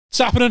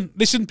happening?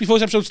 Listen, before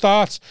this episode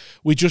starts,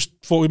 we just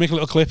thought we'd make a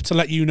little clip to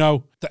let you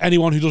know that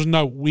anyone who doesn't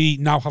know, we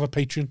now have a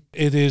Patreon.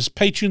 It is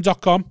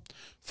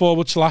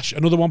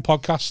patreon.com/another one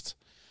podcast.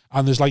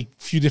 And there's like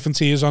a few different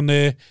tiers on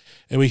there.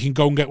 And we can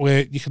go and get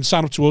where you can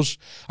sign up to us.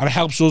 And it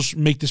helps us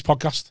make this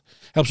podcast.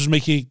 Helps us pay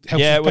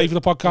for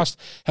the podcast.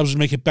 Helps us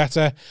make it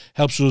better.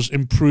 Helps us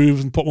improve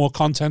and put more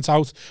content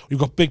out. We've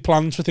got big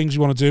plans for things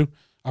we want to do.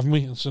 Haven't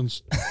we?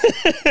 Since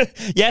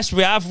yes,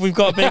 we have. We've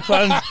got big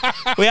plans.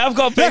 We have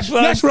got big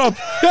plans. Yes, Rob.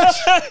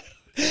 Yes.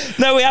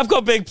 No, we have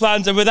got big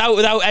plans, and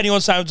without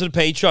anyone signing to the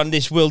Patreon,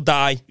 this will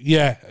die.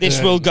 Yeah.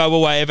 This will go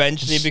away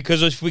eventually,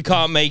 because if we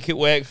can't make it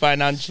work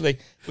financially,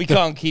 we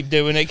can't keep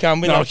doing it,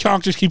 can we? No, we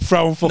can't just keep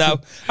throwing fucking... No,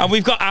 and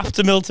we've got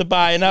Aftermill to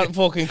buy, and that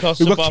fucking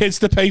costs. We've got kids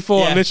to pay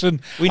for. Yeah. Listen,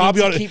 we I'll need be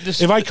to honest, keep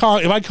this... if I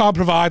can't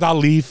provide, I'll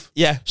leave.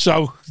 Yeah.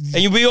 So...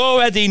 And we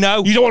already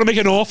know. You don't want to make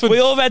an orphan. We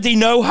already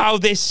know how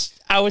it's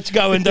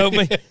going, don't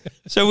we?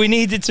 So we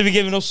needed to be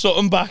giving us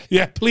something back.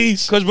 Yeah,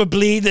 please. Because we're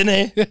bleeding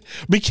here. Yeah.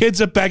 My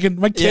kids are begging.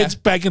 My kids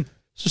begging.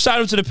 So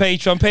sign up to the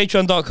Patreon,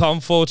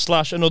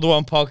 patreon.com/another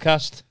one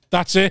podcast.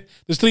 That's it.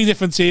 There's 3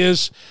 different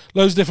tiers,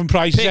 loads of different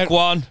prices. Pick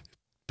one.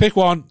 Help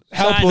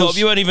sign us. up.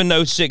 You won't even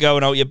notice it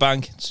going out your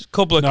bank. It's a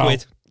couple of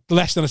quid.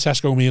 Less than a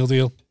Tesco meal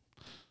deal.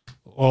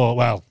 Oh,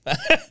 well,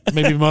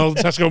 maybe more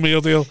than Tesco meal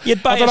deal.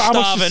 You'd buy a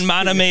starving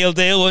man a meal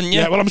deal, wouldn't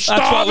you? Yeah, well, I'm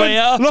starving. That's what we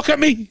are. Look at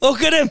me.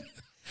 Look at him.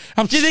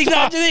 Do you think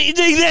that? Do you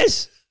think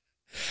this?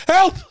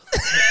 Help.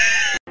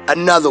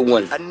 Another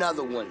one.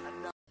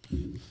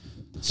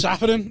 It's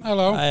happening.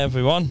 Hello. Hi,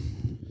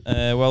 everyone.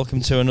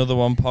 Welcome to Another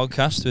One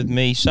podcast with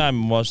me,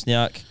 Simon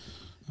Wozniak,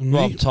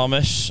 Rob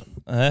Thomas,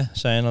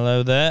 saying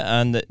hello there.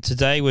 And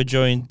today we're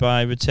joined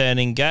by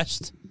returning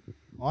guest,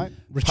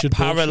 Richard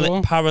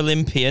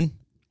Paralympian,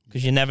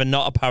 because you're never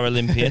not a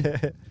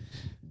Paralympian.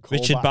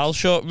 Richard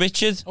Balshaw.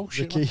 Richard? Oh,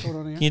 shit.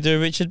 Can you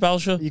do Richard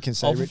Balshaw? You can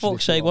say Richard. For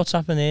fuck's sake, what's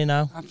happened here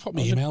now? I've put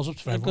my emails up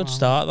to everyone. A good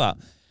start, that.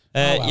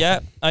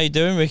 Yeah, how you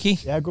doing, Ricky?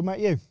 Yeah, good, mate.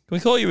 You? Can we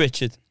call you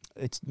Richard?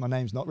 My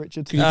name's not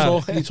Richard. Can you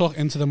talk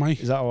into the mic?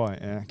 Is that all right?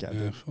 Yeah,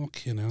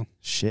 fuck you know.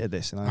 Shit at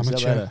this. Amateur.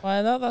 Is that better?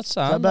 Why, that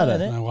sounds better?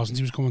 No, it wasn't.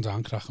 He was coming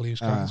down crackly.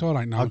 It's all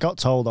right now. I got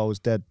told I was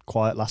dead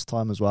quiet last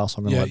time as well, so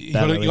I'm going to you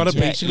got to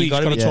basically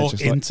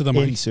talk into the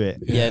mic. Into it.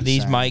 Yeah,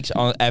 these mics,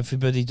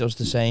 everybody does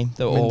the same.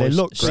 They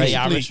look great.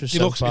 Irish was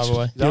so far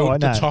away.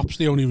 The top's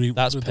the only reason.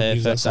 That's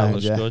perfect. That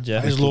looks good, yeah.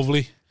 That is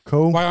lovely.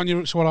 Cool. Why aren't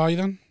you? So what are you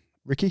then?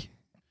 Ricky.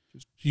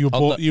 You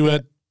were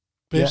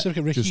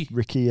Pacific Ricky? Just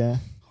Ricky, yeah.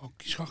 Oh,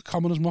 he's got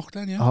common as muck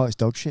then, yeah? Oh, it's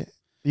dog shit.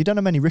 You don't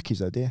know many Rickies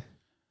though, do you?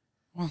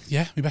 Well,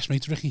 yeah, my best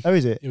mate's Ricky. Oh,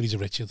 is it? Yeah, he's a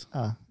Richard.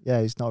 Ah,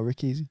 yeah, he's not a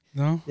Ricky, is he?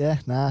 No? Yeah,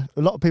 nah.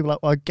 A lot of people,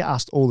 I get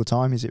asked all the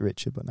time, is it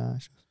Richard? But nah.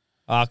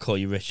 I'll call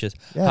you Richard.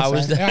 Yeah, how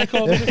was the I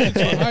called him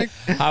Richard.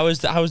 How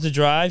was the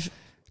drive?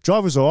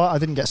 Drive was alright. I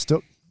didn't get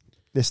stuck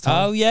this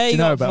time. Oh, yeah, you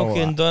got about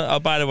fucking done. Oh,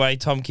 by the way,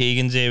 Tom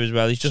Keegan's here as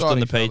well. He's just done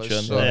the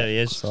Patreon. There he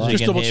is. So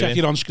just double check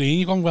it on screen.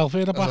 You've gone well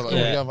further back.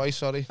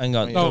 Sorry. Hang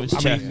on. No,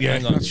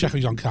 let's check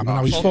he's on camera.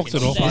 Now he's fucked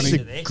it up. This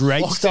is a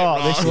great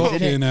start, this is,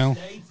 isn't it? Now.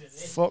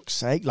 Fuck's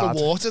sake, lad.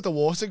 The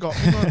water got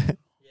me, man.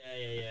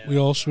 Yeah. We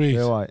all sweet.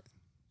 You're right.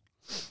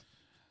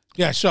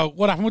 Yeah, so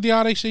what happened with the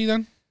RAC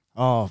then?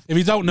 Oh, if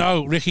you don't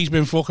know, Ricky's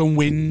been fucking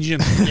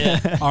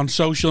whinging on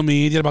social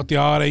media about the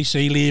RAC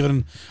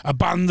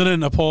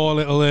abandoning a poor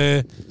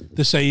little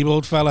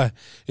disabled fella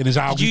in his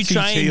Audi. Did you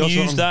try TT and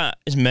use that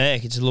as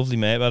Merc? It's a lovely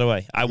Merc, by the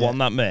way. I want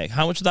that Merc.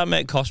 How much would that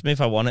Merc cost me if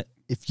I want it?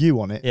 If you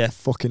want it, a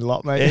fucking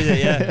lot, mate. Is it?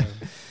 Yeah.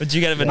 But do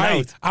you get it for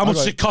note? How much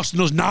is it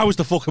costing us now is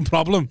the fucking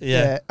problem.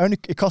 Yeah. Only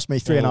it cost me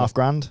 $3.5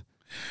 grand.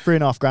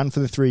 $3.5 for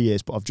the 3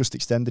 years, but I've just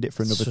extended it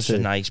for another 2. Such a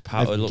nice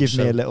power. Give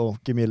me a little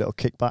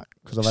kickback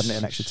because I've had it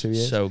an extra 2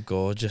 years. So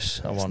gorgeous.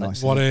 I want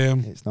nice,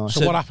 it. It's nice.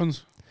 So what happened?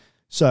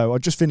 So I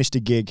just finished a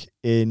gig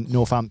in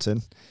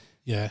Northampton.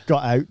 Yeah.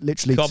 Got out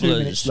literally Cobblers. 2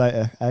 minutes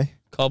later.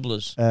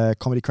 Cobblers.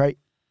 Comedy Crate.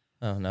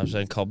 Oh, no, I was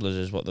saying Cobblers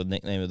is what the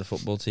nickname of the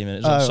football team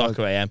is. On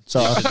Soccer AM.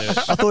 So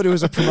I thought it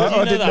was a promoter.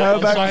 I didn't know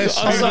about it.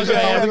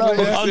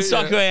 On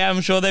Soccer AM,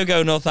 I'm sure they'll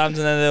go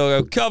Northampton and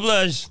they'll go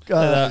Cobblers.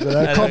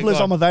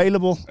 Cobblers, I'm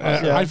available.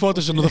 I thought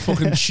there's another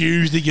fucking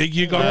Tuesday gig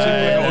you got to.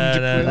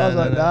 I was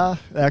like, nah.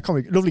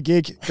 Lovely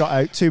gig. Got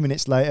out 2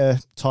 minutes later.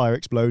 Tyre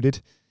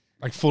exploded.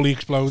 Like fully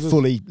exploded?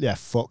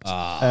 Fucked.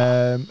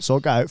 So I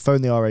got out,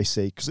 phoned the RAC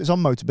because it's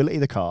on Motability,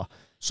 the car.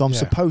 So I'm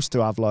supposed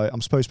to have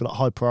I'm supposed to be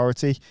high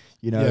priority,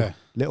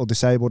 little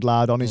disabled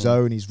lad on his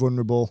own, he's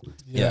vulnerable.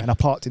 Yeah. And I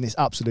parked in this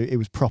it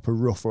was proper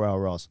rough where I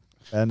was.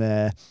 And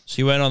so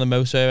you weren't on the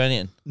motorway or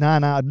anything? Nah,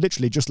 I'd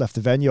literally just left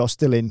the venue. I was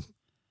still in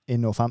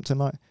Northampton,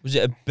 like. Was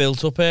it a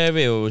built up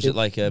area or was it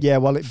like a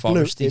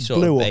foresty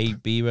sort of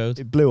A-B road?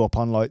 It blew up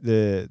on like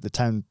the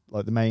town,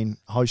 like the main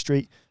high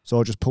street. So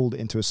I just pulled it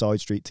into a side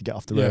street to get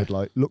off the road,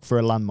 like look for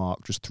a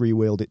landmark, just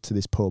 3-wheeled it to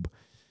this pub.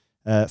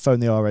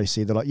 Phoned the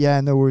RAC. They're like,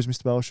 yeah, no worries,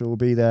 Mr. Belshaw. We'll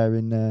be there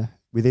in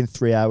within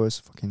 3 hours.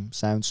 Fucking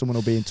sound. Someone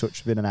will be in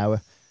touch within an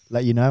hour.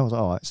 Let you know. I was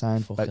like, all right,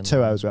 sound. About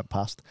 2 hours went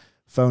past.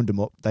 Phoned them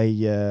up. They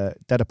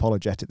dead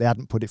apologetic. They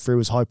hadn't put it through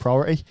as high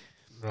priority.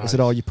 They said,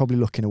 "Oh, you're probably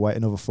looking to wait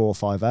another 4 or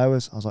 5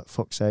 hours." I was like,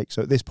 "Fuck's sake!"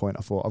 So at this point,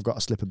 I thought I've got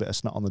to slip a bit of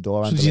snot on the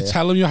door. So did you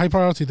tell them you're high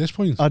priority at this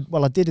point? I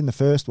did in the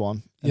first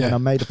one, and then I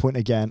made a point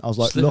again. I was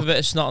like, slip "Look, a bit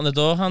of snot on the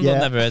door handle." Yeah.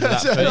 I've never heard of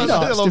that phrase.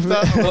 I love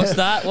that. What's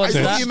that? What's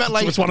I thought that? you meant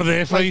like it's one of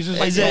their phrases.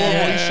 Is it?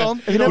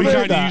 Have you never we heard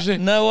can't that? use it.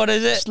 No, what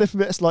is it? slip a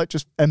bit, it's like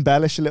just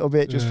embellish a little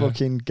bit, just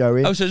fucking go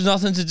in." Oh, so it's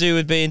nothing to do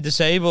with being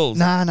disabled.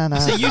 Nah.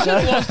 So you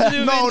said it was to do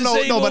with being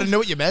disabled. No, but I know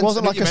what you meant. It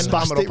wasn't I like know a what you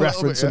meant. spastic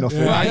reference or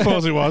nothing. Yeah, I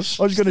thought it was.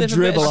 I was going to Slip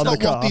a bit dribble of on the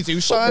That's not car. what they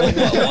do, Simon.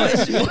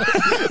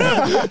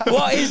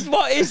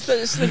 What is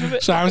the slip of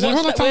it? So I was like,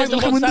 What's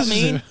that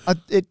mean?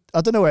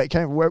 I don't know where it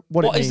came from. What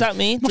What it does means. that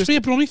mean? Must be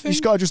a brownie You thing.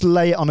 just got to just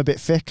lay it on a bit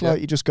thick.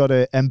 Like you just got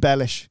to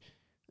embellish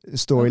the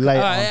story. Lay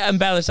it on.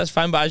 Embellish, that's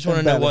fine, but I just want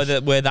to know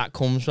Embellish. where that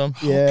comes from.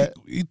 Yeah,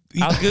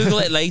 I'll Google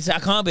it later. I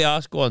can't be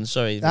asked. Go on,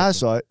 sorry.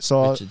 that's right.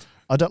 So Richard.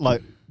 I don't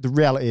like. The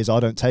reality is, I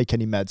don't take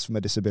any meds for my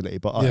disability.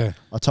 But I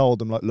told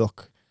them like,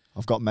 look,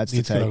 I've got meds to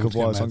Need to take. go get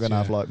Otherwise, I'm meds, going to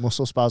have yeah. like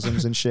muscle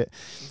spasms and shit.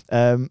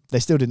 They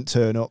still didn't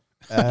turn up.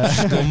 You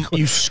Couldn't give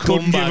a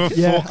scumbag.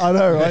 Yeah, I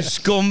know, right?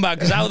 Scumbag,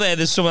 because out there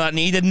there's someone that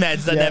needed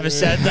meds that never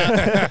said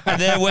that,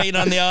 and they're waiting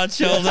on the hard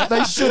shoulder.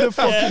 They should have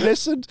fucking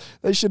listened.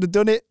 They should have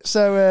done it.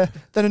 So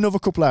then another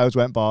couple of hours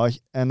went by,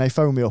 and they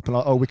phoned me up and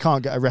like, "Oh, we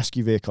can't get a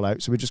rescue vehicle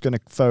out, so we're just going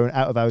to phone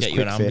out of hours Get you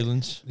quick an fit."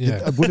 ambulance.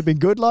 Yeah. It would have been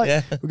good. Like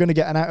Yeah. we're going to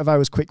get an out of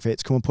hours quick fit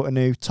to come and put a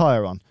new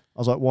tyre on. I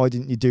was like, "Why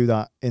didn't you do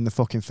that in the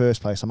fucking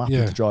first place? I'm happy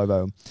Yeah. to drive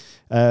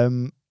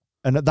home."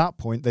 And at that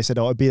point, they said,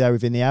 "Oh, I'd be there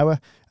within the hour."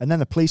 And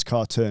then a police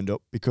car turned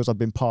up because I'd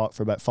been parked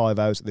for about 5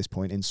 hours at this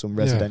point in some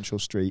residential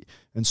street,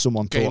 and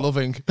someone Gay thought,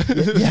 loving.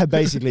 yeah,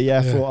 basically,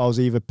 Yeah. thought I was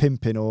either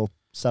pimping or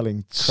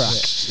selling crack.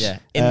 Yeah,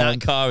 in that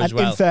car as and in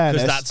well, because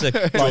fairness, that's a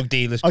drug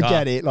dealer's car. I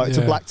get it, like it's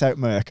a Yeah. blacked out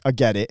Merc. I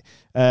get it.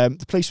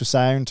 The police were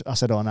sound. I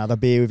said, "Oh, now they'll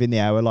be here within the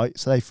hour." Like,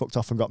 so they fucked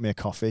off and got me a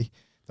coffee.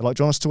 They're like,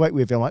 "Do you want us to wait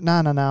with you?" I'm like,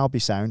 "No, I'll be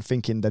sound,"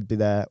 thinking they'd be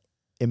there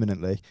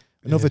imminently.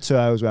 Another 2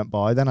 hours went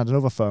by. Then I had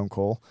another phone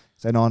call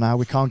saying, "Oh, now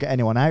we can't get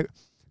anyone out."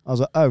 I was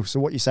like, "Oh, so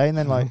what you saying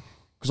then?" Like,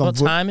 because What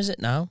time is it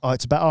now? Oh,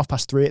 it's about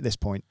 3:30 at this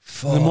point.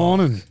 In the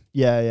morning.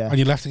 Yeah. And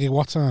you left to get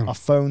what time? I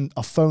phoned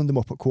them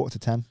up at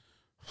 10:15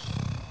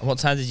 What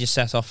time did you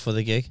set off for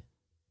the gig?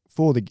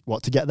 for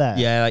to get there.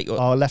 Yeah, like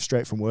I left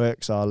straight from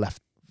work, so I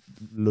left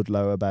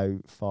Ludlow about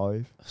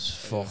 5.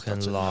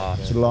 fucking lot.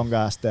 It's a long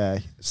ass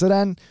day. So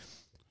then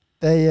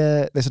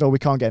they said, "Oh, we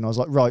can't get in." I was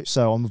like, "Right,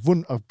 so I'm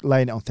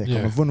laying it on thick. I'm Yeah.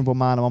 a vulnerable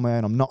man. I'm on my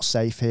own. I'm not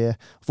safe here.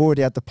 I've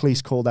already had the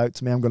police called out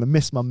to me. I'm going to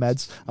miss my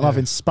meds. I'm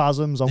having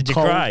spasms. I'm Did you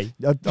cold." cry?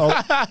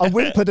 I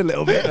whimpered a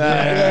little bit.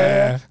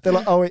 Yeah. They're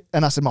like, "Oh,"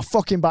 and I said, "My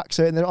fucking back's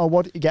hurting." They're like, "Oh,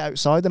 why don't you get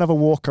outside and have a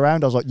walk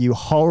around?" I was like, "You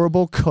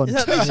horrible cunt." Is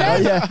that what you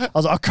said? Yeah. I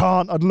was like, "I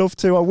can't. I'd love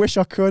to. I wish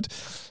I could."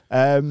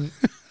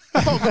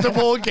 The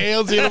poor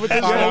girls here with this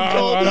phone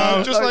call. I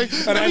know. Just like,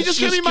 let me just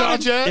get me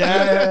manager.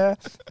 Yeah.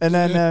 And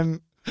then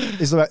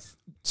it's about.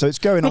 So it's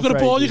going Look on at a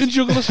for ball you ages. can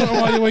juggle or something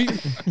while you're waiting.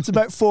 It's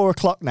about 4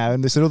 o'clock now,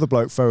 and this another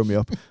bloke phoned me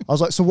up. I was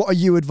like, "So what are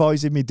you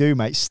advising me do,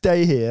 mate?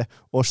 Stay here,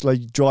 or shall I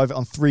drive it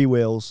on 3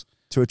 wheels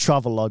to a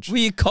travel lodge?" Were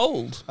you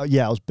cold?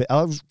 Yeah,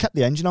 I kept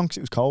the engine on because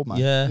it was cold, man.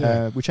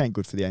 Yeah. Which ain't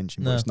good for the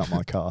engine, No. but it's not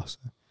my car. So.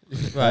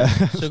 Right.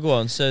 So go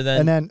on. So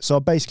then. So I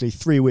basically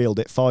 3-wheeled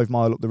it 5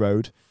 mile up the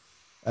road,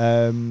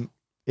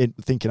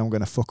 thinking I'm going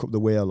to fuck up the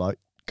wheel. Like,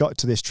 got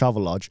to this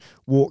travel lodge,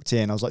 walked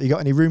in. I was like, "You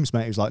got any rooms,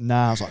 mate?" He was like,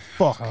 "Nah." I was like,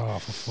 "Fuck." Oh,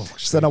 for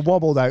fuck's So then I sake.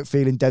 wobbled out,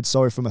 feeling dead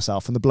sorry for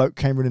myself, and the bloke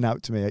came running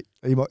out to me.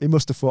 He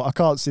must have thought, "I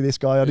can't see this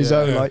guy on his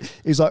own." Yeah. Like,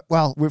 he was like,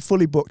 "Well, we're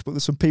fully booked, but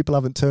there's some people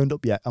haven't turned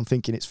up yet." I'm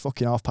thinking it's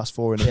fucking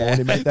 4:30 in the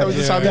morning, mate. That was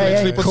the time he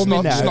literally put come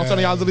in snot on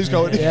the handle. He's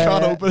going, he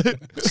can't open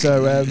it.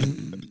 So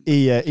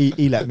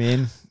he let me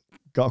in,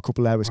 got a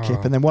couple of hours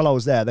kip, and then while I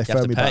was there, they You have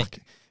phoned me to pay?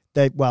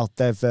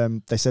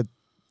 back. They said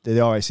the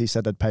RAC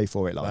said they'd pay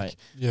for it, like. Right.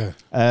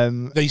 Yeah.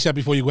 They said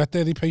before you went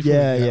there, they paid for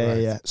Yeah,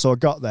 it. yeah. So I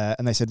got there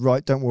and they said,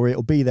 "Right, don't worry,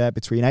 it'll be there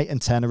between 8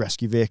 and 10, a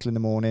rescue vehicle in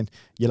the morning.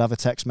 You'll have a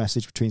text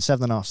message between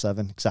 7 and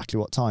 7:30, exactly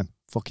what time."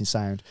 Fucking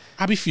sound.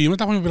 I'd be fuming at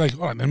that point. I'd be like,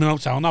 "All right, I'm in a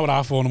hotel now at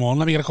 4:30 in the morning.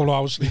 Let me get a couple of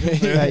hours sleep." Mate,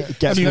 it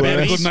gets Let me get a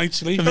worse. good night's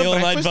sleep. From the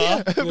all-night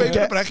bar.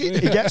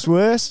 It gets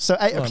worse. So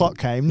 8 o'clock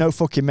came, no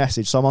fucking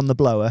message. So I'm on the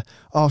blower.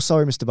 "Oh,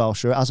 sorry, Mr.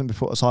 Balshaw, it hasn't been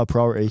put as high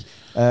priority.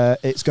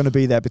 It's going to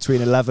be there between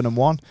 11 and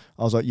 1.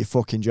 I was like, "You're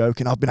fucking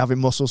joking." I've been having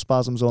muscle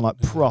spasms all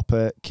night,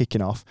 proper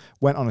kicking off.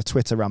 Went on a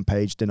Twitter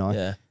rampage, didn't I?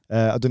 Yeah.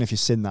 I don't know if you've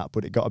seen that,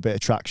 but it got a bit of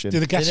traction.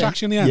 Did it get Did it?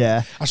 traction in the end?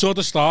 Yeah. I saw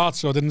the start,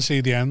 so I didn't see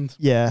the end.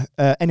 Yeah.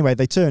 Anyway,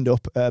 they turned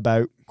up at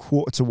about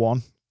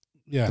 1:45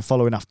 Yeah. the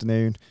following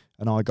afternoon,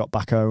 and I got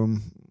back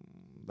home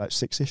about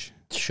 6ish.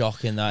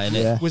 Shocking that,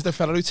 innit? Yeah. Was the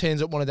fella who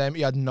turns up one of them,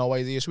 he had no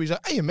idea. So he's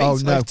like, "Hey, mate, Oh,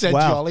 no. like, dead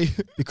Wow. jolly."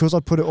 Because I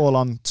put it all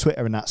on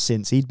Twitter and that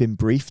since, he'd been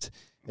briefed.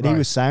 And he Right.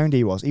 was sound,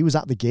 he was. He was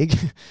at the gig.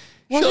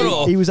 Shut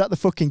up. He was at the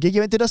fucking gig. He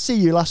went, "Did I see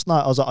you last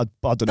night?" I was like, I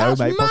don't know, That's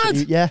mate. mad.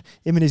 Possibly. Yeah,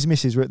 him and his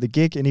missus were at the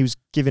gig, and he was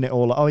giving it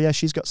all like, "Oh yeah,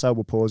 she's got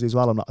cerebral palsy as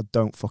well." I'm like, I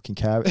don't fucking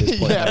care at this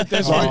point. Yeah, mate.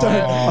 that's Like,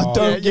 right. I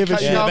don't Yeah, give a you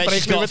shit. can't I bet break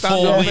she's me got with that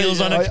 4 now, wheels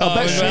mate. on a I car.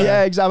 bet as she, well.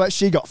 yeah, exactly. I bet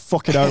she got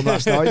fucking home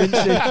last night,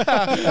 didn't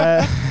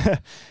she?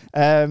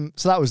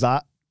 So that was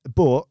that.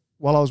 But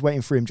while I was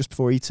waiting for him, just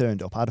before he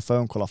turned up, I had a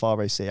phone call off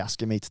RAC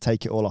asking me to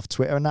take it all off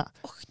Twitter and that.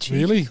 Oh,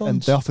 Really?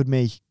 And they offered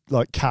me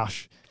like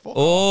cash.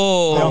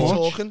 Oh, I'm How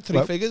much? talking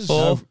 3 figures.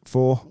 Four. No,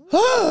 4.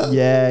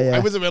 yeah. I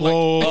was a bit like,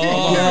 Whoa. I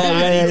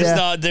need to yeah.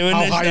 start doing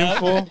How this high now.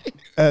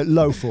 for?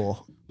 Low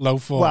 4. Low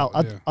 4. Well,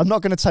 yeah. I'm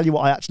not going to tell you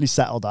what I actually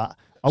settled at.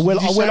 I will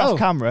Did you off settle?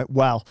 camera.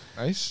 Well,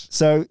 nice.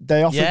 so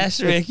they offered.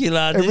 Yes, Ricky,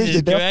 lad, this originally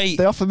is they, great.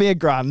 they offered me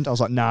 $1,000. I was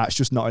like, nah, it's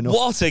just not enough.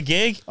 What a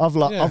gig. I've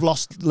Yeah.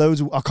 lost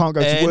loads. I can't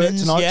go to work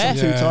Earnings, tonight. 'cause yeah. I'm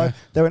too Yeah. tired.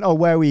 They went, oh,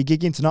 where were you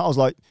gigging tonight? I was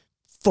like,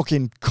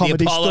 fucking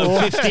comedy Apollo,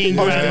 store. 15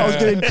 I was grand.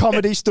 doing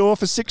comedy store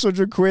for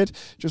 600 quid,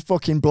 just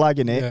fucking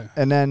blagging it. Yeah.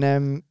 And then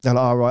they're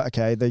like, all right,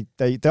 okay. They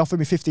offered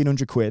me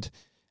 1,500 quid.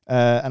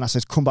 And I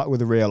said, come back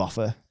with a real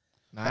offer.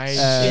 Nice.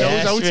 Uh, She knows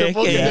yes, how to Ricky.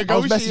 fucking Yeah. I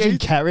was messaging negotiate.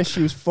 Kerry.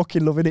 She was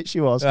fucking loving it.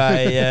 She was.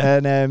 Right, yeah.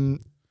 And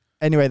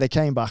anyway, they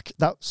came back.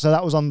 That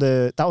was on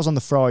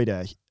the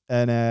Friday.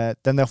 And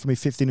then they offered me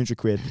 1,500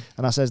 quid.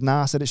 And I says,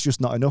 nah, I said, it's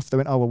just not enough. They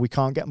went, oh, well, we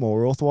can't get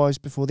more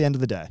authorised before the end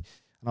of the day.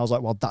 And I was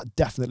like, well, that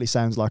definitely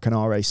sounds like an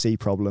RAC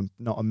problem,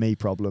 not a me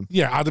problem.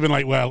 Yeah, I'd have been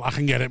like, well, I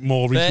can get it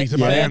more Fair, retweeted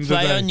by the fair end of the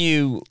play day. on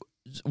you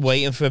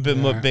waiting for a bit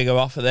more Yeah. bigger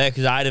offer there,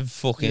 because I'd have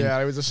fucking... Yeah,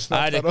 I was just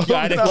I'd have snapped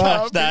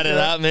cashed out of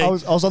that, I mate.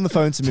 was on the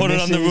phone to me. Put it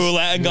on the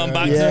roulette and gone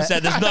back to them and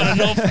said, there's not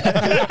enough.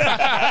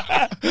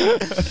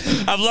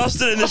 I've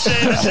lost it in the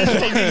shame. It's just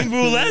fucking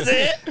roulette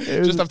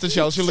here. Just after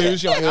Chelsea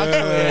lose, you're like,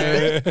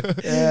 actually,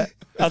 Yeah.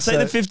 I'll take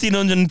the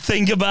 1,500 and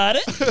think about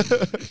it.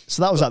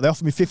 So that was that. They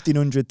offered me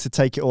 1,500 to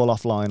take it all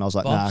offline. I was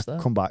like, Boss nah,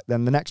 that. come back.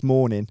 Then the next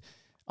morning,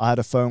 I had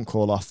a phone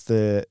call off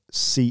the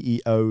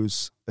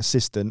CEO's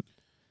assistant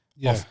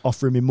Yeah.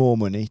 offering me more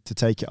money to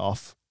take it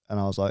off. And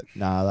I was like,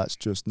 nah, that's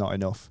just not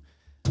enough.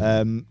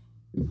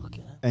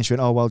 And she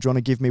went, oh, well, do you want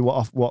to give me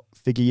what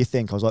figure you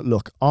think? I was like,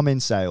 look, I'm in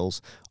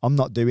sales. I'm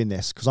not doing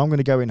this because I'm going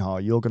to go in high.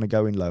 You're going to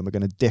go in low. And we're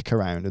going to dick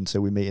around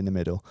until we meet in the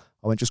middle.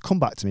 I went, just come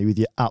back to me with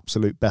your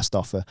absolute best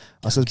offer.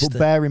 I said, but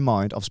bear in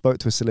mind, I've spoke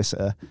to a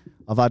solicitor.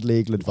 I've had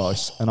legal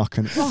advice and I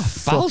can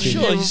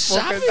Balshaw is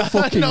savage.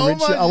 fucking No, rich.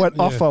 man. I went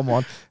off Yeah. on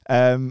one.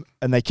 And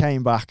they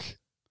came back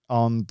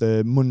on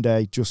the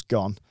Monday just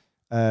gone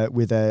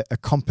with a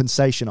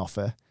compensation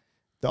offer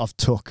that I've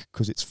took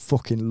because it's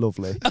fucking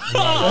lovely. that's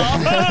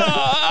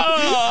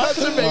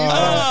amazing.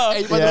 Oh,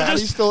 Hey, man, yeah. and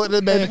he's still in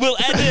the minute. We'll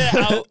edit it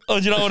out. Oh,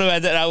 do you not want to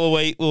edit it out? We'll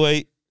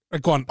wait.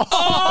 Go on.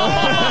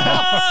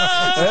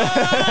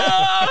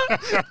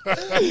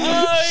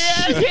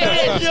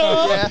 Yeah,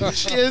 Yeah,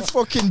 she is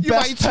fucking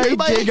best paid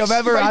gig I've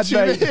ever had,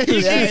 mate.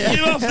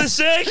 You're off the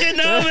circuit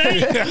now,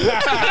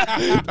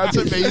 mate. That's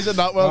amazing,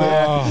 that one.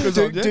 Oh. Good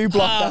on you. Do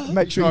block that.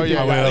 Make sure Oh, you do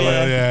yeah, I that.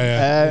 will,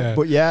 yeah.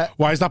 But yeah,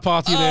 Why is that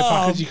part of your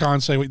package? You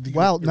can't say what.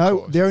 well, no,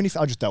 course. the only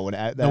thing I just don't want it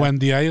out there. No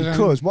NDA, is it?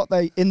 Because what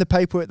they in the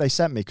paperwork they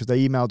sent me, because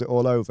they emailed it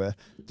all over,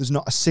 there's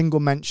not a single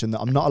mention that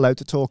I'm not allowed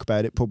to talk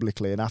about it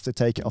publicly and I have to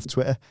take it off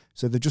Twitter.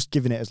 So they're just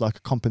giving it as like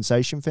a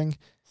compensation thing.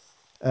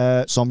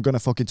 So I'm gonna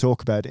fucking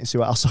talk about it and see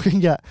what else I can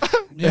get.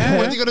 Yeah.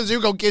 What are you going to do?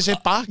 Go kiss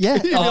it back? Yeah,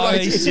 You'll be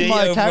like, it's in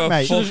my over account, a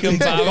mate. fucking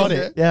Got barrel.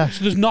 it. Yeah,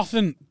 So there's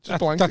nothing that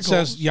blank says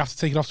calls. you have to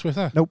take it off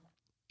Twitter.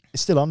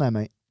 it's still on there,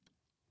 mate.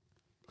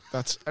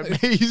 That's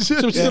amazing.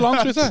 So it's still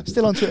on Twitter.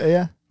 Still on Twitter,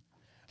 yeah.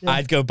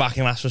 I'd go back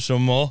and ask for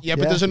some more. Yeah,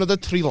 but Yeah. there's another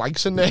 3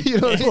 likes in there. You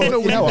know,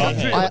 Well, you know what?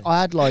 Yeah.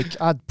 I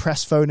had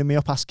press phoning me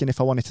up asking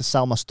if I wanted to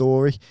sell my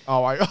story.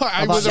 Oh, I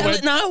was Sell away.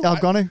 it now. I'm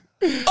gonna.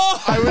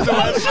 I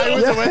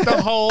was away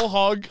the whole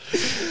hog.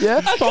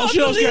 Yeah.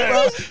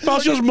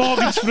 Balshaw's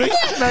mortgage free.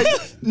 Mate,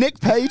 Nick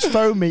Page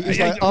phoned me. He's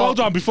like, Hold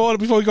on, before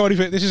we go any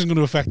further, this isn't going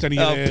to affect any.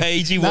 Oh,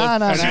 Pagey would. Nah,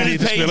 nah, As soon nah.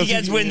 as Pagey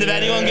gets wind of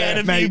anyone getting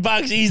a few Mate,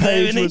 bags, he's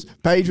there, isn't he?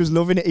 Page was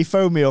loving it. He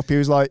phoned me up. He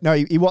was like, no,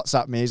 he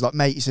WhatsApped me. He's like,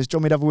 mate, he says, do you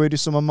want me to have a word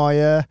with some of my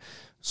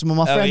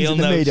friends he'll in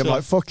the know media? I'm some.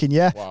 like, fucking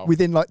yeah. Wow.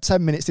 Within like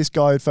 10 minutes, this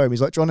guy had phoned me.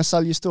 He's like, do you want to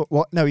sell your story?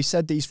 What? No, he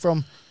said he's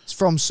from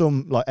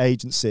some like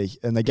agency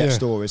and they get Yeah.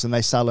 stories and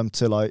they sell them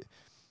to like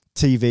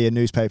TV and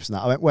newspapers and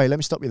that. I went, wait, let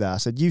me stop you there. I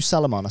said, you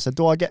sell them on. I said,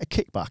 do I get a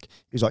kickback?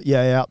 He was like,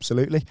 yeah,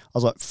 absolutely. I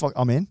was like, fuck,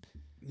 I'm in.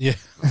 Yeah,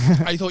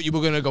 I thought you were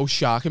going to go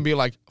shark and be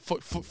like,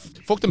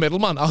 fuck the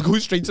middleman. I'll go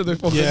straight to the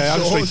fucking Yeah, I'll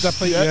go straight to that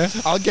place,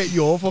 yeah. I'll get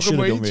your fucking Should have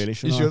wage. done really, You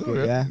shouldn't I? should But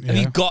have, yeah. yeah.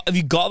 Have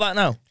you got that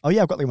now? Oh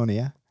yeah, I've got the money,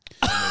 yeah.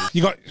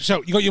 you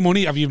got your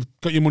money. Have you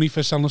got your money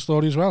for selling the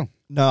story as well?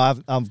 No,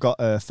 I've got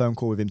a phone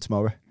call with him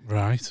tomorrow.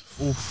 Right.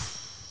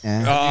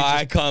 Yeah. Oh,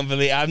 I can't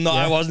believe.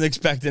 I wasn't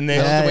expecting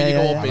this. That's the way you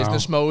go yeah, on yeah.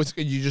 business mode.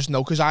 And you just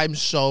know, because I'm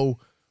so,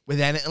 with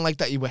anything like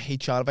that, you with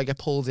HR, if I get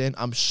pulled in,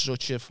 I'm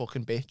such a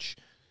fucking bitch.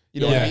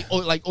 You know what I Yeah.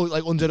 mean?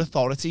 Like under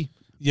authority.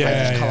 Yeah, I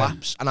just yeah.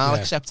 collapse and I'll Yeah.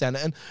 accept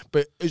anything.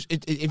 But if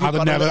you've I'd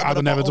got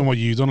have never done what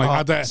you done. Like,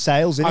 I'd have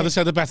Sales, innit?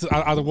 said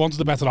I'd have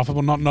wanted a better offer,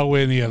 but not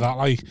nowhere near that.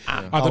 Like,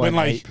 I'd have been went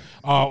like, eight.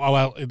 oh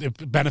well,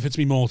 it benefits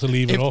me more to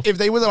leave it up. If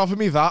they would have offered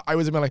me that, I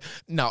would have been like,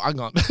 no, hang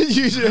on.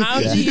 you should, How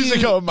do you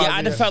should go you? mad, Yeah,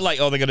 I'd have felt like,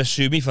 oh, they're gonna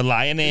sue me for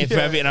lying here for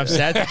everything I've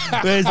said.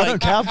 Whereas, I like,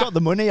 don't care. I've got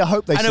the money. I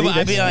hope they I know, see but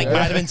I'd this. be like, I'd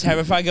have been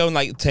terrified going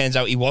like, turns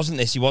out he wasn't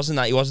this, he wasn't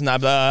that, he wasn't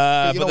that.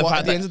 Blah, You but know the what? fact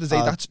At the that end of the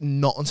day, that's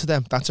nothing to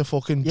them. That's a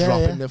fucking Yeah,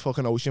 drop yeah. in the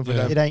fucking ocean for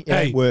Yeah. them. It ain't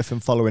Hey. worth them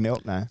following it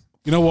up now.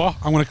 You know what?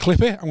 I'm going to clip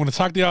it. I'm going to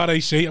tag the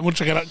RAC. I'm going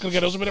to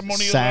get us a bit of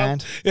money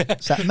Sound. as well. Yeah.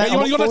 Sound. Mate,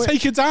 You want to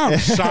take it down?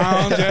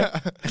 Sound, yeah.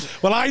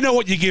 Well, I know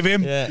what you give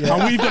him. Yeah.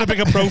 And we've got a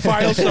bigger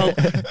profile, so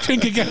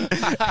think again.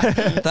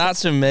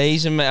 That's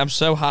amazing, mate. I'm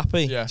so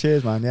happy. Yeah.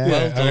 Cheers, man. Yeah. Well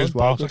that done. is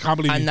boss. I can't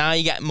believe And you. now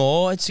you get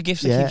more. It's a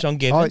gift that Yeah. keeps on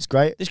giving. Oh, it's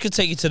great. This could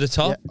take you to the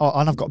top. Yeah. Oh,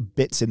 and I've got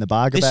bits in the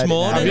bag This about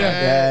morning? it now.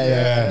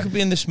 Yeah. It could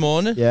be in this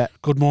morning. Yeah.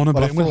 Good morning,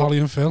 Well, I Britain with thought- Holly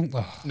and Phil.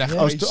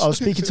 Oh. I was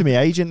speaking to my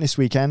agent this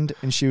weekend,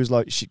 and she was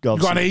like, You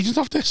got an agent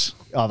off this?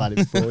 Oh, I've had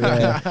it before,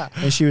 yeah.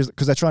 And she was,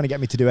 because they're trying to get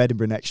me to do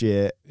Edinburgh next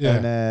year. Yeah.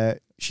 And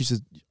she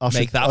says,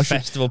 Make that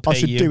festival pay I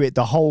should you. do it,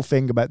 the whole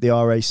thing about the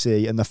RAC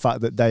and the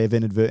fact that they have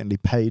inadvertently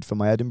paid for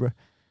my Edinburgh.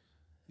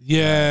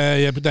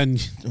 Yeah, but then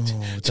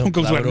don't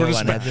go to blow it Edinburgh. all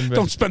on Edinburgh.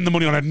 Don't spend the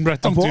money on Edinburgh. I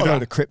Don't bought do a load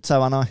that. of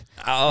crypto, and I.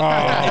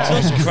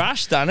 It's just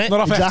crashed, hasn't it? Not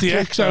off Exactly.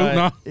 FTX, so Right.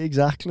 no.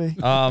 Exactly.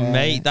 Oh,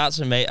 mate, that's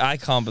amazing. I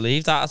can't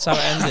believe that's how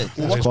it ended.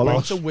 That's quality.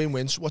 What's a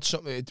win-win? What's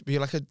something? It'd be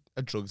like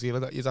a drug dealer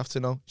that you'd have to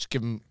know. Just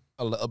give him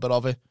a little bit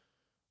of it,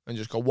 and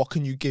just go, what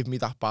can you give me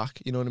that back?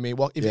 You know what I mean?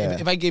 What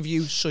if I give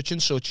you such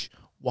and such?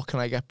 What can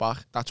I get back?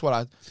 That's what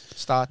I'd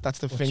start. That's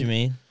the What thing. do you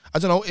mean? I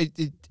don't know.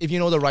 If you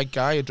know the right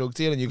guy, a drug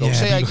dealer, and you go, Yeah,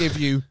 say but I you- give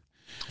you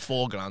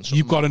 $4,000.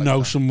 You've got to something know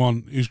like that.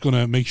 someone who's going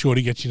to make sure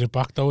he gets you it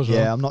back, though, as well.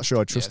 Yeah, I'm not sure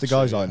I trust Yeah, the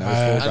guys true, I know.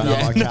 yeah. with $4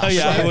 Yeah. on No, cash.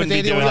 yeah, I but wouldn't they're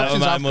be the doing only that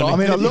with options my I've money. got.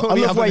 I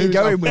mean, I love where you're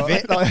going with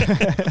it.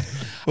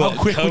 Like,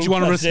 How quick would you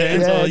want to That's it, return?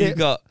 that's all Yeah, you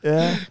got.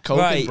 yeah. Coke and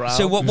Right. Brown.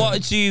 So what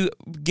did you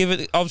give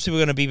it? Obviously, we're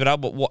going to beep it out.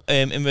 But what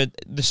in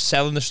the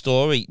selling the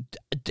story?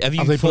 Have you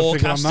Have they put a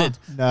figure on forecasted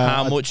No,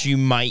 how I- much you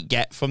might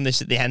get from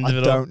this at the end I of it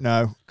all? don't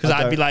know. Because I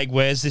I'd be don't- like,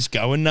 "Where's this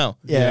going now?"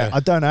 Yeah, Yeah. I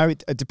don't know.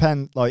 It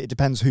depends. Like, it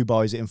depends who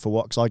buys it and for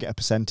what. Because I get a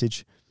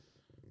percentage.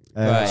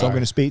 Right. So I'm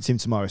going to speak to him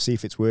tomorrow, see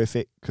if it's worth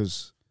it.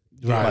 Because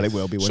Right. well, it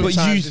will be. So Won't But it?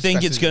 Sometimes you it's think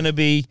better it's to- going to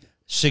be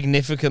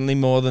significantly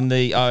more than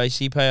the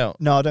RAC payout?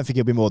 No, I don't think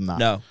it'll be more than that.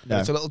 No. no.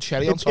 It's a little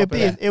cherry on top.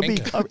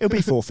 It'll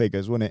be four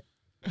figures, won't it?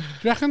 Do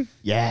you reckon?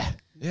 Yeah.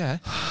 Yeah.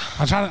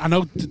 I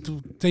know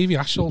Davey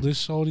Ash sold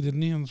his already,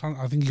 didn't he?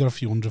 I think he got a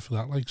few hundred for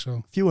that, like,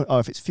 so.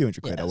 If it's a few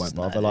hundred quid, Yeah, I won't that's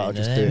bother. not Like, I'll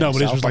just do it. No, but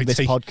his myself was on like this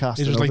take- podcast.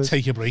 It was and like others.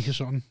 take a break or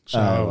something. So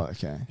Oh, right,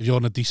 okay. if you're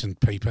on a decent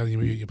paper,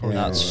 you probably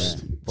That's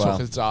Took well.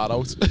 his dad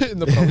out in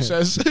the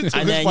process.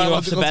 And then you were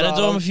off to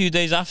Benidorm a few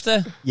days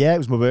after. Yeah, it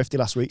was my birthday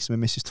last week, so my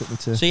missus took me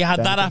to. So you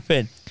had that Benidorm.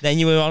 happen. Then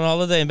you were on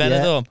holiday in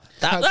Benidorm.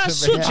 That's That's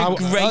such amazing. a Oh,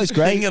 great it's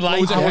great. thing in What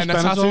life. was it? How was Henna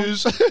Benidorm?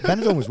 tattoos.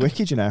 Benidorm was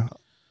wicked, you know.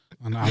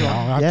 And I know,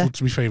 Yeah. it's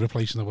my favourite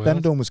place in the world.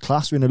 Benidorm was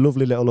class. We're in a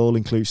lovely little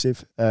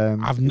all-inclusive.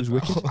 I've It was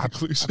wicked.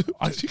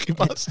 Cheeky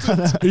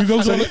bastard. Who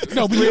goes all?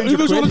 No, but who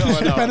goes all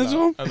inclusive in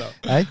Benidorm? I know.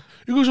 Hey,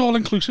 Who goes all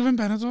inclusive in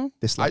Benidorm?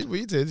 this I, lad.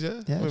 we did, yeah. Yeah,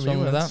 When what's we wrong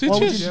with went. that? Did Why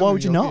you? would you? Why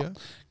would you not?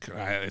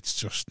 It's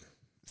just,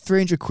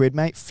 300 quid,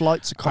 mate.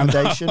 Flights,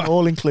 accommodation,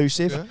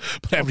 all-inclusive. Yeah.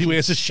 but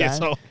everywhere's a shit.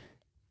 Sound.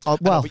 So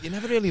Well, But you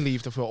never really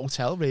leave the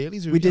hotel, really.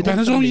 Do We you? did. You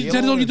went for a Benidorm,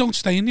 meal you or- don't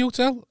stay in the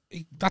hotel.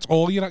 That's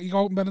all you go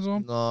out in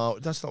Benidorm. No,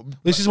 that's not.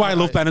 This is why I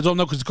love Benidorm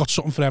though, because it's got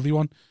something for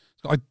everyone.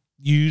 It's got like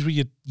usually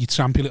your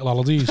trampy little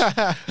holidays,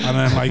 and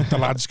then like the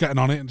lads getting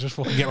on it and just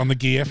fucking get on the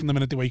gear from the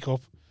minute they wake up.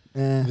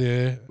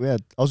 yeah. Yeah.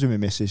 I was with my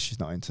missus. She's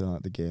not into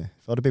like the gear.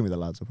 If I'd have been with the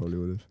lads, I probably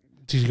would have.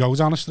 Did you go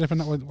down a strip and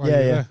that? while you were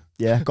there?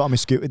 Yeah. Got on my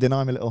scooter, didn't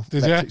I? My little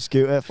Did ya? electric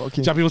scooter. Fucking.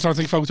 Did you have people trying to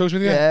take photos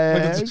with you? Yeah,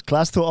 Like, it was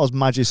class. Thought I was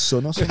Madge's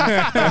son or something.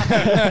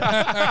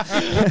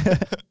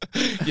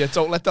 Yeah,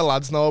 don't let the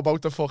lads know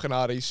about the fucking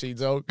RAC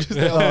though. Because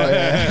they're Oh, like,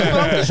 yeah.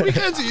 "Oh, this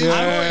weekend,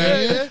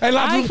 yeah. Hey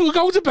lads, we'll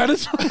go to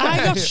Benidorm.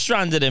 I got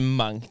stranded in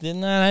Mank,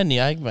 didn't I?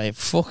 I paid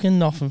fucking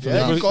nothing for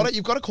Yeah, that.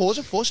 you've got to cause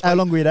a fuss. How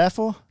long were you there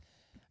for?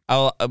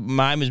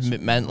 Mine was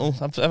mental.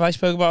 Have I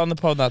spoke about it on the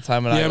pod that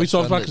time? When I Yeah, we got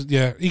talked about. stranded?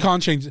 Yeah, you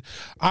can't change it.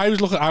 I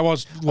was looking at your I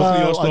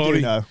story.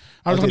 do know.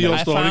 I was looking at your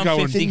I story found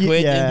going. 50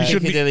 quid Yeah. in You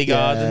shouldn't be- Piccadilly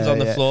Gardens on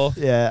the floor.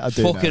 Yeah, I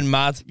do Fucking know.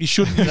 mad. You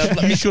shouldn't. You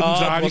Let me shouldn't card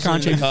drive. You wasn't can't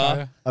in change the the car.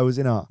 tire. I was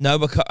in art. No,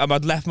 because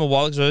I'd left my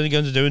wallet because I was only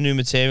going to do a new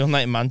material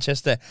night in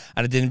Manchester,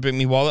 and I didn't bring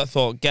my wallet. I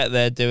thought, get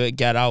there, do it,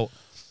 get out.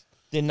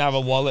 Didn't have a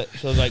wallet,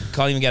 so I was like,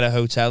 can't even get a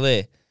hotel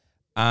here.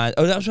 And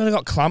that was when I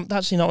got clamped.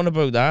 Actually, not when I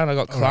broke down. I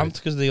got clamped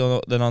because of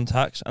the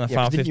non-tax, and I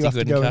found 50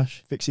 quid in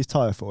cash. Fix his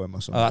tyre for him or Oh,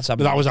 something? that's But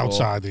that was happened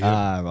before. outside.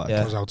 Yeah, Right. Yeah.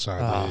 that was outside.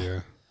 Ah. Yeah.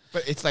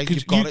 But it's like 'Cause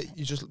you've got it.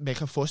 You just make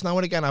a fuss now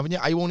and again, haven't you?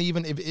 I won't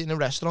even if in a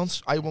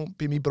restaurant. I won't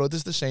be. My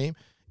brother's the same.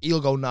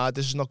 He'll go, nah,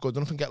 this is not good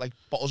enough, and get like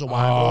bottles of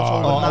wine.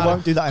 Oh, Oh, I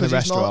won't do that in a 'Cause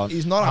restaurant.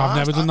 He's not. I've arsed.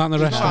 never done that in a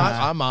He's not restaurant.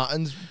 arsed. I'm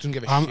Martin. Doesn't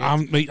give a shit.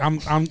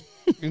 I'm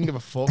He doesn't give a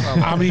fuck.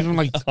 I'm even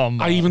like Oh,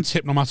 man. I even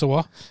tip no matter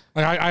what.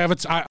 Like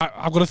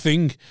I've got a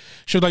thing.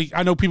 Should like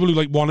I know people who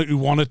like want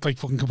it like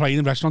fucking complain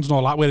in restaurants and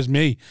all that. Whereas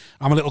me,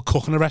 I'm a little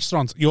cook in a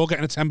restaurant. You're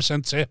getting a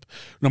 10% tip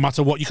no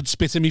matter what. You could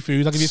spit in me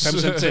food. I'll give you a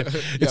 10% tip.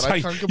 It's I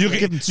like can't you'll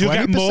complain.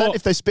 get more.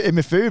 if they spit in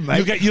my food,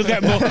 mate. You'll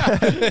get more.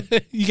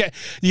 you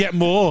get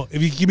more.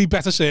 If you give me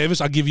better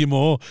service, I'll give you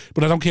more.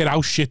 But I don't care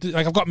how shit.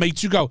 Like I've got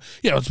mates who go,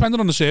 yeah, well, depending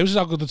on the services,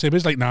 how good the tip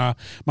is. Like, nah,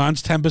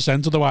 mine's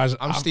 10%. Otherwise,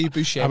 I'm Steve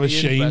Buscemi I'm in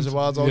ashamed.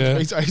 Reservoir Dogs. Yeah.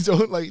 Mate. I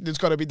don't like. There's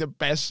got to be the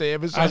best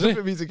service Has ever it?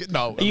 for me to get.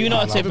 No, Are you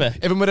not a tipper?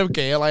 Even with a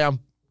girl, I am.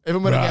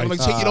 Even when I'm like,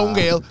 take your own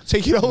girl,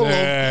 take your own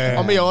Yeah. love.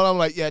 On my own, I'm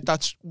like, yeah,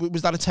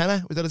 was that a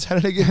tenner? Was that a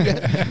tenner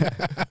again?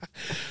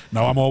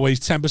 No, I'm always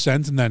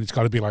 10%, and then it's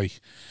got to be like,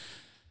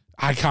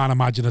 I can't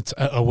imagine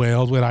a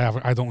world where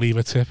I don't leave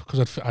a tip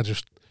because I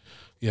just,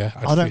 yeah.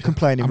 I don't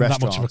complain in I'm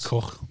restaurants. that much of a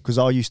cook. Because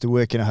I used to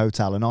work in a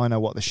hotel and I know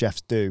what the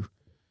chefs do.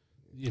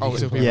 Oh,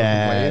 so people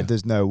Yeah, complain?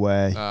 there's no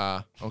way.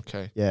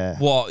 Okay. Yeah.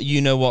 What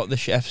you know? What the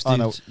chefs do? I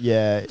know.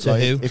 Yeah. To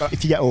like, who?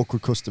 If you get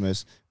awkward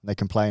customers and they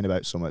complain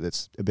about something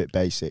that's a bit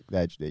basic,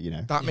 they're, you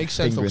know. That makes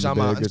sense though, fingering because the our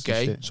Martin's burgers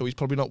and gay, shit. so he's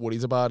probably not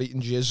worried about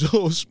eating jizz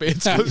or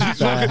spit.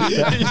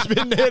 'Cause he's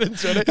been there and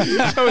done it.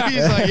 So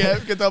he's like, yeah,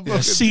 get that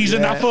fucking...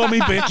 Season that for me,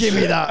 bitch. Give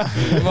me that.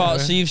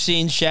 What? So you've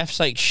seen chefs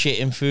like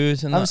shitting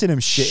food and I haven't that? seen them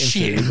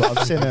shitting food, but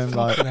I've seen them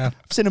like I've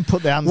seen them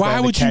put their hands Why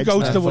down would the you kegs go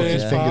and to the fucking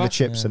worst finger the part?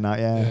 chips and that?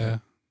 Yeah.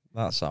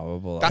 That's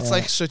horrible. That's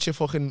like such a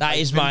fucking... That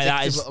is my-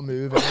 that vindictive is- little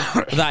move.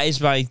 Isn't it? that is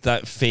my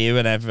that fear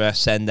whenever I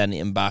send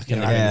anything back and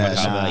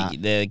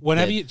Yeah,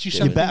 Whenever you You're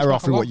send better things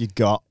off back with a lot? what you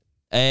got.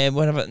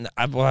 whenever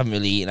I haven't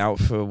really eaten out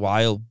for a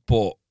while,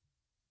 but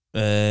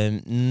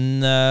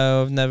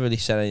no, I've never really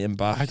sent anything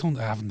back. I don't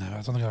think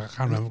I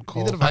can't remember.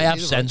 Neither have I have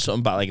neither sent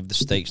something back, like if the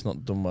steak's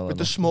not done well With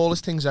the enough.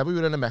 smallest things ever, we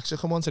were in a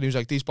Mexican once, and he was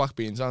like, "These black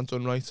beans aren't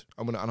done right."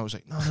 And I was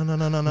like, "No,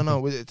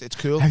 it's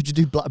cool." How'd you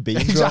do black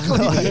beans? Exactly.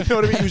 wrong? You know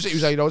what I mean? He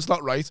was like, "No, it's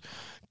not right."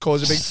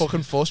 Cause a big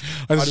fucking fuss.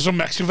 And there's some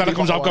Mexican fella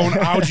comes out going,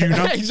 "How do you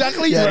know?"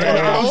 Exactly.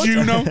 How do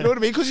you know? You know what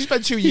I mean? Because he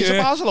spent 2 years in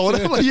Yeah.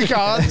 Barcelona. Like, you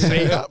can't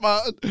say that,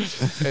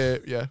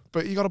 man. Yeah,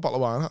 but you got a bottle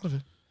of wine out of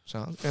it.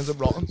 So it ends up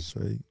rotten.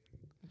 Sweet.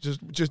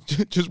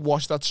 Just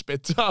wash that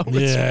spit down.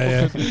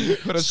 Yeah, With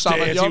a Dirty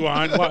salad.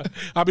 wine. What?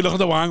 I'll be looking at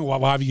the wine.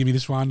 Why have you given me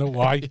this wine? Though?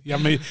 Why? You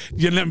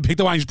didn't let me pick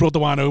the wine. You just brought the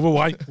wine over.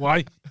 Why?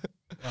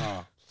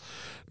 Oh.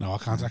 No, I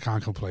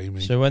can't complain,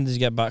 mate. So when did you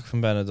get back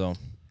from Benidorm?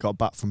 Got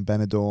back from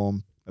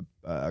Benidorm.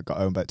 I got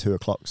home about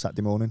 2:00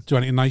 Saturday morning. Do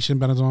anything nice in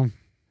Benidorm?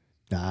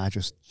 Nah,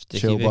 just Sticky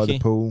chill by Vicky? the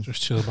pool.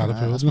 Just chill by the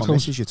pool. That's my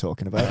missus you're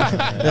talking about.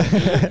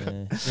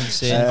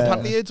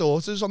 Apparently her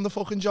daughter's on the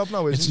fucking job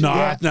now, isn't It's she? not.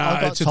 Yeah, I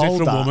No, got it's a told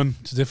different that. woman.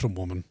 It's a different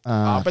woman.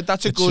 But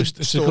that's a It's good just,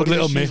 it's a story good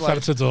little that myth she's that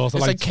it's a daughter.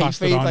 It's like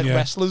passed it kayfabe, on, like yeah.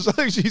 wrestlers.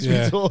 Like she's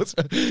Yeah. been taught.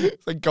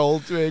 It's like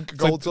gold It's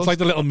dust. like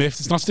the little myth.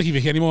 It's not Sticky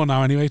Vicky anymore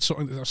now. Anyway, it's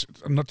something. It's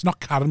not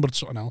Karen, but it's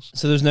something else.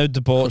 So there's no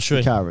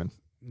debauchery. Karen.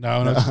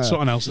 No, it's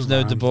something else. There's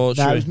no Nah, it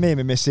debauchery. was me and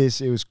my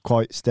missus. It was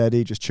quite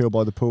steady, just chill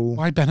by the pool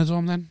Why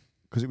Benidorm then?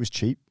 because it was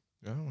cheap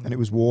Yeah, and it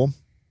was warm.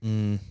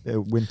 Mm. Bit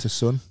of winter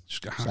sun.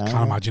 Just, I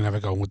can't imagine ever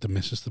going with the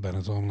missus to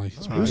Benidorm. Like,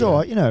 It was all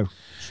right, you know.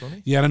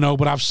 sunny. yeah, I know,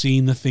 but I've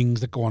seen the things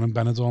that go on in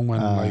Benidorm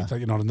when, like, that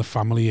you're not in the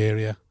family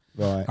area,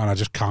 Right. and I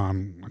just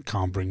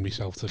can't bring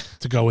myself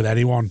to go with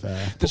anyone.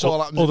 Fair. This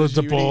all happens Other in the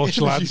uni- debauched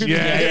in the lads. uni.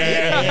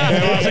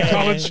 Yeah. While I was in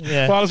college.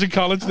 Yeah. While I was in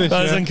college, this. When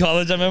I was yeah. in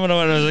college. I remember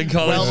when I was in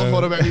college. Well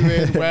before I met you,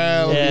 mate.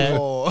 Well Yeah.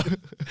 before.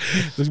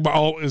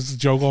 It's a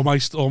joke. All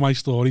my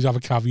stories have a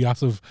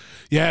caveat of,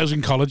 yeah, I was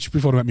in college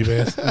before I met my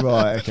birth.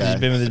 Right, He's okay.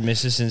 been with his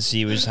missus since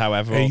he was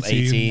however old,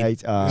 18. 18.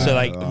 So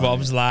like right.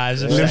 Rob's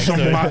lives of Live sex some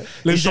stories. mad,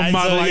 live He's some had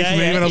mad some- life yeah, for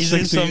me yeah, when I was he's in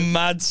 16. some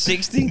mad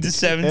 16 to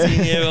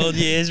 17-year-old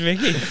years,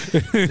 Ricky.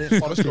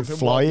 Honest Griffin,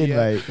 Flying, yeah.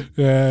 mate.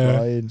 Yeah.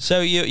 Flying.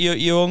 So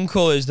your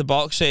uncle is the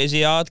boxer. Is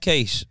he hard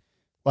case?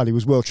 Well, he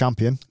was world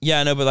champion. Yeah,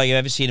 I know, but like, have you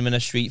ever seen him in a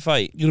street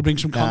fight? You gonna bring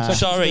some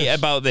context? Sorry to this?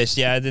 about this.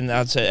 Yeah, I didn't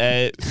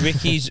answer.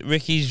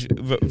 Ricky's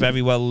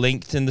very well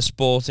linked in the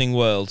sporting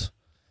world.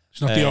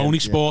 He's not the only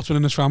sportsman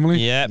in his family.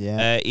 Yeah.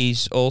 Yeah.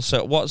 He's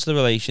also. What's the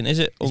relation? Is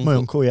it He's my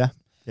uncle, yeah.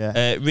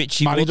 Yeah.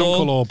 Richie Married uncle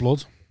Woodall? or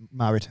blood?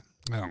 Married.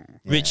 No.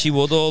 Richie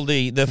Woodall,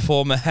 the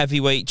former heavy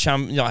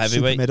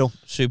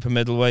super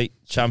middleweight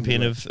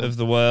champion of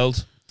the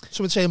world.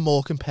 So we'd say a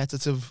more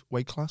competitive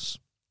weight class.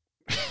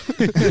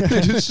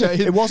 Just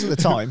saying. It was at the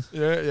time.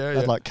 Yeah. It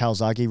had like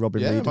Calzaghe,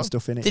 Robin Yeah, Reed man. and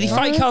stuff in it. Did he yeah.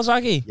 fight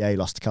Calzaghe? Yeah, he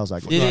lost to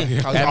Calzaghe. Did he?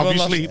 Yeah. Everyone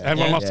Obviously, lost-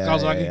 everyone yeah. lost to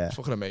Calzaghe. Yeah.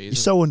 Fucking amazing.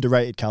 He's so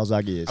underrated,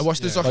 Calzaghe is. I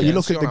watched this Like, you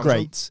look at the documentary on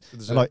greats,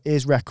 Amazon. and, like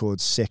his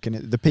record's sick, and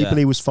the people Yeah.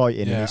 he was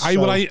fighting. Yeah,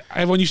 And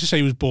everyone used to say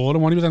he was bored,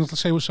 and one would then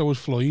say so was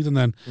Floyd, and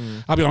then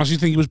I'll be honest, you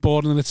think he was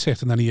bored and then it's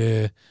hit, and then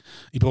he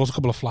bought a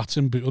couple of flats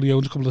in Bootle. He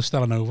owns a couple of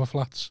Stellanova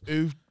flats.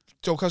 Who?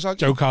 Joe Calzaghe?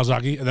 Joe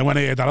Calzaghe, and then when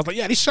I heard that, I was like,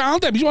 yeah, he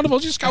sound him. He's one of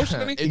us. He's scouts,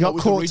 isn't he? he got What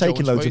was the caught Roy taking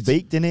Jones loads fight? of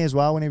beak, didn't he, as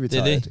well when he Did he?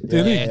 retired?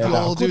 Did he? Yeah, Yeah.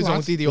 all dudes Good on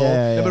lad. DDO.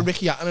 Yeah, Remember yeah.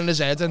 Ricky Hatton and his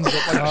head ended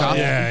up like that?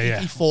 yeah.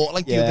 He fought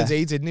like the Yeah. other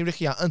day, didn't he,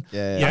 Ricky Hatton?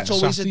 Yeah, Yeah. That's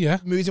always Sassy, a yeah.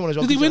 moody one as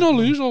well. Did he win or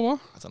lose or what?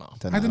 I don't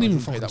know. I didn't even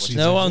pay fucking that much see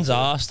No that. one's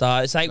arsed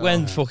that. It's like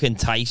when fucking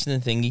Tyson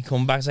and Thingy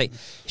come back. It's like,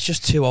 it's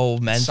just two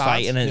old men Sad.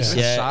 fighting. And it's,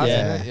 It's yeah, sad,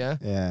 yeah. isn't it? Yeah.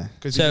 Yeah.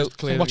 Because So-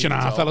 Watching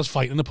our fellas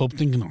fight in the pub,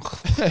 thinking,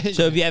 oh,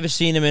 So have you ever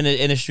seen him in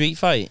a street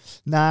fight?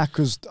 Nah,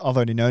 because I've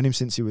only known him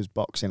since he was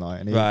boxing,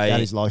 like, and he Right. had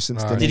his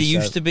license. Right. Didn't Did he So-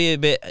 used to be a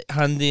bit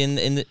handy in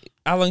the...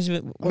 How long's he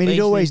been... I mean, he'd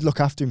always look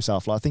after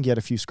himself. Like, I think he had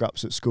a few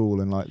scraps at school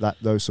and like that,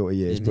 those sort of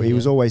years. But he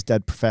was always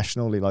dead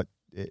professional. He like,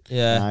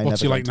 Yeah. nah,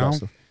 What's never he like got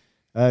into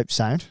now? that stuff.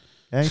 Sound.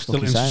 Yeah, he's still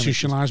fucking sound.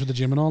 institutionalised with the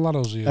gym and all that,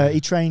 or is he?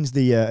 He trains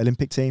the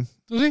Olympic team.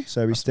 Does he?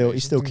 So he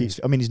still keeps.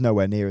 I mean, he's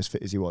nowhere near as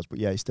fit as he was, but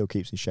yeah, he still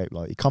keeps in shape.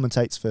 Like he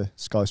commentates for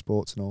Sky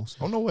Sports and all. So.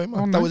 Oh no way, man!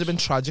 Oh, That nice. would have been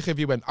tragic if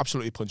he went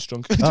absolutely punch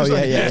drunk. Oh yeah,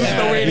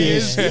 There's no way he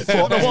is. He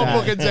What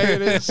fucking day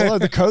it is. Although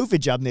the COVID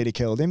jab nearly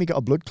killed him, he got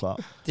a blood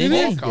clot. Did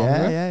Did he? he? Oh,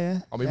 Yeah.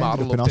 I'll be Yeah, mad. I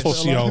ended up in love this.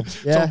 Pussy old.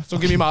 Yeah, Don't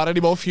give me mad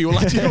any more fuel.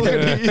 Like, you know what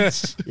it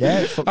is. yeah.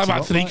 It fucked I've him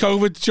had up, 3 like.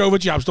 COVID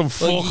jabs, done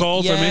Well, fuck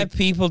all to yeah, me.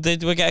 people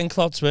were getting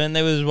clots, weren't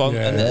they? Was one,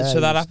 Yeah. and Yeah, so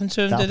that happened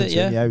to him, That did happened it?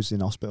 to him, Yeah. he was in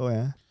hospital.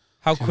 Yeah.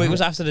 How quick was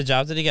after the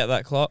jab did he get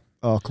that clot?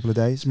 Oh, a couple of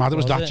days. It's mad it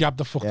was Was that it? jab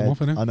that fucked Yeah, him up,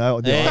 innit? I know.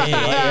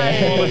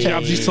 Hey. All the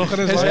jabs he's took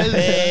as well.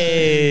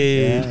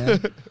 Hey. Yeah,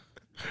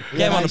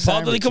 Get him on the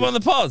pod. Did he come on the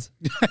pod?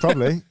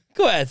 Probably.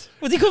 Go ahead.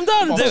 Would he come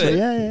down and do Possibly, it?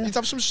 Yeah. He'd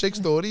have some sick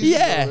stories.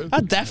 Yeah,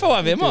 I'd defo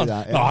have him Do on.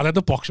 that, yeah. No, I'd had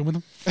the boxing with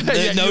him.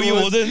 No, you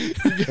wouldn't.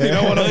 You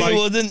know what No, I'm like? you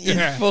wouldn't. You'd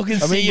Yeah. fucking I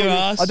see mean, your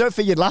ass. I don't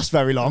think you'd last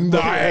very long.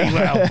 But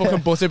well, Fucking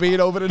butterbean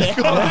over the neck.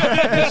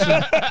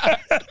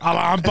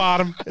 I'll armbar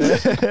him.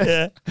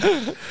 Yeah.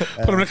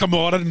 Put him in a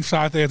Kimura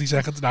inside 30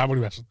 seconds. Now, what are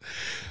you messing?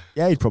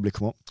 yeah, he'd probably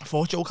come up. I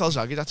thought Joe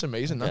Calzaghe. That's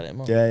amazing. Get That.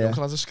 him on. Yeah.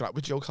 Joe has a scrap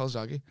with Joe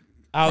Calzaghe.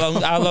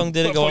 How long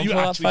did it go What on you for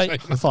that actually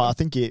fight? saying? I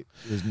think it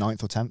was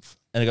 9th or 10th.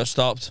 And it got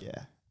stopped.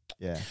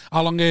 Yeah.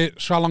 How long has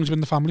he been in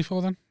the family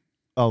for then?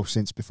 Oh,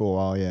 since before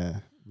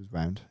was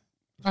round.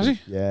 Has he?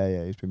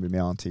 Yeah. He's been with my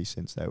auntie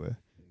since they were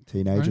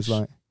teenagers. Nice.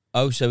 Like,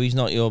 Oh, so he's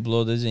not your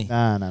blood, is he?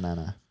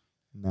 nah.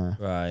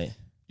 Right.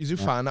 You do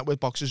find that with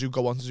boxers who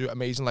go on to do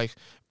amazing, like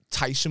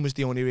Tyson was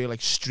the only real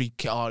like street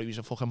kid. Oh, he was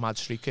a fucking mad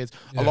street kid.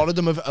 Yeah. A lot of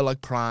them are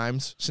like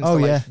primed since Oh,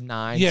 they're yeah. like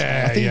 9.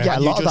 Yeah, 10. I think you get a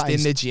And lot you're of just that in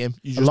in the gym.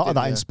 You A just lot of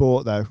that in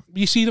sport, though.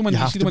 You see them when You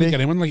you have see to them when be. they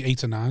get in when like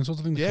 8 or 9 sort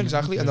of thing. Yeah,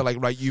 exactly. And they're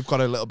like, right, you've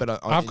got a little bit of.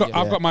 I've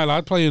got my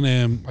lad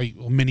playing like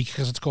mini kick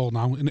as it's called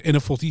now in a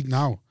footy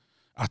now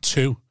at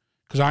 2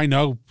 because I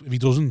know if he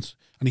doesn't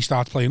and he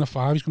starts playing at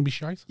 5 he's going to be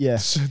shite. Yeah.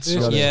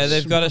 Yeah,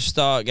 they've got to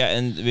start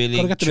getting really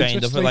Gotta get them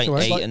trained into up it at like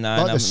straight away. 8 and 9.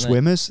 Like the haven't they?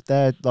 swimmers,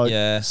 they're like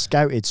Yeah.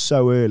 scouted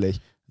so early.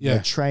 Yeah.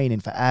 They're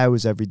training for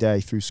hours every day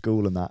through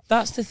school and that.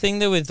 That's the thing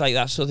though with like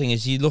that sort of thing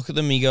is you look at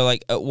them and you go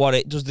like,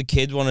 does the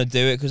kid want to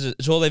do it? Because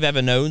it's all they've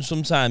ever known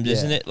sometimes, Yeah.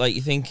 isn't it? Like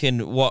you're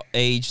thinking, what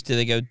age do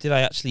they go? Did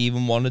I actually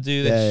even want to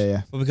do this?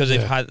 Yeah. But because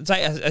they've Yeah. had, it's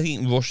like, I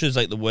think Russia's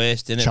like the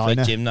worst in it for like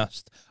China.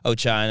 gymnast. Oh,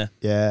 China.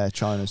 Yeah,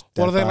 China's What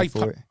dead are they bad like?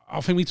 for it.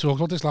 I think we talked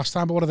about this last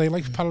time, but what are they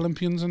like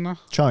Paralympians and that?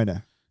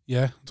 China,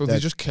 Yeah. Don't they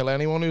just kill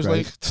anyone who's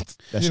Great. like.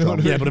 they're You know strong.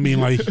 what I Yeah, but I mean,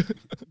 like,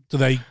 do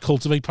they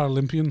cultivate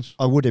Paralympians?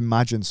 I would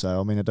imagine so.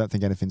 I mean, I don't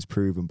think anything's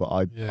proven,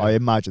 but Yeah. I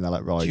imagine they're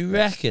like, right, Do you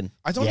reckon?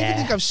 I don't even Yeah.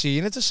 think I've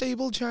seen a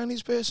disabled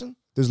Chinese person.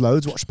 there's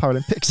loads. Watch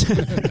Paralympics.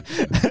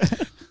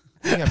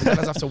 Yeah, but then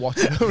I'd have to watch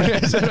it.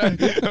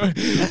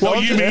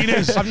 What you mean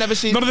is I've never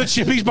seen. none of the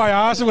chippies by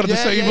ours have got a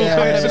disabled yeah,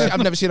 person.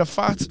 I've never seen a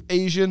fat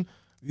Asian, a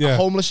Yeah.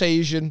 homeless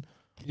Asian,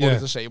 or Yeah. a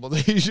disabled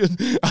Asian.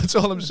 That's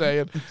all I'm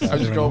saying. I'm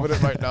just going with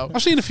it right now.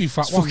 I've seen a few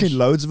fat There's ones. fucking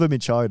loads of them in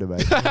China,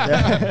 mate.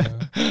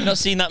 Not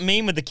seen that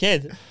meme with the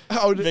kid,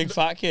 Oh, big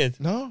fat kid.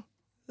 no.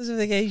 There's a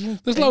big Asian.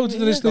 There's loads.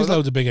 There's Yeah.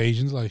 loads of big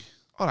Asians. Like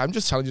Oh, I'm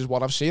just telling you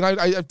what I've seen. I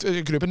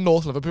grew up in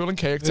North Liverpool and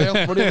Kirkdale.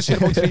 I've only ever seen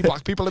about 3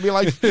 black people in my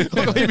life.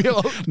 Leave me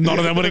alone. none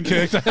of them were in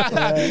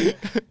Kirkdale.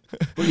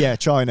 But yeah,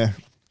 China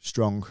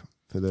strong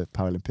for the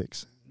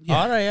Paralympics.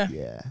 All right, yeah.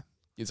 Yeah.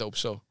 You'd hope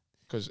so.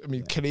 Because, I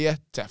mean, Korea,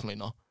 definitely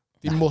not.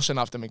 They mustn't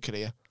have them in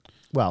Korea.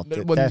 Well,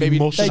 Well, they're- maybe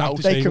must they, have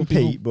they disabled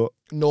compete, but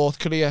North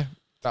Korea,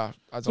 I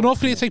But don't North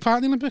Korea take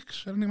part in the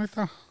Olympics or anything like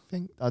that.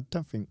 I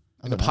don't think.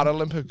 I in the don't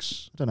know.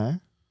 Paralympics. I don't know.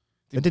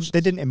 They They must-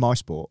 didn't in my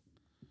sport.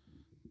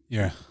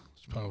 Yeah,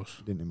 I suppose.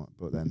 They didn't in my,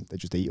 but then they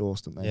just eat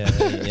horse, don't they? Yeah,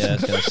 I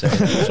was going to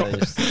say.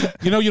 Just,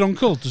 You know your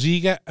uncle? Does he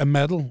get a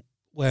medal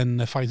when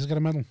the fighters get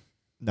a medal?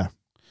 No.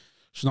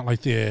 It's not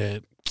like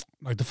the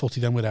footy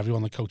then, where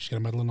everyone, the coaches get a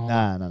medal and all.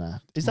 that. No.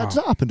 Does No.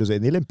 that happen? Does it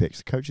in the Olympics?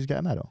 The coaches get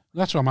a medal?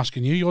 That's what I'm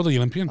asking you. You're the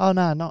Olympian. Oh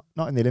no, not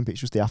in the Olympics.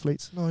 Just the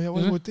athletes. No, yeah, why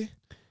Is it? would they?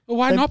 Well,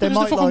 why they- not? they Because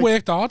they might, fucking like-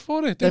 worked hard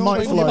for it. They don't might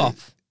they? for like,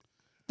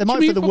 they might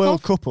mean for the fuck World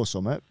off? Cup or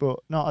something, but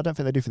no, I don't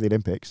think they do for the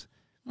Olympics.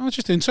 Oh, it's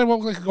just insane.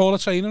 Well, like all the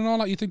training and all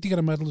that, you think they get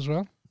a medal as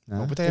well?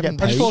 No, Oh, but they get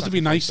haven't I just paid. thought it'd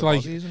be nice,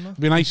 sacrificed their like- bodies and that.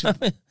 It'd be nice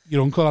if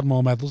your uncle had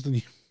more medals than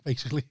you,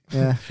 basically.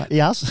 Yeah, he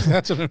has.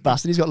 That's what I mean.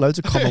 Bastard, he's got loads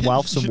of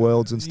Commonwealths and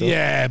Worlds and stuff.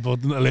 Yeah,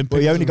 but the Olympics.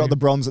 But he only got the doesn't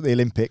bronze at the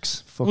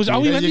Olympics. Fuck Was you. he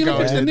went There to you the go,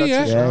 Olympics, yeah, didn't he?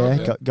 that's Yeah.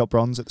 it. Yeah, got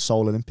bronze at the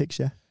Seoul Olympics.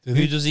 Yeah, Did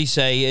who he? does he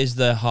say is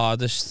the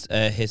hardest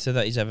hitter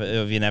that he's ever?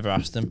 Have you never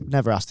asked him?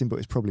 never asked him, but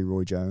it's probably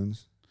Roy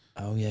Jones.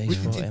 Oh yeah, he's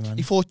fought him, man.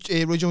 He fought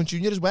Roy Jones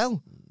Jr. as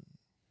well.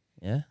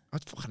 Yeah,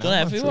 I'd fucking done hell,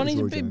 man. everyone. He's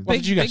a Roy big, Jones. What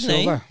big, did you get, big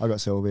name. silver? I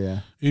got silver. Yeah,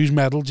 Whose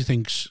medal do you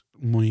think's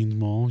means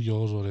more,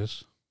 yours or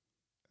his?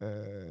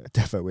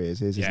 Defo is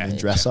his, Yeah. isn't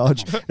it? In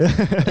dressage.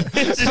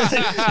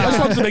 I just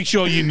wanted to make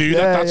sure you knew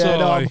that. That's all.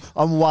 no, like.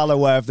 I'm well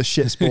aware of the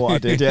shit sport I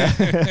did.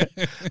 Yeah,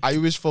 I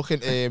was fucking.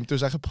 There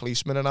was like a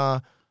policeman in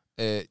our.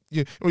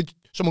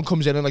 Someone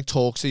comes in and like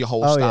talks to your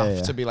whole Oh, staff yeah,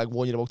 yeah. to be like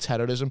warn you about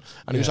terrorism,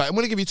 and he was Yeah. like, "I'm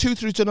going to give you 2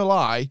 truths and a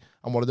lie,"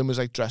 and one of them was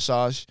like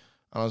dressage,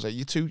 and I was like,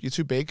 "You're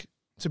too big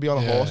to be on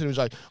a Yeah. horse," and he was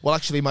like, "Well,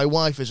 actually, my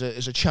wife is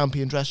a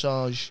champion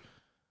dressage."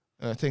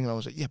 thing, and I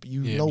was like, yeah, but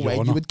Yeah, no way,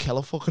 you're you not. would kill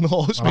a fucking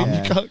horse, Well, man.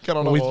 yeah. You can't get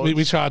on a horse.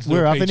 We tried to do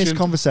We're a having this Patreon.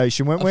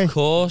 conversation, weren't we? Of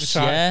course,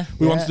 We tried- yeah.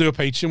 We Yeah. wanted to do a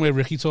Patreon where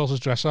Ricky taught us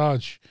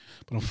dressage,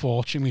 but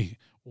unfortunately,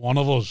 one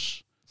of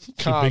us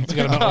too big to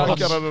get on a Can't horse.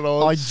 get on an I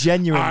horse.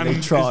 genuinely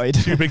And tried.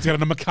 is too big to get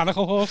on a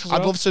mechanical horse. as I'd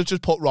well. love to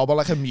just put Rob on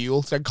like a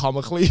mule, then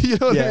comically, you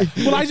know what I Yeah.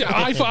 mean? Well,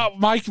 I thought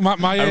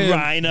my A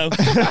rhino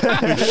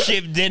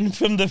shipped in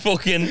from the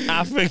fucking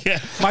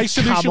Africa. my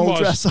solution Camel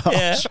was dressage.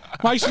 Yeah.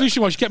 my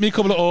solution was get me a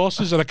couple of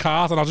horses and a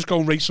cart, and I'll just go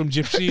and race some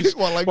gypsies.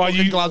 Well, like while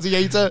fucking you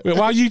gladiator.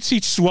 while you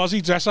teach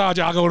Swazi dressage,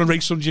 I'll go and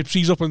race some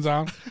gypsies up and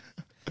down.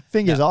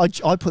 Thing is,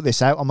 I put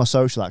this out on my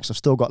social acts. I've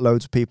still got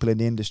loads of people in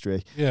the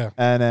industry, Yeah.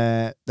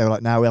 and they were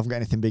like, "No, we haven't got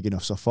anything big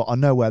enough." So I thought, I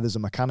know where there's a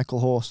mechanical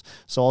horse,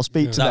 so I'll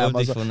speak to That them. would I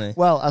was be like, funny.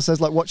 well, I says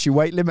like, "What's your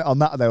weight limit on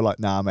that?" And they were like,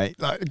 "Nah, mate,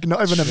 like,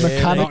 not even a Really?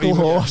 mechanical Not even-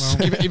 horse."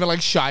 no. Even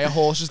like Shire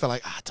horses, they're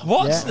like, don't.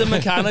 What's Yeah. the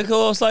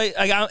mechanical horse like?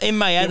 In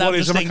my head, Yeah, what I'm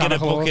is just a thinking of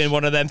mechanical booking horse?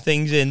 one of them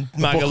things in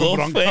Bucking Magaluf.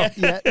 Bronco. Yeah.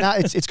 Yeah, no,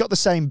 it's got the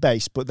same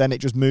base, but then it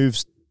just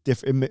moves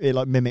different. It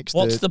like mimics.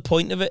 What's the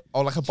point of it?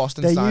 Or like a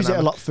Boston They use Dynamic. it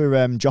a lot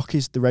for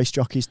jockeys, the race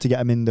jockeys, to get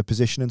them in the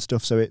position and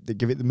stuff. So they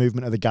give it the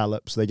movement of the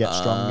gallop, so they get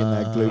strong in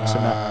their glutes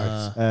and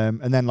that.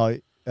 And then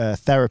like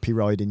therapy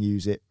riding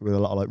use it with a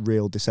lot of like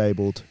real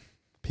disabled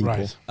people.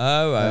 Right.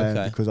 Oh, right,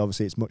 okay. Because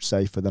obviously it's much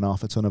safer than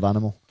half a ton of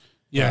animal.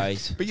 Yeah.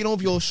 Right. But you know,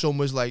 if your son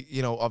was like,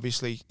 you know,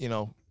 obviously, you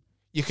know,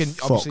 you can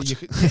Fucked. obviously you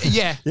could,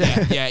 yeah.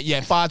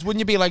 But wouldn't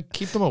you be like,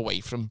 keep them away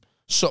from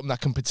something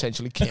that can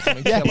potentially kick him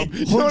and kill him?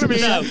 You know what I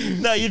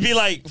mean? No, you'd be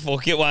like,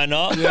 fuck it, why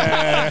not?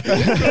 Yeah.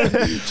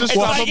 Just It's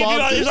slap like, him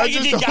on. it's like I if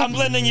just you're don't-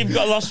 gambling and you've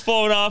got lost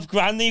 4.5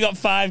 grand and you got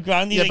 5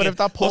 grand. Yeah, but if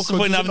that poor what's the cunt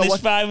point in doesn't having know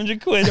this what-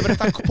 500 quid? Yeah, but if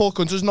that poor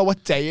cunt doesn't know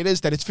what day it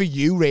is, then it's for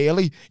you,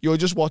 really. You're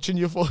just watching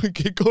your fucking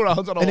kid go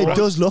around on a And it horse.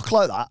 does look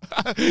like that.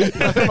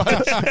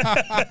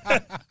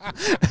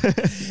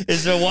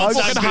 Is there one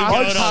Fucking time hard.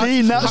 going I've on?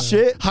 seen that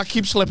shit. I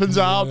keep slipping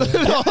down.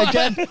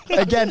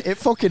 Again, it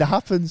fucking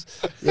happens.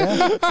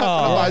 Yeah.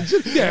 Oh,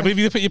 Imagine. Yeah, but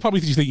if you probably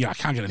just think, yeah, I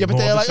can't get any Yeah, but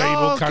more they're like,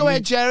 disabled, oh, can go you?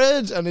 ahead,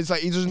 Jared. And it's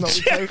like, he doesn't know.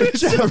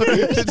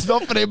 It's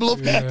not for him,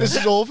 love. Yeah. This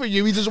is all for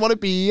you. He doesn't want to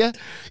be here.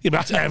 Yeah,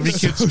 but that's every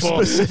kid's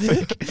sport.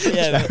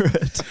 yeah,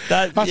 but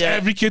That's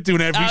every kid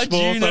doing every How do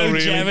sport, you know though,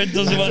 really. Jared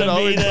doesn't want to No,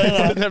 be it's there?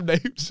 like Like, them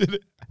names in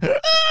it.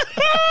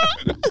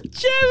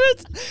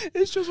 Jared!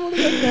 It's just one of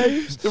them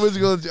names. It was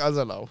good. I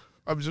don't know.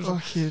 I'm just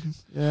Fucking,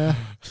 yeah.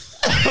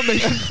 I'm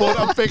making fun.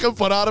 I'm picking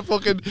fun out of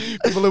fucking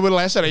people who were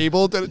less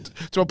able to a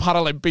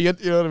Paralympian.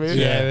 You know what I mean?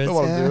 Yeah. I don't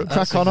want to do Yeah, it.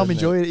 crack on, I'm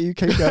enjoying it. You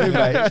keep going,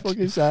 mate. It's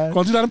fucking sad. Go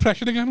on, do that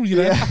impression again. Will you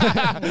there?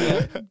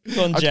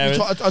 Go on,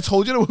 Jared. I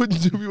told you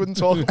we wouldn't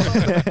talk about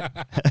it.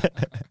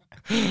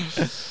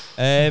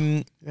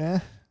 Yeah.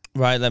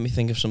 Right, let me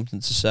think of something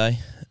to say.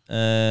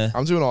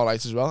 I'm doing all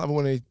right as well. I haven't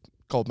won any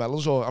gold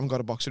medals or I haven't got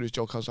a boxer who's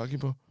Joe Kosaki,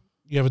 but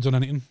You ever done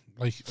anything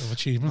like of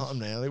achievement? not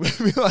really.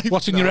 Like,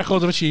 What's in your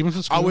record of achievement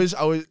at school? I was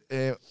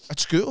at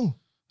school.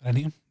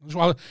 Anything?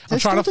 Well, They I'm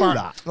trying to still do find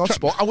that? Not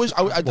sport. I What?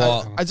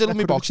 did love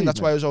me Record boxing.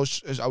 That's why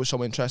achievement. I was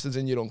so interested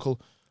in your uncle.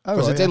 Oh,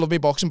 Because right, I did yeah. love me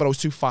boxing, but I was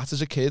too fat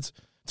as a kid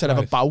to have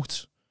a Right.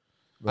 bout.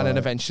 And then Right.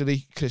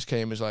 eventually Chris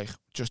came and was like,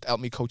 just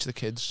help me coach the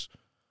kids.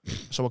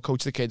 So I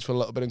coached the kids for a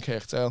little bit in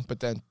Kirkdale, but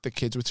then the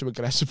kids were too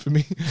aggressive for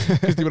me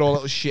because they were all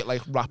little shit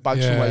like rat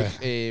bags Yeah. from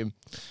like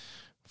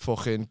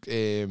fucking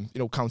you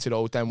know, County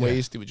Road them Yeah.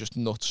 ways. They were just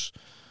nuts.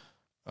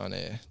 And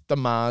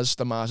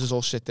the Marses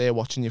all sit there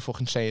watching you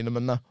fucking saying them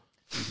and that.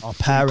 Our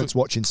parents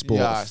watching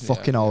sport Yeah, are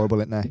fucking horrible,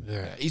 isn't they?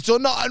 Yeah. He's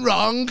done nothing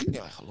wrong.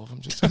 Yeah, I love him.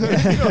 Just, you know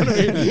what I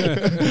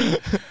mean?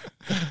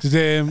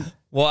 Did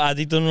What had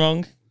he done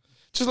wrong?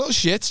 Just little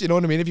shits, you know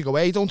what I mean? If you go,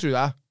 hey, don't do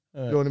that.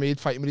 You know what I mean?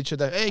 Fighting with each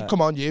other. Hey,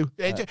 come on, you.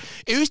 Hey,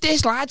 who's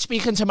this lad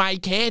speaking to my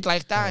kid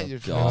like that?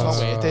 It's not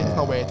worth it. It's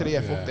not worth it.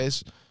 Yeah, fuck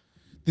this.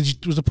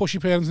 was the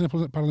pushy parents in the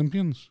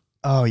Paralympians?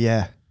 Oh,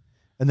 yeah.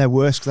 And they're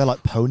worse because they're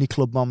like pony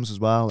club moms as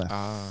well. They're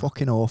Ah.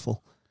 fucking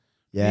awful.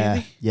 Yeah.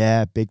 Really?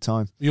 Yeah, big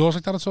time. Were yours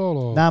like that at all?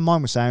 Or? Nah,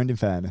 mine was sound, in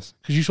fairness.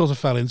 Because you sort of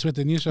fell into it,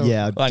 didn't you? So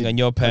Yeah. I Well, hang did- on,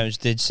 your parents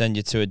did send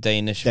you to a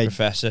Danish They-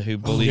 professor who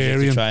bullied you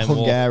Hungarian. to try and walk.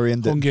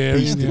 Hungarian that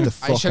Hungarian, beasted yeah. the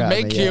fuck I shall out of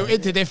make me, you yeah.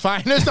 into the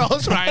finest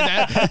horse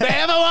rider there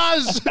ever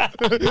was.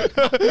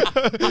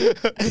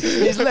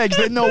 His legs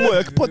did not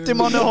work. Put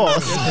him on the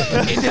horse.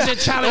 It is a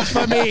challenge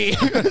for me.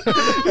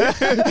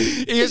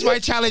 He is my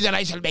challenge and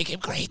I shall make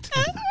him great.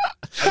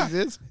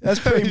 That's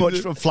very much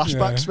from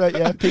flashbacks, mate.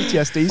 Yeah,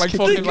 PTSD's Like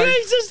kicking fucking The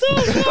greatest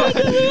horse.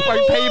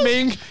 like Pei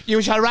Ming,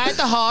 you shall ride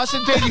the horse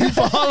until you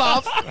fall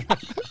off.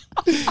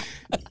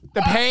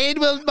 The pain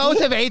will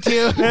motivate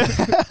you.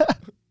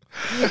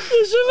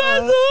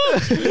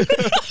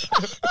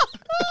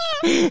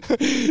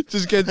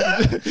 Just get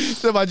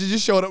imagine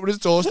just showing up with his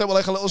doorstep with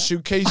like a little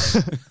suitcase.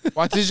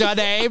 What is your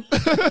name?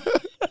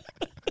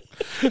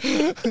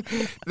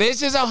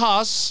 This is a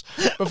horse.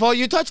 Before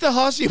you touch the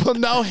horse, you will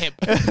know him.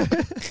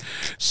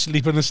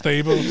 sleep in the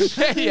stables.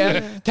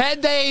 Yeah.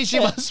 10 days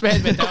you must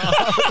spend with the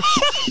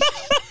horse.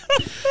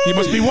 You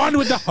must be one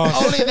with the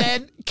horse. Only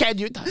then can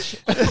you touch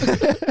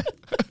it.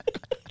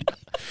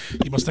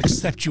 He must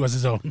accept you as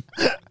his own.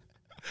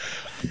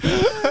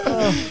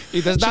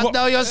 He does not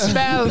know your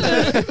smell.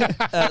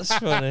 That's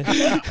funny.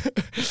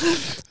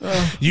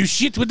 You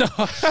shit with the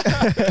horse.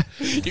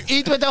 You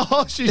eat with the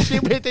horse, you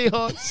shit with the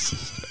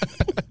horse.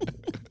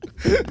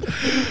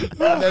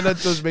 And then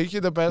it does make you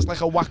the best,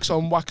 like a wax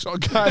on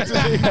kind of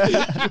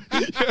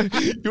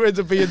thing. You end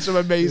up being some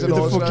amazing With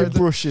horse the fucking rider.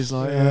 brushes,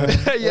 like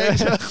Yeah,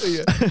 exactly.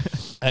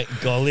 Yeah.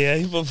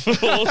 Golly, but for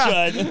horse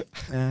riding.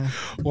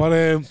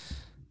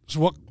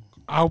 What?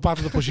 How bad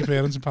are the pushy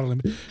parents in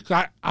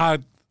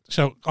Paralympics?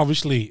 So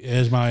obviously,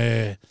 here's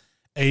my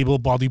able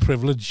body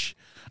privilege.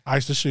 I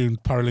used to assume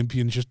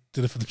Paralympians just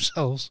did it for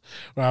themselves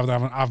rather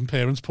than having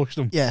parents push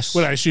them. Yes.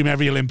 Well, I assume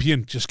every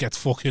Olympian just gets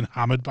fucking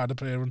hammered by the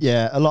parents.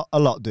 Yeah, a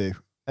lot do.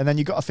 And then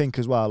you got to think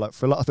as well, like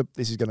for a lot of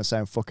this is going to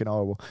sound fucking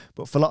horrible,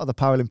 but for a lot of the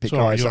Paralympic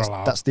Sorry, guys,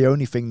 that's the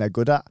only thing they're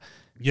good at.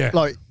 Yeah.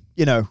 Like,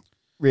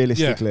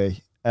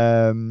 realistically.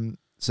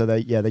 So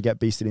they get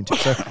beasted into it.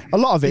 So a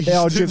lot of it, they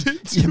are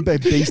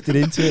beasted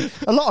into it.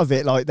 A lot of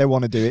it, like they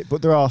want to do it,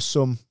 but there are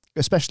some,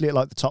 especially at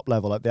like the top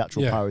level, like the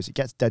actual powers, it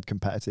gets dead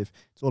competitive.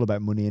 It's all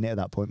about money in it at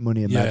that point,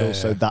 money and medals.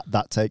 So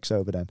that takes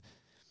over then.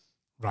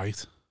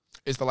 Right.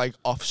 Is there like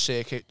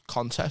off-circuit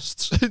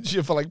contests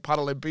for like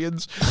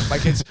Paralympians?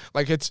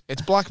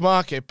 It's black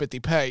market, but they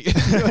pay.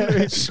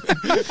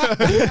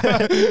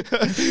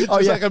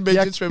 Like a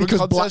midget swimming because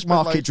contest,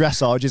 black market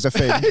dressage is a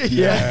thing.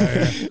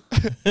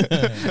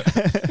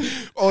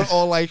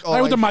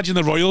 I would imagine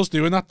the Royals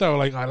doing that though.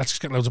 Like, let's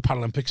just get loads of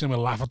Paralympics and we'll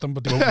laugh at them,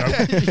 but they won't know.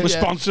 We're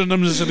sponsoring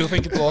them, so they'll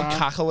think it's all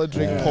cackle and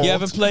drink port. You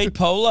ever played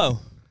polo?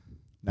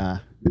 Nah.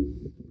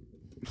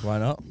 Why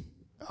not?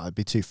 I'd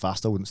be too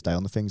fast. I wouldn't stay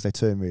on the things. They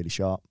turn really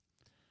sharp.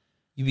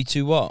 You'd be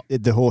too what?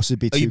 The horse would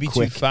be too you'd be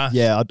quick. Too fast.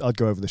 Yeah, I'd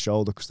go over the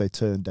shoulder because they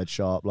turn dead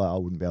sharp. Like I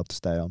wouldn't be able to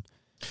stay on.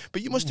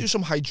 But you must do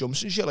some high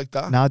jumps and shit like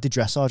that. Nah, I did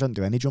dressage. I don't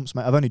do any jumps,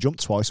 mate. I've only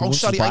jumped twice. And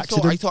once sorry, by I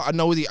accident. thought I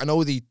know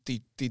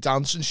the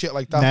dance and shit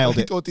like that. Nailed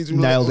I it. thought they do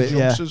Nailed little it,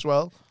 jumps yeah. as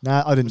well.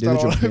 Nah, I didn't do the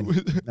that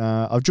jumping.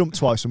 alright? I've jumped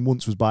twice and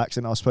once was by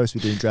accident. I was supposed to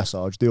be doing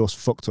dressage. The horse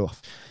fucked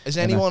off. Has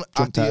anyone at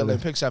jumped the out of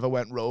Olympics ever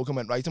went rogue and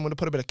went, right, I'm going to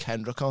put a bit of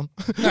Kendrick on?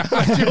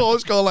 You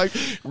always go like,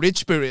 Rich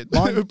Spirit.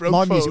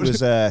 My music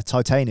was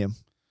Titanium.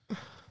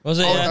 Was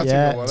it? That's a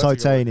Yeah, good one, that's a good one,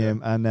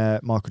 Titanium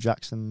and Michael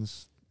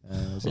Jackson's.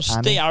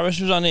 Steve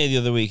Harris was on here the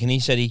other week and he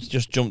said he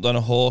just jumped on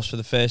a horse for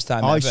the first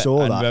time I ever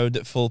saw and that. rode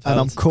at full pelt. And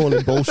I'm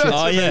calling bullshit.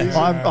 Oh,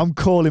 yeah. I'm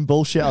calling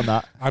bullshit on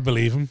that. I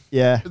believe him.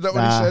 Yeah. Is that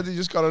what he said? He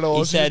just got an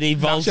horse. He said he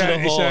vaulted a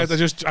He horse.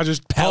 said, I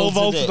just pole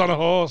vaulted on a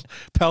horse,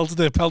 pelted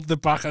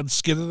it back and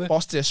skidded it.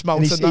 Bossed it, And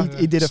smounted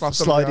he did a slapped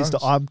sliding him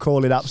style. I'm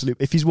calling absolute.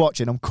 If he's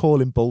watching, I'm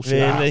calling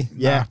bullshit. Really?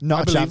 Yeah, Nah, I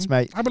not a believe chance, him.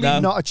 mate. I believe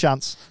him. Not a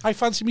chance. I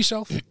fancy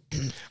myself. I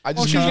Oh,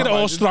 just she can't get it all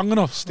imagine strong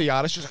enough. Steve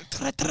Harris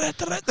just like,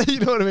 you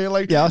know what I mean?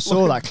 Like, Yeah, I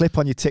saw that clip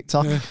on your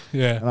TikTok,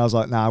 Yeah. and I was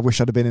like, nah, I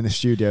wish I'd have been in the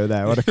studio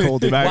there. I'd have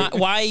called him out.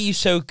 Why are you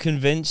so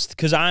convinced?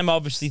 Because I'm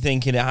obviously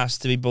thinking it has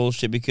to be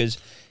bullshit because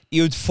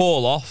you'd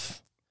fall off.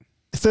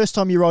 The first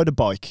time you ride a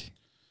bike,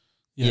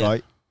 Yeah.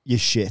 right, you're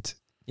shit.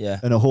 Yeah.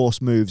 And a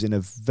horse moves in a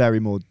very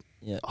more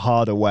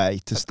harder way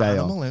to stay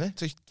animal, on. innit?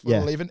 To Yeah.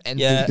 live in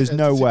Yeah. There's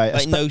no way.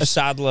 Like no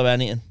saddle or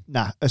anything.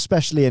 Nah,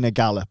 especially in a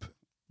gallop.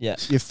 Yeah.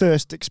 Your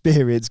first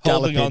experience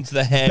Holding galloping, on to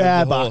the hair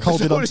bareback, of the horse.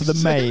 holding on to the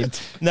mane.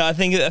 No, I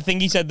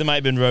think he said there might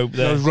have been rope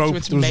There there. was rope.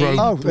 it's There was made- rope.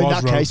 Oh, There in was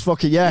that rope. case,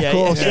 fucking yeah, Yeah, of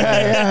course.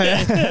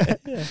 Yeah.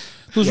 There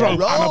was rope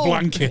and a Rope.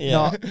 blanket.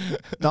 Yeah.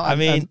 Not, I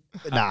mean,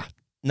 nah.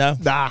 No.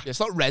 Nah. It's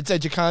not Red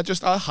Dead. You can't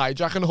just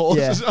hijacking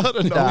horses. Yeah. I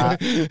don't know. Nah,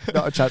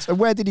 not a chance. And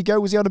where did he go?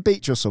 Was he on a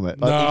beach or something?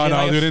 Like, No, in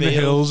like a they were in the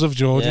field. hills of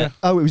Georgia. Yeah.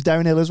 Oh, it was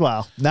downhill as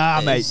well.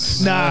 Nah, mate.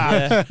 It's- Nah.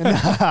 Yeah.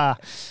 Nah.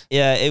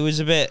 Yeah, it was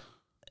a bit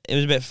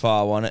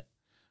far, wasn't it?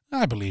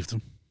 I believed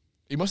him.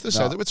 He must have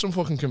said it with some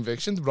fucking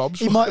conviction.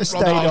 He might have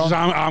stayed on.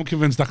 I'm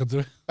convinced I could do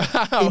it.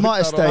 He might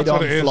have stayed That's on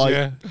what it for is, like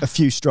yeah. a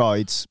few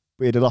strides,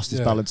 but he'd have lost his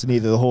Yeah. balance, and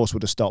either the horse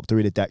would have stopped or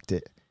he'd have decked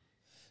it.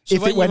 So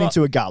If when it went you-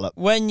 into a gallop,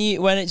 When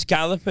it's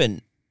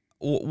galloping,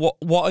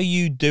 what are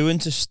you doing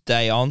to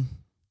stay on?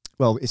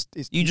 well, it's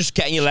You just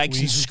getting your legs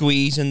and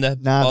squeezing the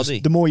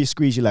body. the more you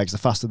squeeze your legs, the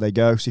faster they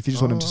go. So if you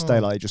just want them to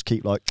stay like, just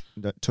keep like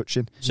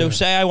touching. So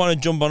say I want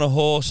to jump on a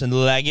horse and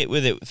leg it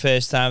with it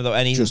first time without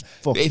anything. Just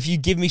fuck. If you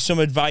give me some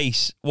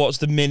advice, what's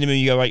the minimum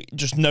you go, right,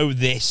 just know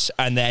this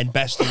and then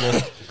best of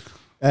luck.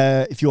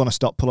 If you want to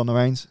stop, pull on the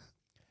reins.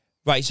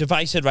 Right, so if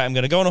I said, right, I'm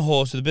going to go on a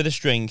horse with a bit of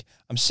string,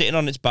 I'm sitting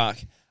on its back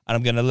and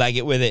I'm going to leg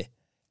it with it.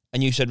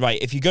 And you said, right,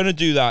 if you're going to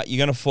do that,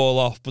 you're going to fall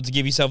off. But to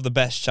give yourself the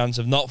best chance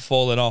of not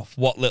falling off,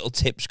 what little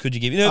tips could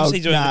you give? You know, say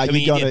to a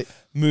comedian,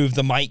 move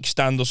the mic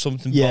stand or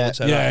something. Yeah, bollocks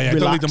like that. Yeah.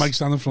 Don't leave the mic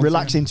stand in front.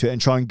 Relax into it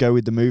and try and go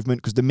with the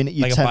movement, because the minute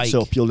you Like a tense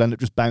bike. up, you'll end up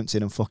just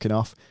bouncing and fucking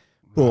off.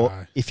 But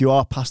Right. if you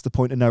are past the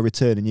point of no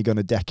return and you're going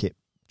to deck it,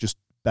 just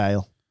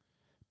bail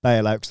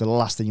out, because the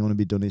last thing you want to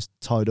be done is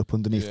tied up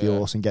underneath the Yeah.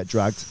 horse and get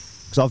dragged.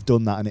 Because I've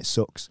done that and it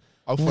sucks.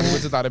 How funny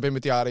would that have been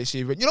with the RAC?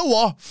 You know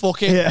what?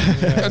 Fuck it.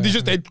 Yeah. And they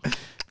just did.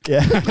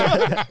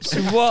 Yeah,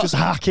 So what? just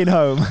hacking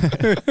home.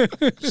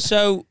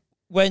 So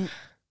when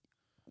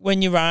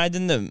you're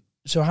riding them,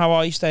 so how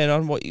are you staying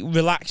on? What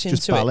relax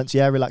Just into balance,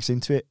 yeah, relax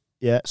into it.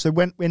 Yeah, so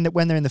when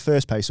they're in the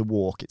first pace of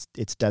walk,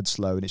 it's dead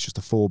slow and it's just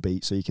a 4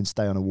 beat, so you can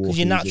stay on a walk. Because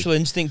your easy. natural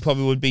instinct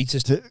probably would be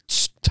to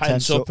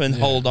tense up and yeah.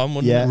 hold on,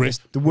 wouldn't Yeah, it? it's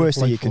the worst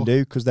thing you can foot. do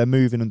because they're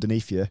moving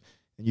underneath you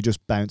and you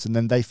just bounce and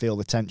then they feel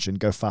the tension,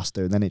 go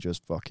faster, and then it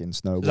just fucking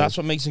snowballs. That's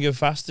what makes them go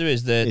faster.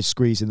 Is that It's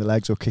squeezing the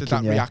legs or Did kicking.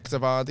 that Yeah,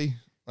 reactive, Hardy?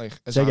 Like,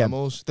 as Say again.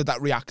 animals? Did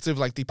that reactive,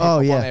 like, they pick Oh,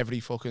 up yeah. on every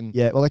fucking...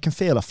 yeah. Well, they can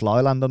feel a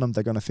fly land on them.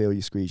 They're gonna feel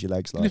you squeeze your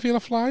legs. Can you Like, feel a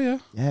fly? Yeah.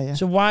 yeah.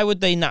 so? Why would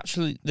they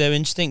naturally? Their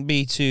instinct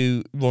be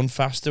to run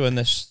faster when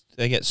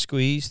they get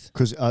squeezed.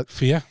 Because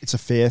Fear. it's a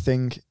fear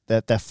thing.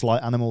 They're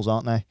flight animals,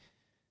 aren't they?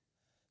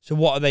 So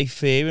what are they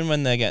fearing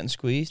when they're getting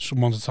squeezed?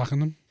 Someone's attacking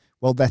them.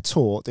 Well, they're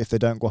taught if they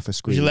don't go off a Would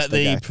squeeze, you let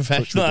they the get a touch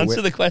professional with the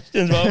answer whip. the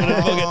questions? Rather than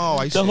fucking Oh,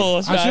 I the see.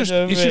 horse rider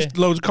over It's here? just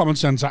loads of common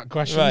sense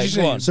questions. Right, you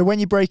see? go on. So when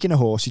you're breaking a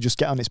horse, you just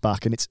get on its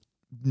back, and it's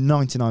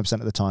 99%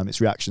 of the time it's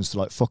reactions to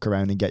like fuck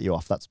around and get you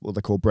off. That's what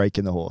they call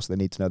breaking the horse. They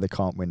need to know they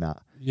can't win that.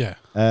 Yeah.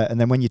 And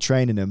then when you're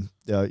training them,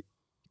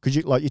 because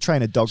you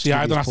train a dog. See, to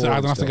I give don't his have to. paw I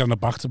and don't have to stuff. get on the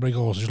back to break a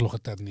horse. Just look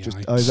at dead in the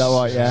eye. Oh, is that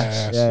right?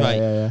 Yeah, yeah, Right.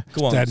 yeah.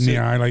 Go on. Dead in So, the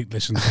eye. Like,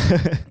 listen,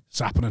 it's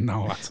happening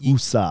now. Lad.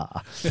 Usa.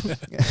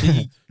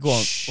 go on.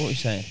 What are you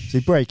saying? So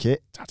you break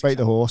it, break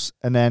the horse,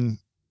 and then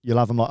you'll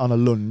have them like on a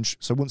lunge.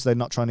 So once they're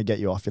not trying to get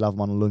you off, you'll have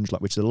them on a lunge,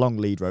 like which is a long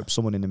lead rope,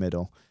 someone in the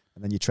middle,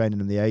 and then you're training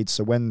them the aids.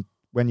 So when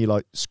you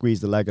like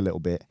squeeze the leg a little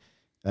bit,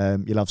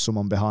 you'll have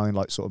someone behind,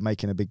 like sort of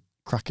making a big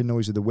cracking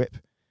noise with the whip.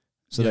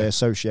 So they Yeah.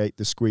 associate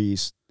the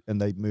squeeze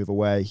and they move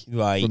away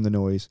Right. from the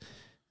noise.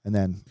 And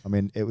then, I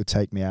mean, it would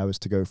take me hours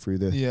to go through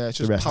the. Yeah, it's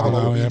the just rest of power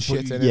it. over Yeah,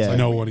 shit, but- innit? yeah. It's like,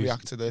 know what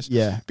react to this.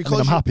 Yeah, Because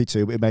I'm you- happy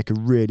to, but it'd make a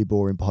really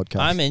boring podcast.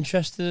 I'm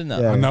interested in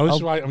that. Yeah. I know it's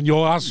I'll- right. I mean,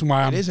 you're asking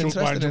why I'm It is why I'm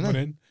interesting, jumping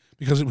innit? in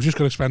because it was just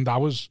going to spend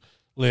hours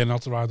learning how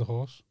to ride a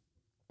horse.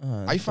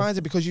 Oh, I find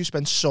it because you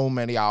spend so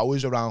many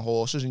hours around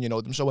horses and you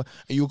know them so well.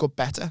 Are you a good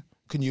better?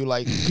 Can you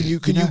like? Can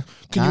you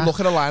Nah.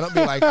 look at a lineup and be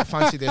like, I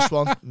fancy this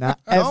one? Nah,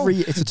 No.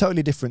 it's a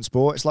totally different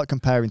sport. It's like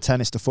comparing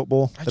tennis to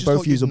football. I They just both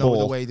thought use a you'd know the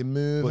ball. way they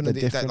move but and they're that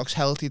different. looks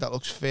healthy, that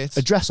looks fit.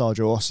 A dressage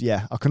horse,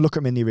 yeah. I can look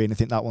at him in the arena and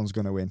think that one's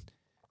going to win.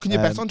 Can you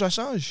bet um, on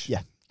dressage? yeah.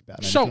 Better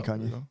than So- anything,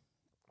 can you?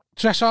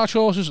 Dressage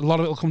horses, a lot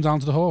of it will come down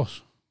to the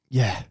horse.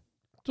 Yeah.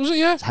 Does it?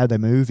 Yeah. It's how they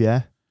move,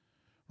 yeah.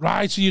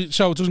 Right.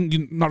 So it doesn't.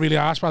 You're not really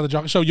asked by the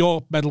jockey. So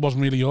your medal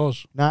wasn't really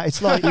yours. Nah, it's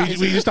like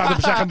We just had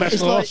the second best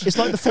horse. it's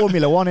like the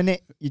Formula One, innit?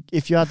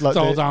 If you had like It's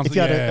all down if to-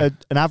 you had yeah.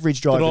 an average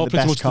They're driver all in the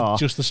pretty best much car,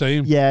 just the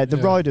same. yeah, the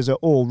Yeah. riders are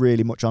all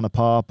really much on a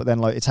par. But then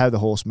like it's how the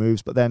horse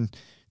moves. But then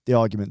the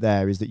argument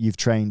there is that you've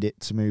trained it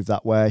to move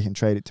that way and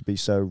trained it to be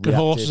so Can reactive.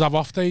 horses have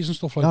off days and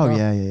stuff like Oh that?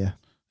 yeah,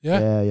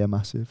 Yeah?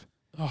 massive.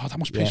 Oh, that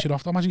must Yeah. piss you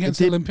off. Imagine getting It to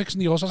the did- Olympics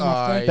and the horse has an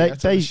off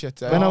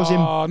day. When I was in-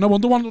 Oh, no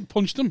wonder one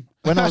punched him.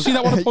 When I was See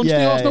that one punched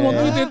the horse? No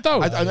wonder he did though.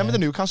 I remember the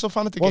Newcastle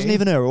fan at the wasn't game.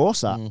 even a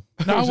horse that. Mm.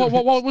 No,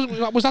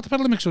 what was that the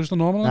pedal mix or just the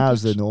normal? That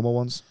was Olympics? the normal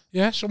ones.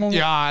 Yeah, someone.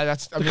 Yeah,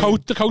 that's. I mean,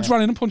 The coach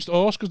ran in and punched the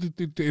horse because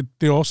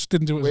the horse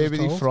didn't do it. where as were it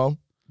he was told. from?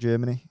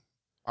 Germany.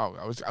 Oh,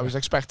 I was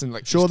expecting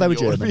like. Sure, they were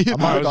Eastern German.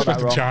 Europe. I might I have was got that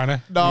expecting wrong.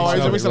 China. No, I was got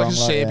it always like a wrong, like,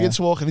 Serbian yeah.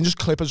 to walk in and just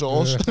clip his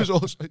horse. Yeah. His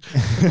horse.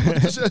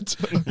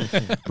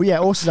 But yeah,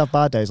 horses have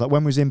bad days. Like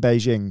when we was in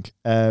Beijing,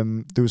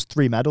 there was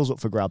 3 medals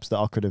up for grabs that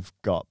I could have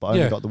got, but I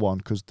only Yeah. got the one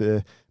because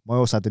my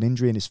horse had an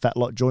injury in his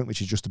fetlock joint,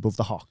 which is just above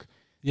the hock.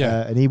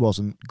 Yeah. And he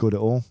wasn't good at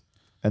all.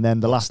 And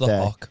then the last the day,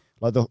 hock.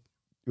 like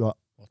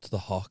What's the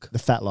hock? the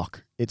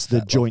fetlock, it's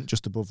the Fetlock. joint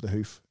just above the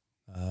hoof.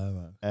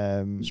 Oh,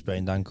 right.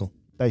 Sprained ankle.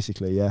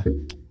 Basically, yeah.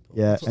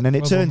 Yeah, and then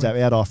it turns out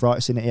he had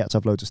arthritis in it. He had to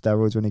have loads of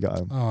steroids when he got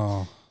home.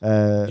 Oh,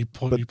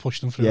 But you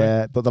pushed them through. it.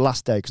 yeah, but the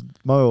last day, because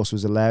my horse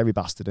was a Larry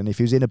bastard, and if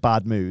he was in a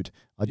bad mood,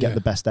 I'd Yeah. get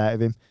the best out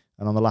of him.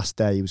 And on the last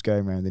day, he was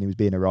going around and he was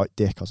being a right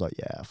dick. I was like,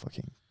 yeah, I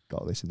fucking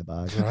got this in the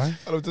bag. Right.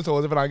 I looked at the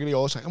of an angry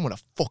horse like, I'm gonna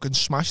fucking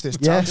smash this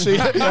Yeah. taxi.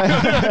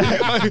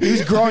 He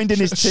was grinding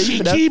his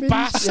teeth. and Cheeky everything.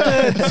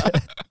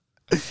 bastard!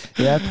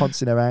 Yeah,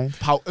 pouncing around.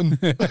 Pouting.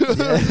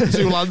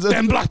 Zoolander.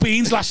 Them black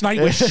beans last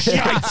night were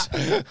shite.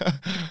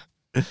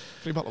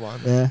 3 bottle of wine.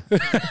 Yeah.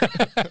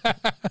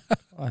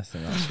 I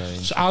think that's very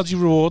So how do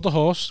you reward the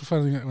horse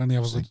when he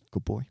has a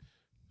Good boy.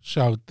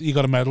 So you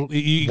got a medal.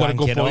 You got a Wank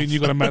good it boy off. and you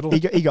got a medal.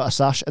 He got a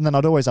sash, and then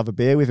I'd always have a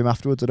beer with him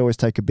afterwards. I'd always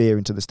take a beer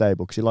into the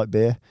stable because he liked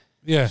beer.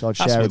 Yeah. So I'd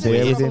That's share a what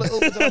beer we with did. him.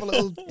 Did I have a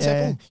little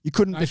Yeah, tipple? you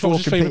couldn't Nice. What before was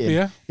his favourite competing.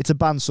 beer? It's a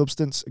banned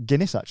substance,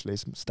 Guinness actually.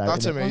 It's stout,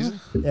 That's innit? amazing.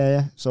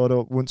 Yeah.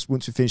 So once we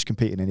finished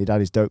competing and he'd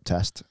had his dope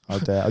test,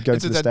 I'd go It's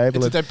into a the dead,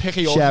 stable. it's a and dead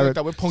picky share horse it. like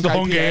that with punk The IPA.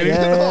 Hungarian.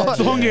 Yeah. It's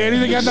the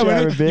Hungarian again. No,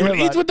 Share innit? a beer You would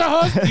like eat with the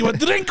horse. You would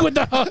drink with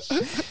the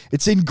horse.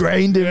 It's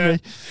ingrained in Yeah. me.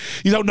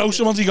 You don't know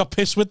someone, so you got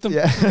pissed with them.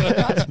 Yeah.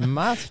 That's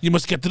mad. You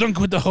must get drunk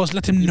with the horse.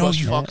 Let him You know must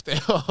you. fucked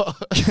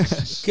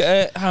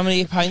it. How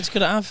many pints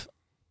could it have?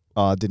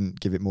 Oh, I didn't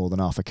give it more than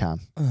half a can.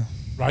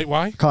 Right?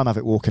 Why? Can't have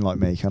it walking like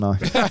me, can I?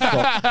 Fuck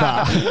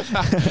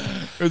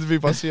that. It would be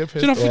bossy a Do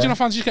you know? piss. Do you know?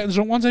 Fancy getting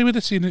drunk one day with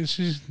it? Seeing it? Talks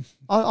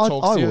to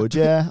I you. would,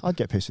 yeah. I'd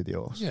get pissed with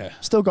yours. Yeah.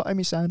 Still got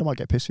Amy sound. I might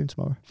get pissed with him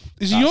tomorrow.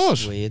 Is it That's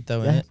yours? Weird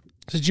though, Yeah. isn't it?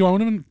 Did you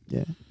own him?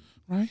 Yeah.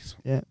 Right.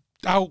 Yeah.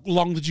 How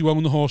long did you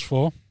own the horse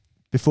for?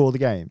 Before the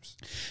games.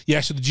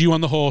 Yeah. So did you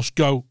and the horse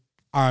go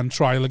and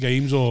trial of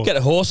games, or Get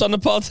a horse on the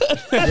pod.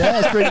 Yeah,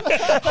 it's bring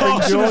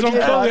George in,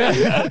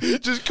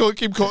 like, Just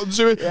keep cutting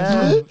to it.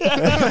 yeah.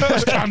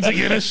 just cans of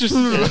Guinness just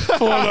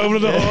falling over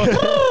the horse.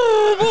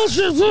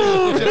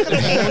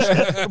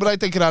 But I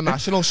think in our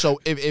national, so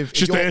if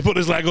Just there, putting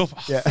his leg up.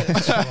 Yeah.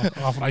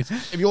 Half right.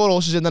 if your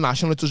horse is in the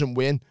national, it doesn't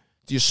win.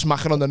 Do you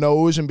smack it on the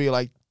nose and be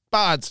like,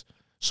 bad,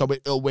 so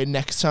it'll win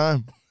next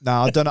time?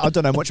 No, I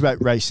don't know much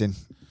about racing.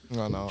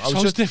 I know. I So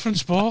was it's a different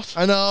sport.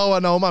 I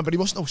know, man. But he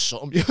must know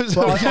something. But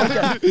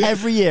I get,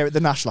 every year at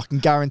the national, I can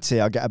guarantee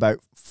I get about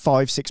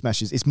 5-6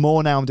 messages. It's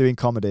more now I'm doing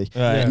comedy.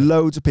 Right.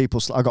 Loads of people.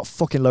 I got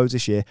fucking loads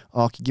this year.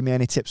 Oh, can you give me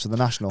any tips for the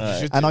national?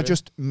 Right. And I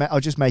just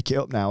make it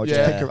up now. I just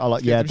Yeah. pick it. I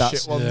like, Give yeah, them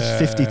that's shit ones.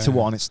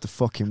 50-1. It's the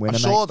fucking winner, I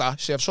mate. saw that.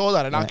 See, I saw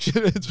that in action.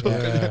 It's fucking-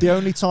 Yeah. The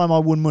only time I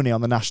won money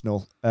on the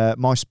national,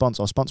 my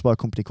sponsor, I was sponsored by a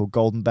company called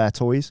Golden Bear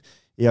Toys.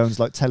 He owns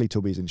like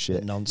Teletubbies and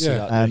shit. Nonsense.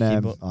 Yeah. that,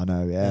 And Ricky, but- I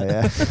know,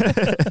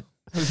 yeah.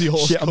 The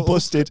horse Shit, I'm called.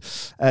 busted.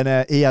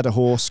 And he had a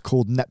horse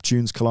called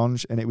Neptune's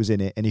Collonge, and it was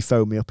in it. And he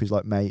phoned me up. He's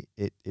like, mate,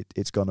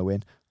 it's gonna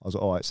win. I was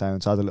like, all right,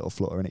 sounds. I had a little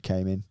flutter, and it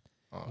came in.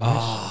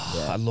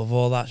 Oh, I love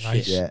all that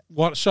Nice. shit. Yeah,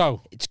 What?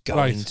 So It's going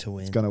Right. to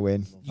win. it's gonna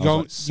win. you go,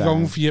 I was like, you're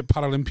going sound. for your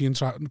Paralympian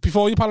trial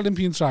before your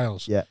Paralympian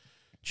trials. Yeah.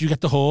 Do you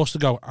get the horse to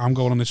go? I'm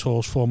going on this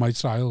horse for my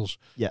trials.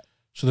 Yeah.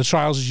 So the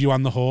trials is you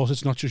and the horse.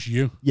 It's not just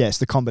you, Yeah, it's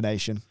the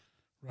combination.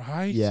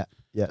 right? Yeah,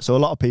 yeah. So a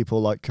lot of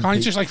people like Can't you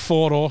compete. just like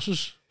 4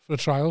 horses for the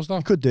trials though?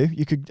 You could do.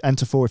 You could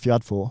enter 4 if you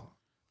had 4.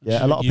 Yeah,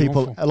 So a lot of you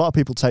people. want A lot of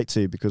people take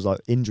 2 because like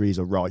injuries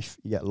are rife.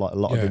 You get like a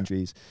lot of Yeah.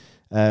 injuries.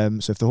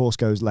 So if the horse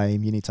goes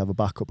lame, you need to have a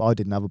backup. I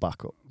didn't have a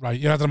backup. Right,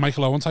 you're either a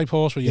Michael Owen type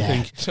horse where you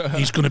Yeah. think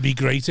he's going to be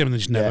great, and then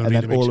just never Yeah, and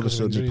really then makes all it of a 'cause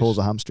sudden he injuries. pulls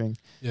a hamstring.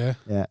 Yeah.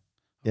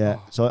 Yeah.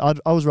 Oh. So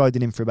I was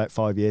riding him for about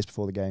 5 years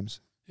before the games.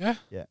 Yeah.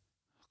 Yeah.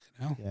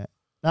 Fucking hell. Yeah.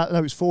 No,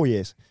 it was 4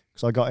 years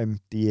because I got him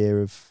the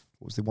year of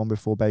what was the one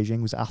before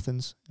Beijing? Was it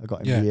Athens? I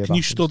got him Yeah. the year Can of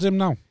you Athens. stud him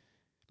now?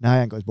 No, he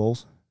ain't got his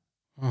balls.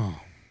 Oh.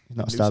 He's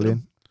not a Losing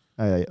stallion.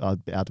 Oh, yeah,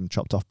 I had him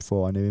chopped off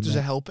before I knew him. Does yeah.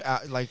 it help?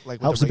 Like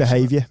with Helps the racing?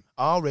 behaviour.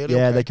 Oh, really?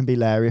 Yeah, Okay. they can be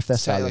Larry if they're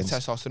Say, like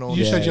stallions. testosterone.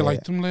 You Yeah, said you yeah,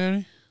 liked him,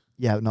 Larry.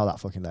 Yeah, not that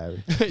fucking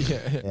Larry. yeah.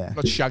 Yeah.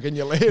 Not shagging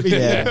your lady.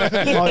 Yeah,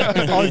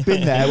 I've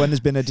been there when there's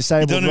been a You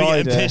disabled don't want to be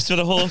rider. getting pissed with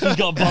a horse who's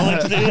got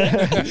bollocks, do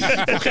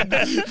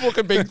you?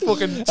 fucking big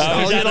fucking. Oh, he's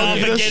stallion had on half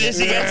a Guinness. Guinness,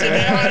 he gets a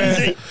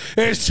bit handsy.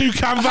 It's 2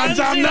 Cam Van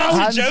Dam Handsy, now.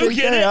 that's a joke,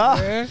 Handsy,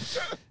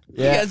 innit?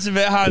 He Yeah. gets a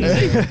bit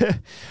handsy.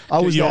 I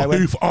was Get there your when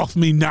hoof off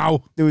me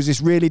now. there was this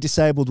really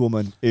disabled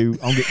woman who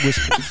was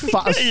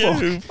fat as You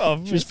fuck. hoof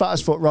off She was fat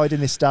as fuck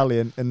riding this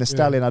stallion, and the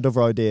stallion had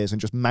other ideas and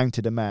just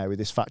mounted a mare with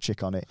this fat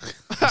chick on it.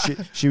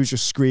 And she was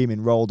just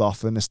screaming, rolled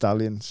off, and the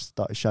stallion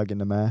started shagging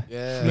the mare.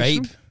 Yeah.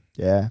 Rape.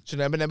 Yeah, So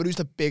never who's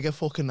the bigger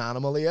fucking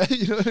animal here.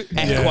 You know.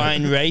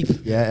 Equine rape.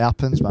 yeah, it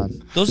happens,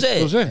 man. Does it?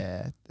 Does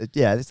it?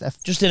 Yeah. It's,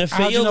 Just in a How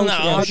do you field know and it's-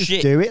 that. yeah, Oh, just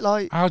shit. do it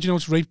like How do you know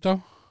it's rape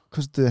though?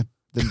 because the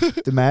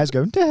mare's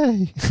going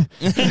day.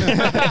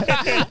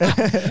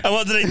 And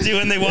what do they do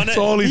when they want it? That's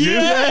all he do.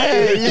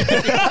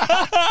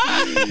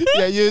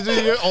 Yeah,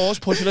 you're always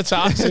pushing the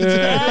tax.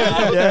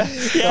 Yeah.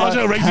 Yeah. I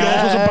don't rate the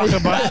horses and back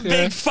and back. That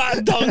big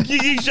fat donkey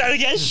keeps trying to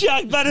get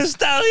shagged by the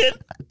stallion.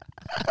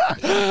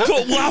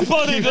 Put whap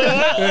on it.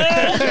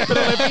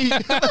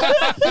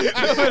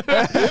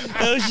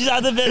 Oh, she's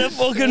had a bit of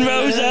fucking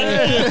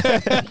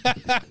Rosa.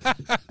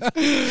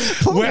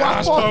 Wet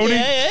ass pony.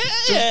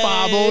 Just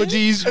farm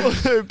orgies,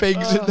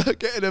 pigs and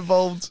getting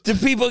involved. Do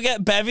people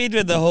get bevied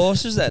with the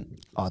horses then?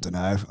 I don't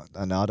know.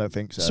 I don't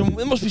think so.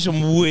 There must be some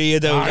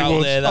weirdos I out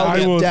would. there that I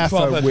get would. Defo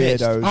proper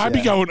pissed. weirdos. I'd be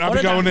yeah. going What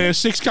about- there.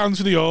 6 cans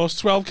for the horse,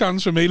 12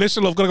 cans for me.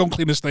 Listen, love, gotta go and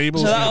clean the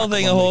stables. So that whole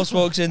thing, a horse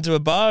walks into a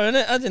bar,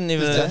 innit? I didn't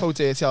even. There's defo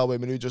dirty old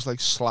women who just like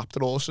slap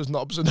the horses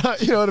knobs and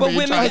that. You know what But I mean?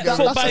 women Try get and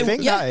full get- by- That's the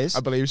thing, yeah. that is. I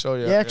believe so.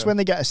 Yeah. Yeah, because when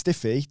they get a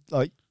stiffy,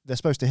 like they're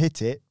supposed to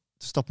hit it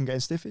to stop them getting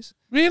stiffies.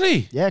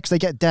 Really? Yeah, because they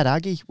get dead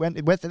aggy. When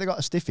they got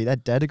a stiffy, they're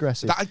dead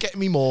aggressive. that'd get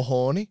me more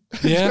horny.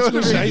 Yeah, I was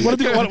gonna say. What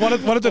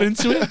are they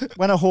into it?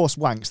 When a horse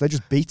wanks, they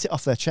just beat it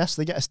off their chest.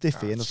 They get a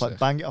stiffy and just like sick.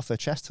 bang it off their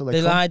chest till they,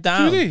 They come. lie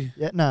down. Really?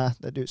 Yeah, nah,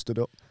 they do it stood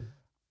up.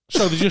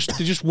 So they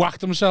just whack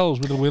themselves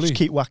with a willy, Just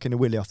keep whacking a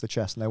willy off the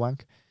chest and they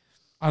wank.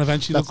 and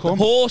eventually they'll That's come.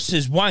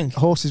 Horses wank.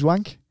 Horses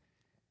wank.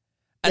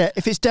 And- Yeah,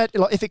 if it's dead,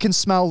 like if it can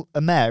smell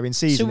a mare in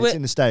season, So it's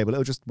in the stable,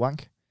 it'll just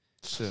wank.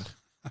 So,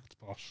 That's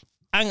boss.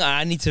 Hang on,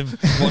 I need to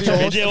watch a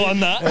video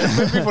on that.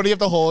 it'd be funny if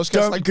the horse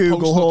gets Don't like Google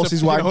posted to-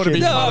 horses you know what I wanking.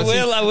 mean? No, I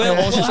will. The horse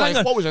Well, is hang like,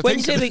 on. what was I When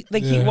you thinking? say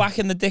they keep Yeah.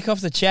 whacking the dick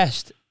off the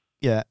chest,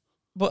 Yeah,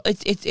 but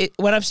it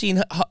when I've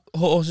seen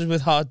horses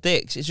with hard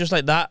dicks, it's just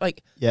like that.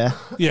 Like yeah.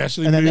 Yeah, so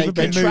they And then move they a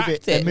bit. move it.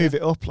 Contract They it. move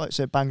it up like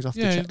so it bangs off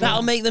Yeah, the chest.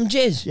 that'll make them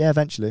jizz. Yeah,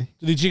 eventually.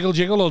 Do they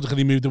jiggle, or can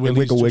they move the willies?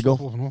 wiggle, just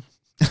wiggle. up and up?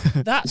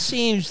 That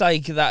seems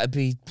like that'd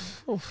be.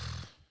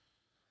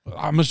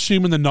 I'm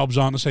assuming the knobs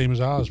aren't the same as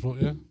ours,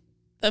 but yeah.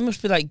 They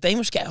must be like they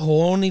must get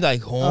horny, yeah,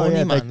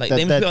 man. Like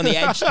they must be on the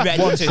edge,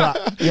 ready One to. trap.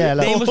 Yeah,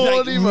 They like, must be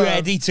Horny, like man.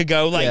 ready to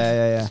go. Like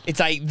yeah. it's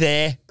like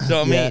there. You know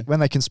what I Yeah, mean? when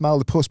they can smell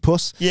the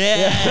puss.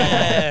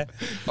 Yeah.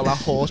 Well, that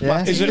horse Yeah.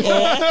 back.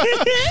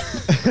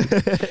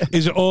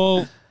 Is it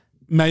all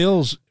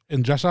males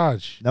in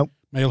dressage? Nope.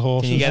 Male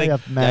horses. Can you get They a,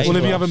 have mares Well,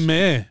 as if you well. have a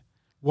mare,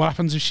 what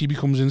happens if she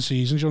becomes in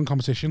season during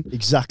competition?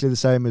 Exactly the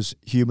same as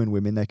human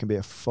women. They can be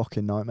a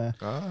fucking nightmare.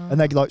 Ah. And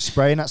they like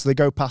spraying that, so they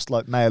go past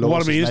like male Well, what I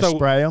horses mean and is, they though,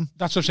 spray them.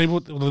 That's what I'm saying,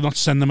 but they're not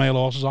send the male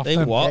horses off They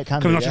then. what? Yeah, it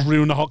can Can they be, not just yeah.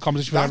 ruin the hot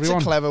competition for That's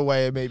everyone? a clever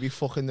way of maybe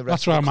fucking the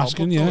rest That's what of the I'm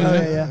asking, comp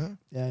yeah, up.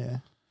 Yeah.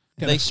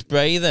 They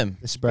spray them.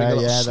 They spray, Bring a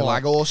little yeah. they're slag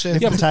like, horse in.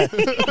 lift,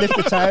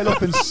 the tail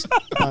up and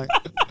like,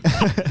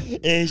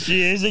 Here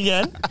she is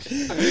again.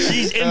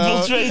 She's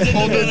infiltrated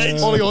the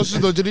village. All the horses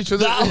nudging each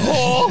other. That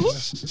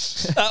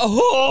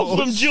whore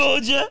from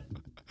Georgia.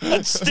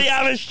 And Steve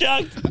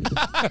Hammershag.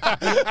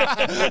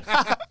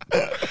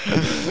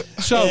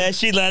 So, Yeah,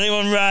 she'd let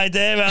anyone ride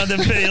there around the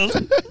field.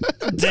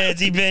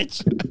 Dirty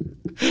bitch.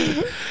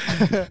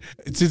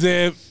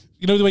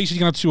 you know the way you said you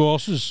can have two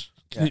horses?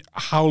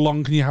 How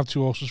long can you have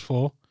two horses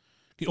for?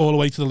 All the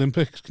way to the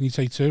Olympics, can you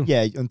take two?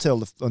 yeah,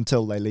 until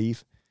they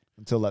leave,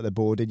 until like they're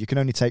boarded. You can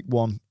only take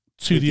one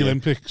To with the you.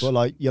 Olympics. But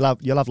like you'll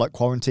have like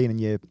quarantine and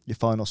your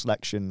final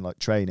selection like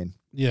training,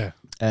 Yeah.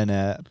 and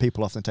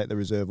people often take the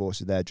reserve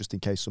horses there just in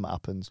case something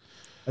happens,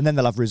 and then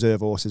they'll have reserve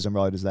horses and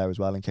riders there as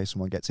well in case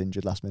someone gets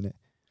injured last minute.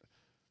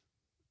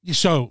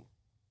 So,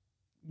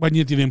 when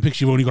you're at the Olympics,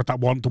 you've only got the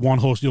one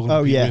horse you're going to Oh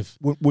compete yeah,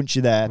 with. once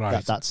you're there,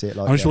 Right. that's it.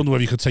 Like, I just yeah. wonder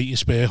whether you could take your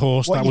spare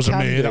horse. What That you was a can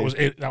mare. do- That was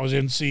it. That was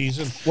in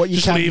season. What you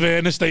Just can leave her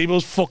in the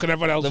stables, fucking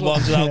everyone else. The up.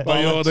 ones without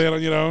While you're balance. there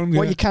on your own.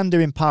 What yeah. you can do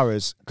in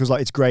paras, because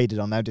like it's graded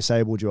on how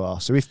disabled you are.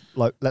 So if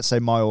like let's say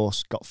my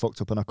horse got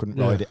fucked up and I couldn't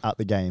Yeah. ride it at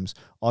the games,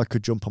 I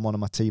could jump on one of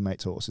my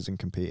teammates' horses and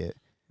compete it.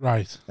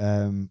 Right.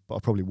 But I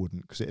probably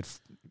wouldn't because it'd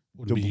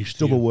Wouldn't be double, used to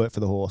double you. work for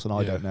the horse, and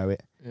I Yeah. don't know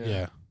it.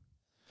 Yeah.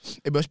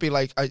 It must be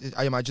like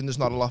I imagine there's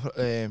not a lot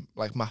of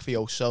like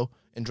mafioso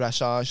in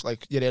dressage.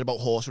 Like you hear about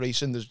horse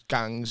racing, there's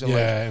gangs and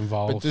Yeah, but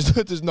involved.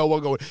 there's no one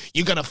going.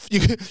 You gotta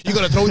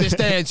throw this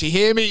dance. You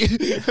hear me?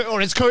 Or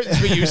it's curtains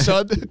for you,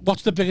 son.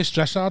 What's the biggest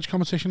dressage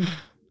competition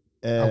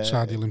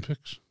outside the Uh,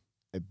 Olympics?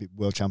 it'd be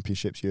World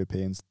Championships,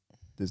 Europeans.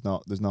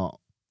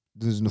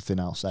 There's nothing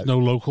else out. No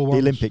local The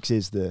ones. Olympics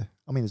is the.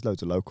 I mean, there's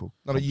loads of local.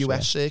 Not a comps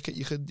US there. circuit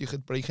you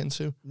could break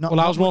into. Not, Well,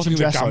 I not was much watching in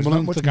the dressage, gambling-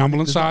 not much the money- gambling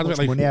there's side not of it, much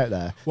like- money out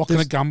there. What can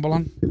There's- I gamble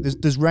on?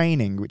 There's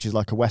reining, which is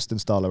like a Western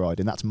style of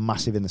riding. That's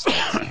massive in the States.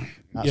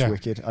 That's Yeah.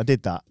 wicked. I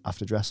did that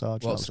after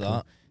dressage. What's was cool.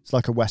 that? It's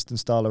like a Western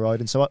style of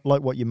riding. So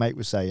like what your mate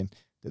was saying,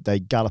 that they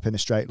gallop in a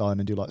straight line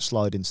and do like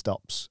sliding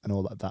stops and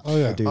all that. Oh,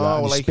 yeah. They do that. Oh,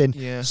 And you like spin,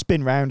 yeah,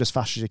 spin round as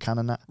fast as you can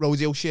and that.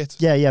 rodeo shit.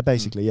 Yeah,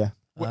 basically, yeah.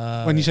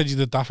 When you said you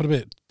did that for a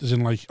bit, as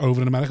in like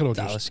over in America or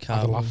Dallas just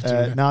had a laugh? Cowboys.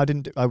 to it? No, I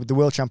didn't. The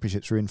World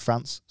Championships were in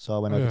France, so I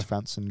went Oh, over yeah. to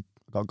France and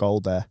got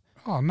gold there.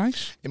 Oh,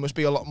 nice. It must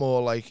be a lot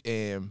more like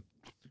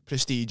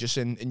prestigious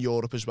in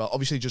Europe as well.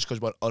 Obviously, just because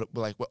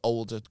we're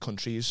older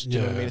countries. Do you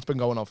know what I Yeah. mean? It's been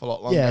going on for a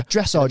lot longer. Yeah,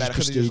 dressage is America, they just,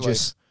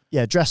 prestigious.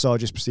 Yeah,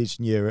 dressage is prestigious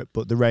in Europe,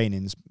 but the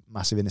reigning's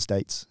massive in the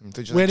States.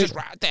 They just, Where just did-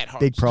 ride that horse.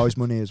 Big prize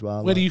money as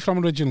well. Where are like you from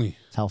originally?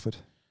 Telford.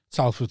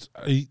 Telford.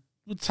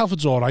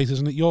 Telford's all right,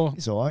 isn't it?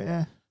 It's all right,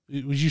 yeah.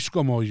 Was you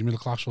scum or was you middle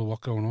class or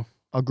what going on?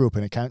 I grew up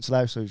in a council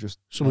house, so just.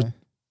 So was-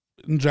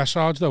 In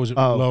dressage though, is it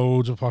Oh.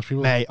 loads of posh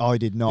people? Mate, I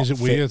did not Is it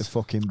fit weird? the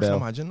fucking I can bill.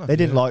 imagine that. They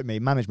didn't Yeah. like me.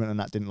 Management and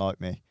that didn't like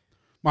me.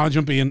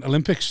 Management being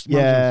Olympics.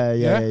 Yeah,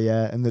 management.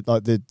 yeah. And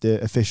the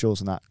officials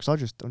and that, because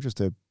I'm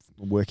just a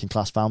working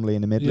class family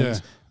in the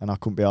Midlands, and I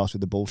couldn't be arsed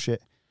with the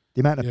bullshit.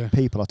 The amount of Yeah.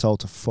 people I told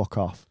to fuck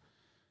off,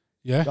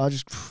 Yeah. they're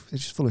just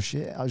full of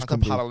shit. I just At the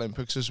couldn't be.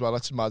 Paralympics as well,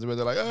 it's mad where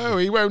they're like, oh,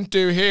 he won't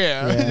do here.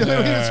 Yeah. You know,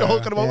 Yeah. you're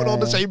talking about we're on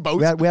the Yeah. same boat.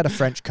 We had a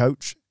French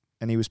coach,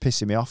 and he was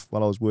pissing me off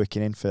while I was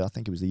working in for, I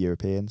think it was the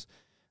Europeans.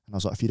 And I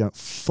was like, if you don't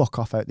fuck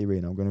off out the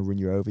arena, I'm going to run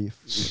you over. You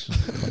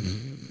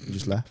He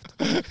just left.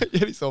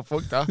 Yeah, he's so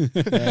fucked up.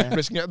 Yeah.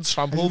 Risking getting He's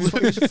trampled.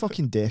 he's a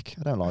fucking dick.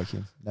 I don't like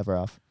him. Never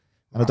have.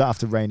 And I don't have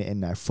to rein it in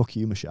now. Fuck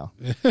you, Michelle.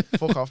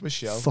 Fuck off,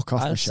 Michelle. Fuck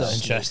off, I'm so Michelle.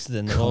 interested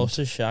in the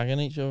horses shagging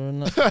each other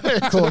and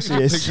that. Of course he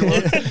is. For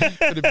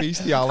the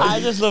bestiality. I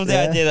just love the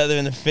Yeah. idea that they're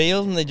in the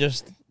field and they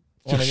just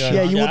want to go.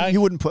 Yeah, and shag.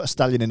 you wouldn't put a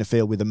stallion in a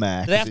field with a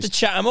mare. Do they have to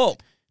chat them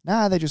up?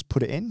 Nah, they just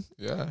put it in.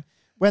 Yeah.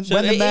 When So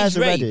when the it mares is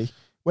are rape? ready,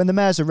 when the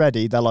mares are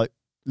ready, they're like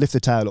lift the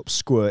tail up,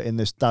 squirt in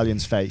the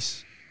stallion's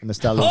face, and the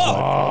stallion's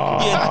Oh!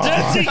 You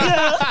dirty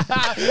girl!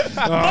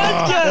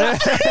 Bad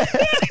girl!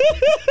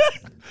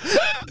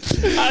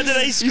 How do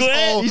they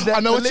squirt? He's I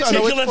know it's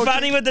Tickle fucking- a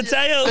fanny with the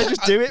tail. like,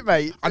 just do it,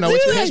 mate. I know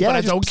it's Do piss, they? but I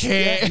Yeah, don't just-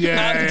 care.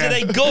 Yeah. Do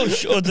they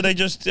gush or do they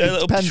just a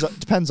little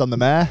Depends on the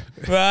mare.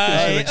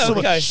 right?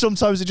 Okay.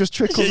 Sometimes it just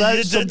trickles So out.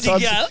 you dirty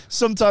Sometimes, girl.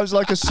 sometimes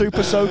like a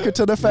super soaker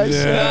to the face.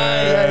 Yeah.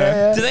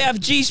 Yeah. Do they have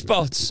G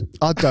spots?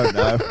 I don't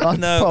know. I,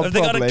 No. Have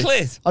they got a probably.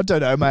 clit? I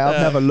don't know, mate.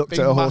 I've never looked Big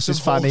at a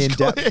horse's massive fanny in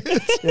horse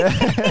depth.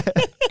 Yeah.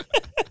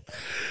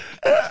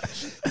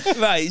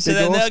 Right. So Big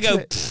then they'll horse go.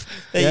 clit. "Pfft,"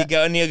 there Yeah. you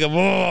go, and he'll go.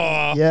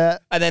 "Whoa," Yeah.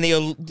 and then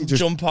he'll just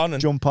jump on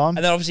and Jump on.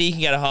 And then obviously he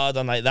can get a hard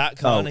on like that,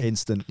 Oh, can't he?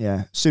 instant.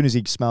 Yeah. As soon as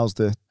he smells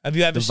the. Have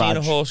you ever the seen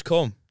a vag. horse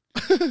come?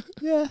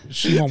 Yeah.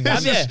 See one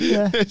Have wank. you?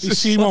 Yeah. You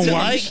see one What's it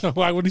wank, like? so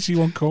why wouldn't you see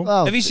one come?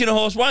 Well, Have you seen a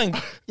horse wank?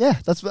 yeah.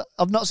 That's.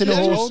 I've not seen a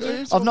Yeah, horse.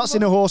 it's I've not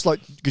seen a horse like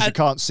because you And-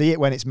 can't see it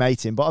when it's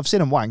mating, but I've seen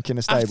them wank in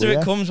a stable. After yeah.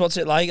 it comes, what's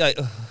it like? Like,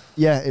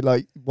 Yeah, it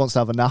like wants to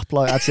have a nap.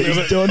 Like that's it.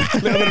 He's done. A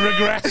little bit of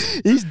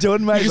regret. He's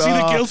done, mate. You can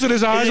see the guilt in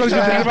his eyes. What he's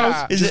been thinking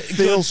about. Is it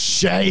Feels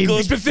shame.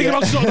 He's been thinking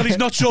about something that he's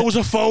not sure was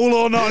a foul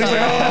or not. He's like,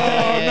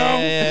 oh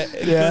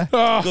no. Yeah.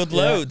 Oh. Good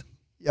load.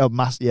 Oh,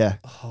 yeah.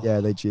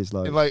 They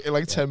jizz In like.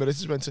 like 10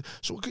 minutes, he went to.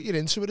 So what got you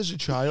into it as a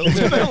child?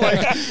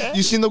 Like,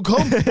 you seen them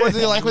come? What do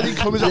they like when they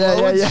come? Is it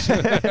loads?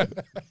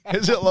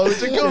 Is it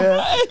loads of come?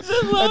 Yeah.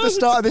 At the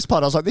start of this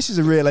pod, I was like, "This is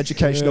a real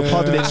educational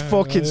pod, and it's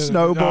fucking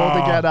snowballed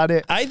Oh. again at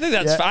it." I think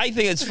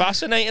it's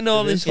fascinating,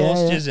 all this Yeah,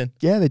 horse yeah. jizzing.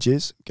 Yeah, the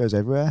jizz goes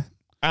everywhere.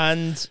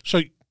 And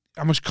So,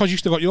 because you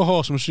still got your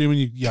horse, I'm assuming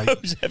you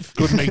goes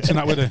good mates and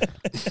that with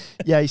it.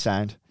 Yeah, he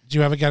sound. Do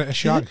you ever get it a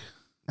shag?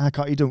 I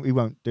can't. He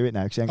won't do it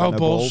now because he ain't got Oh, no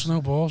balls. balls.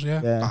 No balls,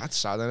 yeah. Yeah, That's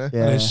sad, isn't it?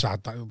 yeah. It is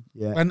sad. That,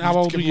 Yeah. when, how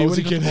old were Give you loads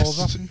when you of got the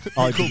balls Guinness. off?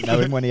 I didn't know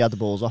him when he had the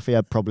balls off. He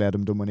had probably had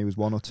them done when he was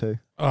 1 or 2.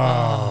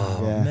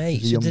 Oh. Yeah, mate,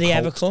 he's a so young did he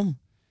ever colt. come?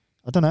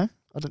 I don't know.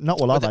 Not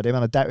while I've had him,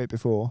 and I doubt it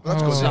before.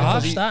 That's Oh. good. It's Yeah.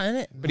 harsh, But that, isn't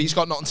it? he's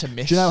got nothing to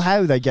miss. Do you know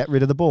how they get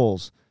rid of the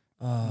balls?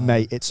 Oh.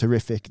 Mate, it's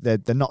horrific. They're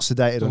not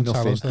sedated or Don't tell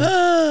nothing. us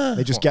that.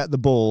 They just get the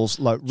balls,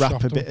 like wrap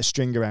Chop a them. bit of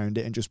string around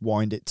it and just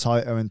wind it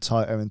tighter and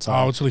tighter and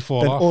tighter. Oh, until he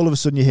fall Then off. all of a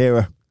sudden you hear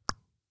a...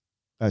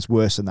 Oh, it's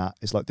worse than that.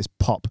 It's like this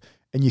pop.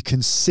 And you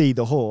can see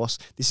the horse.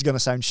 This is going to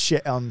sound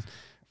shit on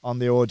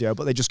the audio,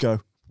 but they just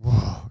go,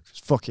 whoa,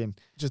 just fucking...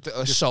 Just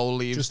a soul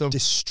leaves Just them.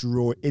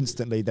 destroy.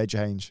 Instantly, they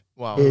change.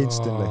 Wow.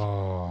 Instantly.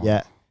 Oh.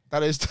 Yeah.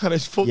 That is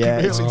fucking Yeah,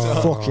 really it's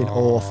tough. fucking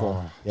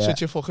awful. Yeah.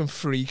 Such a fucking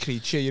free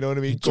creature, you know what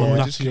I mean? You've done that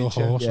Gorgeous to your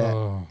creature. horse. Yeah.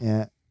 Oh.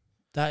 Yeah.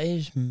 That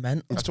is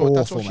mental. It's That's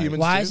awful, what mate.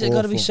 humans Why do. has it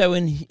got to be Awful. so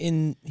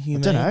inhumane? I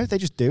don't know. They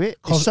just do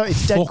it. 'Cause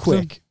It's dead fuck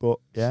quick, but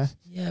yeah.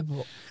 Yeah,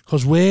 but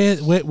Because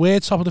we're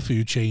top of the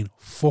food chain.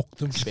 Fuck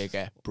them.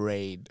 Bigger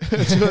brain.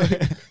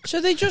 so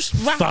they just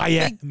wrap,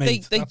 Fire, they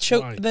mate,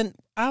 choke. that's why. Then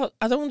I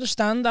don't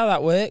understand how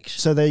that works.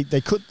 So they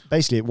cut,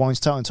 basically it winds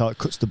tight and tight,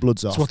 cuts the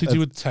bloods off. That's what they do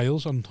with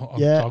tails on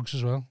Yeah. dogs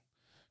as well.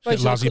 Right,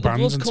 Get so Lazzy the blood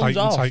bands and comes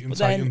off, tighten, but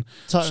then-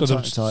 so, Tight and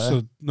tighter.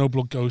 so no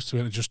blood goes to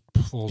it. It just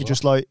falls You off.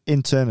 just like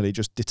internally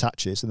just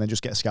detaches and then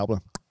just get a scalpel.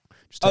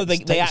 Just Oh,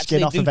 take they the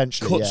skin actually off do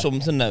eventually. cut Yeah,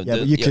 something though. yeah,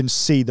 but you can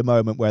see the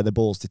moment where the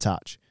balls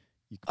detach.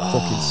 You can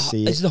fucking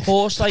see Is it. the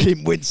horse like?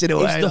 Fucking wincing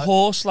away. Is the like-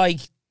 horse like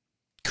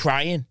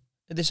crying?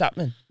 Is this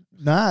happening?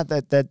 Nah,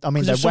 they're I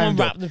mean, Because they're if someone wound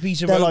up. wrapped a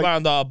piece of They're rope like-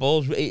 around our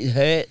balls, it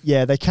hurt.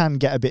 Yeah, they can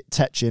get a bit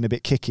tetchy and a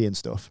bit kicky and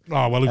stuff.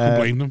 Oh well, who can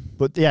blame them?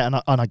 But yeah,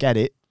 and I get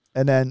it.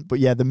 And then, but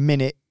yeah, the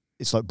minute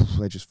it's like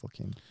they just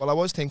fucking. Well, I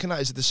was thinking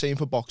that is it the same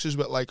for boxers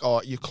with like,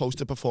 oh, you're close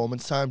to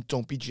performance time,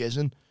 don't be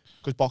jizzing.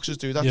 Because boxers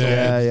do that. Yeah. don't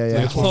they? Yeah.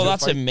 I Yeah. thought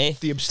that's a myth.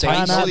 The abstain.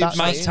 Nah, Tyson, that's-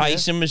 Mike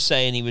Tyson was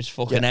saying he was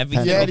fucking Yeah.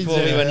 everything Yeah, he before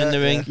did. he went in the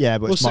ring. Yeah,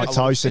 but it's Well, Mike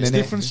Tyson It's in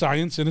it. different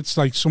science, and it's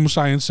like some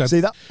science said See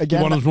that you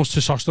again? want as much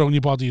testosterone in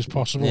your body as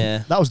possible.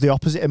 Yeah. That was the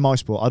opposite in my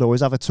sport. I'd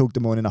always have a tug the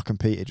morning I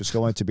competed, just 'cause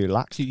I wanted to be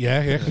relaxed.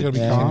 Yeah, you gotta be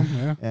Yeah. calm.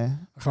 Yeah, Yeah,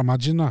 I can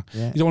imagine that.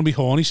 yeah. You don't want to be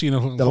horny seeing a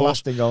The horse,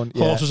 last thing going,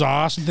 yeah. horse's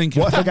ass and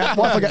thinking, What if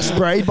I get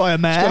sprayed by a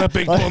mare? got a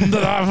big bum to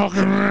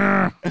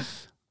that fucking.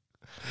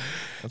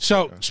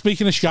 So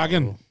speaking of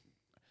shagging,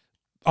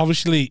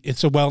 obviously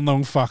it's a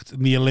well-known fact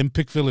in the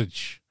Olympic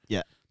Village.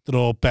 Yeah. They're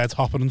all bed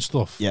hopping and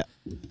stuff. Yeah.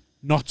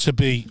 Not to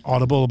be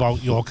horrible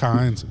about your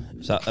kind.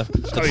 Is that the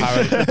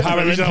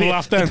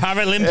Paralympian-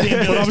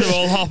 Paralympian village, they're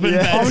all hopping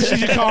beds.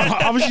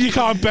 Obviously you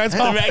can't bed The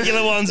hop.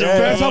 regular ones are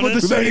Bed hop at the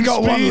We've only same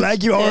got one speed.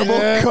 leg, you horrible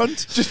Yeah.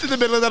 cunt. Just in the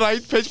middle of the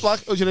night, pitch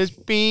black. Oh, you know, it's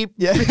beep.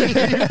 Yeah.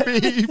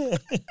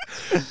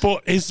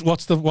 But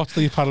what's the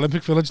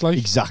Paralympic Village like?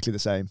 Exactly the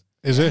same.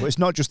 Is it? But it's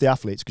not just the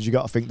athletes, because you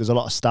got to think there's a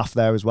lot of staff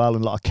there as well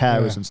and a lot of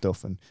carers Yeah. and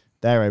stuff, and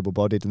they're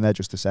able-bodied and they're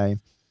just the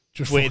same.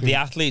 Just With fucking- the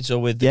athletes or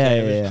with the Yeah,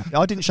 carers? yeah, yeah.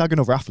 I didn't shag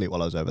another athlete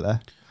while I was over there.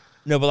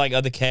 No, but like,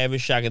 are the carers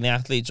shagging the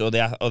athletes or the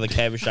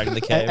carers shagging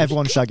the carers?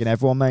 Everyone's shagging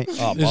everyone, mate.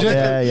 Oh, Is bother.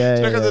 it? Yeah.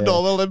 Look at the yeah.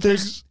 normal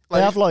Olympics.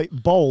 They have like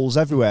bowls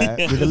everywhere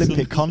with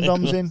Olympic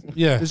condoms in.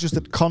 Yeah. There's just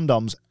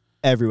condoms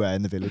everywhere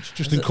in the village.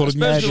 Just I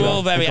encouraging suppose you. they're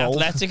all The very gold.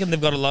 athletic and they've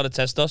got a lot of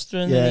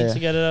testosterone. Yeah, They need yeah. to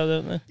get it out,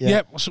 don't they?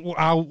 Yeah. So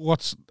how And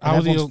the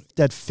everyone's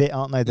dead fit,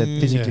 aren't they? They're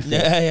physically fit.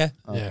 Yeah.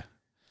 yeah.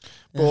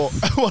 But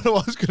what I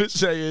was going to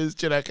say is,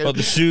 do you reckon? But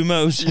the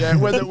sumos. Yeah,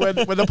 when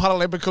the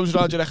Paralympic comes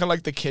around, do you reckon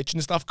like the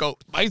kitchen staff go,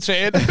 my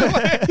turn? Do you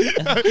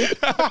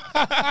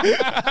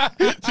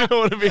know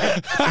what I mean?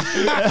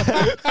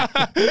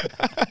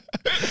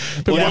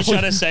 What are you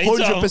trying to say, Tom?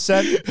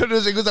 100%.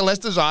 Because they're less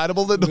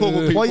desirable than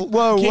normal people.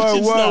 Whoa,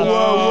 Kitchen staff.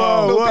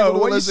 No,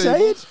 What are you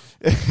saying?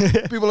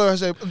 People who are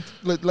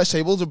less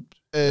able to,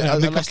 Yeah, are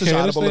they've less got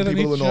carers desirable there than that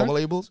people need who are to normal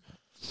abled.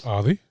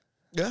 Are they?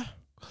 Yeah.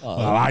 Oh,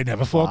 Well, I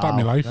never thought that in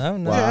my life. no,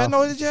 no. Wow. Yeah,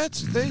 no, yeah,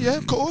 yeah,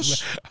 of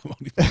course.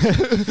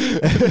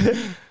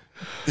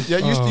 Yeah,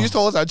 you used to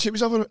always shit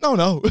yourself. No.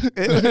 No, I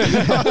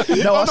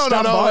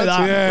stand by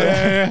that.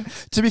 Yeah.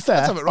 To be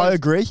fair, have it right. I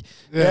agree.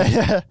 Yeah.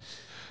 Yeah.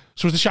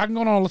 So is the shagging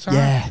going on all the time?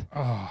 Yeah.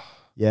 Oh.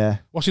 Yeah.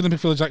 What's the Olympic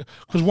Village like?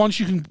 Because once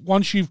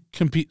you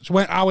compete. So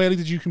how early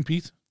did you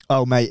compete?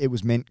 Oh, mate, it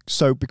was mint.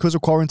 So because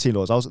of quarantine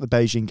laws, I was at the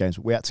Beijing Games,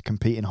 but we had to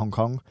compete in Hong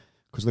Kong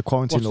because the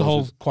quarantine What's the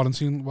laws. whole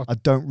quarantine? What? I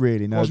don't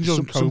really know. Wasn't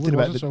during Something COVID,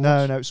 about was it, so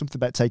no, much? something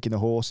about taking the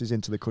horses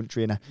into the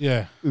country. And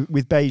Yeah,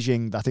 with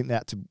Beijing, I think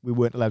we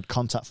weren't allowed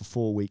contact for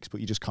 4 weeks,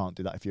 but you just can't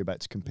do that if you're about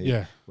to compete.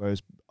 yeah.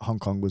 Whereas Hong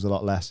Kong was a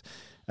lot less.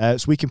 So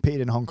we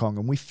competed in Hong Kong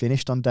and we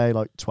finished on day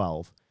like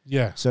 12.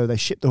 Yeah, So they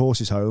shipped the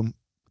horses home.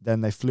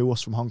 Then they flew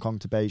us from Hong Kong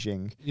to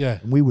Beijing, yeah,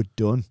 and we were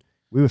done.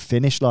 We were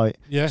finished. Like,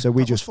 yeah. so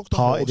we That just must fuck the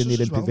partied in the horses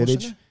as Olympic well, Village.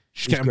 wasn't it?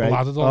 Just It was getting great.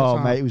 bladdered all the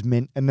time. Mate, it was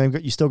mint. And then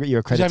you still get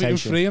your Is everything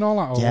accreditation. free and all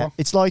that? Or Yeah, what?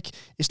 it's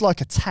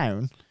like a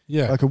town,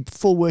 Yeah, like a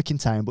full working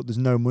town, but there's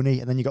no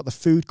money. And then you got the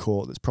food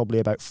court that's probably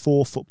about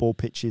 4 football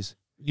pitches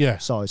yeah,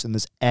 size, and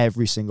there's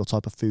every single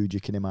type of food you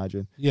can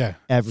imagine. yeah.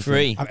 Everything.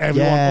 Free. And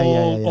everyone, Yeah,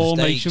 all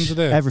Steaks. nations are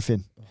there.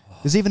 Everything.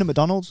 There's even a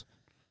McDonald's.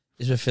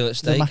 Is with fillet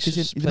The Mac steaks.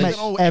 is in- Place- mate,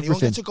 Oh, anyone everything.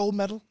 gets a gold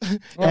medal. All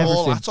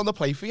Everything. that's on the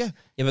plate for you.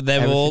 Yeah, but they're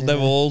Everything, yeah.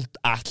 all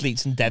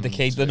athletes and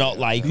dedicated. They're not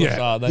like us, Yeah.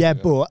 are they? Yeah,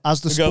 but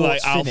as the They go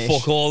sports like, I'll finish,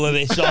 fuck all of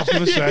this off.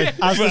 gonna say.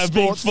 As for the a big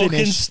sports fucking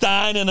finish-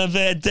 stein and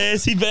a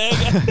dirty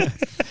burger.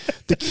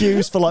 the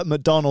queues for like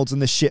McDonald's and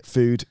the shit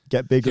food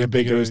get bigger Get and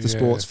bigger bigger, as the yeah.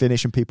 sports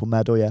finish and people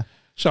medal. Yeah,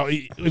 So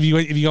if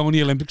you go on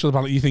the Olympics or the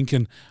ballot, you're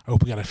thinking, I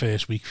hope we get a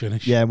first week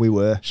finish. yeah, we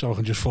were. So I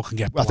can just fucking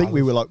get. I think we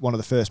bladdered. were like one of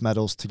the first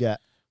medals to get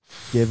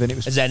given. It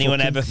was. Has anyone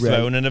fucking ever great.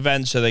 thrown an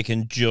event so they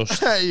can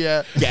just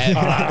Yeah. get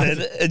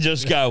and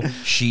just go?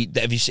 Shit,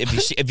 have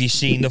you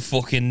seen the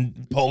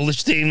fucking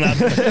Polish team? Lad?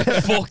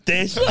 Fuck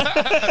this.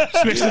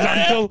 twisted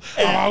ankle?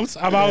 I'm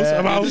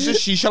out. There's a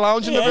shisha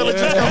lounge in the village.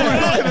 It's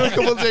going in a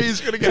couple of days.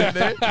 Gonna get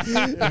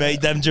in there.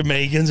 Mate, them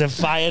Jamaicans are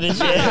fired and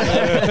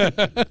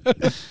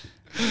shit.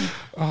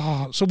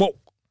 So what?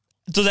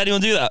 Does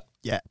anyone do that?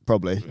 Yeah,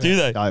 probably. Do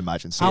they? I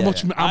imagine so. How yeah.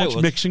 much? How I much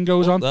would. mixing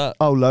goes on That.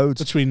 Oh,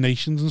 loads. between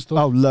nations and stuff?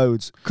 Oh,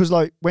 loads. Because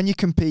like when you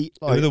compete,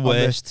 like, Who the on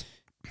worst?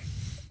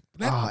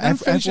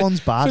 Finish everyone's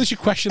bad. Finish your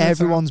question.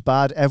 Everyone's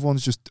bad.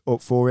 Everyone's just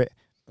up for it.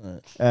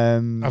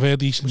 I've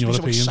heard Eastern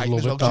Must be so Europeans exciting love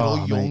as well, it. 'cause you're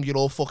Oh, all young, mate. you're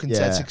all fucking Yeah,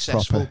 dead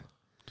successful.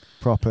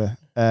 Proper.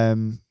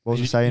 What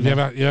was I saying? You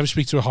ever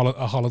speak to a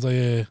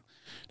holiday?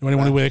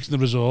 Anyone who works in the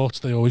resorts,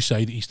 they always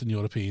say the Eastern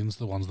Europeans,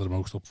 the ones that are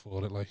most up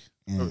for it. Like,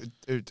 Yeah.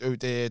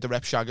 The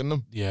rep shagging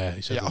them. yeah,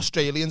 he said. Yeah,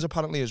 Australians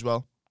apparently as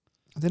well.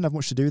 I didn't have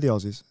much to do with the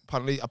Aussies.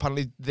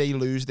 Apparently they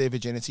lose their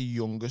virginity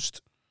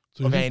youngest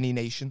Do of they? any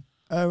nation.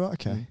 Oh, right,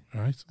 okay.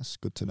 Right. That's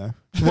good to know.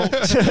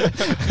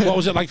 What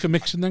was it like for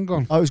mixing then,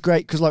 gone? Oh, it was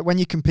great because like when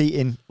you're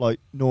competing like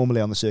normally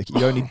on the circuit,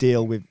 you're only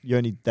there with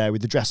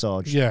the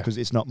dressage Yeah. because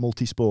it's not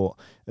multi-sport,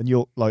 and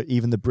you're like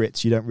even the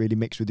Brits, you don't really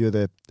mix with the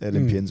other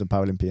Olympians and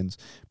Paralympians.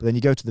 But then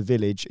you go to the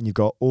village and you've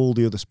got all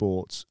the other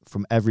sports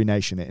from every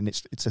nation, and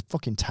it's a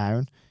fucking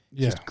town.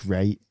 It's Yeah. just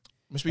great.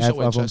 Must be so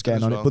Everyone's interesting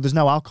getting as on well. it, but there's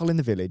no alcohol in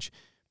the village,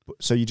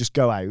 so you just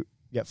go out,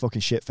 get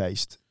fucking shit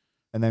faced,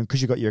 and then because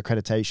you got your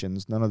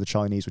accreditations, none of the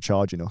Chinese were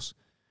charging us.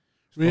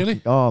 Really?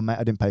 Fucking- oh mate,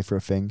 I didn't pay for a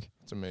thing.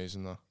 It's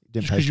amazing though.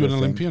 Didn't Just pay 'cause for you're a an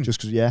thing. Olympian? Just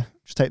because, yeah.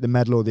 Just take the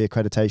medal or the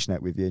accreditation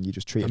out with you and you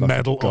just treat it The like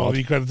medal a or god.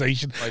 the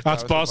accreditation. Like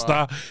That's that boss, as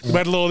well. that. The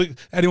medal or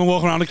anyone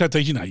walking around the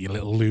accreditation, you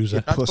little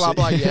loser. That's Pussy. blah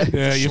blah, yeah.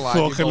 Yeah, you Slide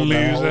your fucking gold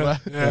medal loser. over.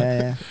 Yeah.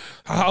 Yeah.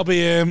 I'll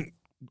be,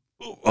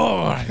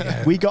 all right.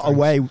 Yeah. We got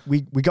away.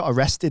 We got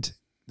arrested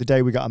the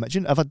day we got our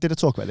medal. Did I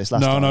talk about this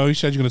last time? No, he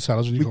said you're going to tell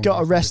us when you We come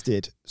got back.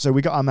 arrested. So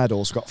we got our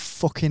medals, got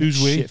fucking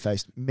Who's we?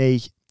 shit-faced.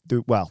 Me.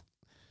 There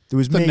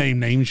was The me. name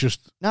names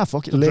just. Nah,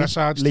 fuck it. the Lee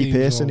dressage teams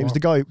Pearson. or It was what? the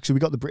guy. So we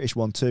got the British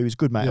one too. He's a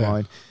good mate of Yeah.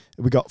 mine.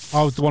 We got.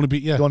 Oh, the one to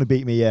beat, yeah. The one who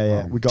beat me,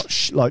 yeah. Oh. We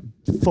got like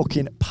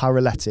fucking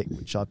paralytic,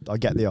 which I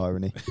get the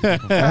irony.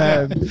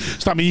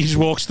 Does that mean you just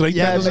walk straight?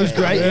 Yeah, then? it was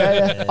great.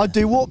 Yeah. I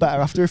do walk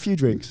better after a few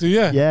drinks. Do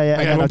you? Yeah. Like And then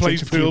everyone I plays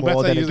drink a few pool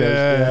more, better. then it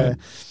goes.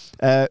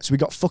 Yeah. So we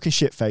got fucking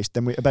shit faced.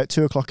 Then about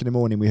 2:00 in the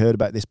morning, we heard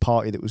about this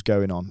party that was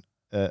going on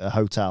at a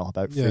hotel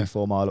about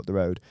 3-4 mile up the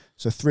road.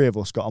 So 3 of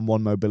us got on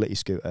one mobility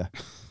scooter.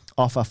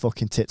 Off our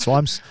fucking tits. So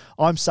I'm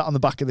sat on the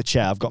back of the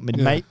chair. I've got my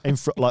mate in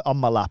front, like on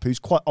my lap, who's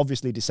quite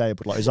obviously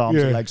disabled. Like his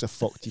arms and legs are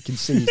fucked. You can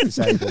see he's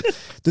disabled.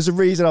 There's a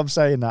reason I'm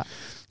saying that.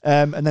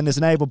 And then there's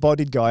an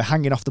able-bodied guy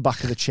hanging off the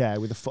back of the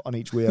chair with a foot on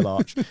each wheel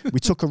arch. We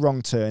took a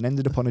wrong turn,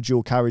 ended up on a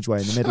dual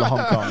carriageway in the middle of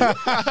Hong Kong.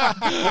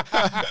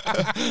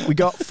 We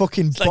got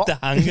fucking It's like the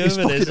it's Hangover,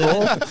 fucking isn't it?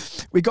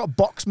 awful. We got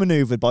box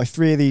manoeuvred by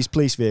 3 of these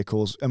police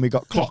vehicles, and we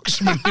got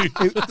clocked.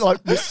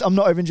 Box I'm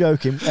not even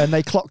joking. And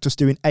they clocked us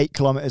doing 8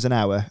 kilometres an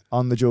hour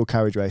on the dual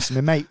carriageway. So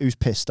my mate, who's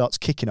pissed, starts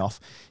kicking off.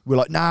 We're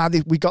like, nah,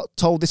 we got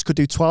told this could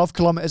do 12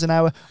 kilometres an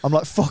hour. I'm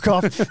like, fuck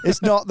off.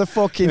 It's not the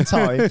fucking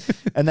time.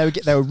 And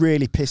they were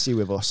really pissy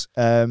with us.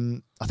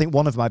 I think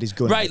one of them had his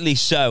gun. Rightly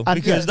so, And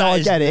because yeah, no, I that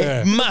is get it.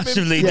 Yeah.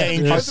 massively Yeah.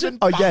 dangerous.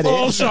 I get it.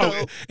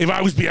 Also, if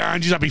I was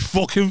behind you, I'd be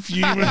fucking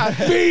fuming.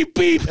 Beep,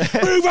 beep,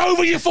 move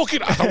over, you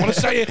fucking. I don't want to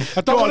say it.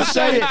 I don't want to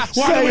say it.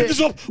 Why the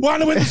windows up? Why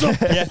the windows up?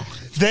 Yeah,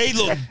 they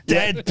look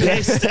dead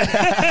pissed.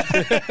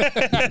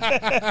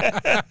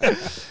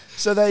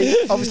 So they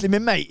obviously, my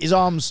mate, his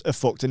arms are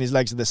fucked and his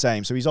legs are the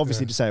same, so he's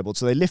obviously disabled.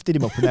 So they lifted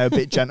him up and they were a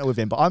bit gentle with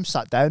him. But I'm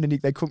sat down and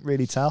they couldn't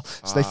really tell.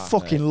 So they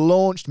fucking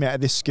launched me out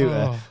of this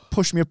scooter,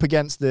 pushed me up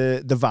against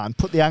the the van,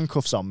 put the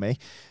handcuffs on me,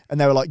 and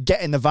they were like,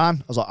 get in the van.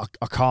 I was like,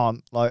 I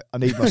can't. Like, I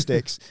need my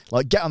sticks.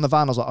 Like, get on the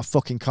van. I was like, I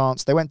fucking can't.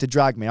 So they went to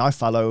drag me. I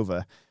fell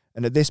over.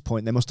 And at this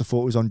point, they must have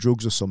thought I was on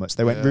drugs or something. So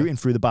they went rooting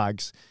through the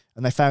bags,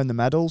 and they found the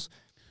medals.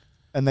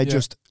 And they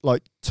just,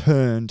 like,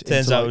 turned.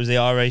 Turns out it was the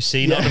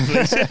RAC, not the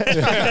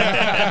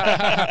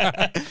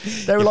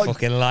police. They were like,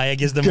 fucking liar,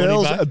 gives the money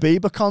girls back. at a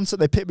Bieber concert,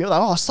 they picked me up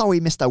like, oh, sorry,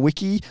 Mr.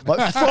 Wiki.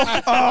 Like,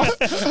 fuck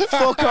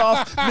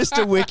off,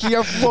 Mr. Wiki,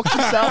 you fuck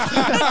yourself.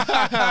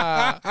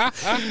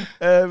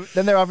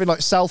 Then they're having like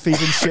selfies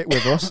and shit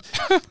with us,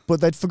 but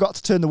they'd forgot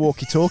to turn the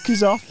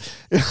walkie-talkies off.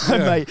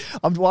 Mate,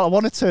 I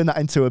want to turn that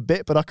into a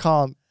bit, but I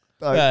can't.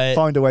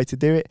 Find a way to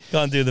do it.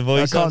 Can't do the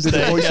voice. I can't do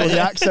the voice or the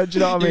accent. Do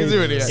you know what I mean? You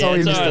can do it, yeah. Sorry,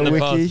 Yeah, Mr.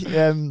 right Wiki.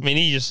 I mean,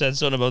 he just said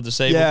something about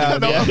disabled. Yeah,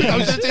 No, I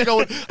was just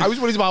going, I was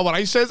worried about what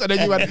I said, and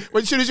then you went,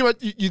 as soon as you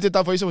went, you did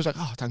that voice, I was like,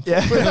 oh, thank you.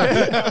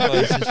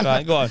 Voice is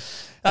fine. Go on.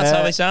 That's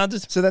how they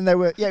sounded. So then they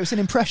were, it was an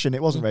impression.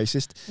 It wasn't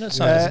racist. That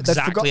sounds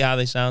exactly how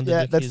they sounded.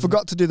 Yeah, they'd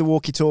forgot to do the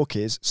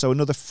walkie-talkies, so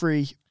another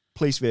 3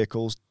 police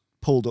vehicles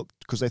pulled up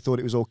because they thought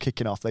it was all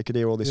kicking off. They could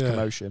hear all this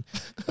commotion,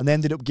 and they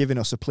ended up giving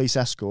us a police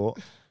escort.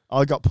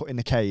 I got put in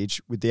the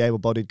cage with the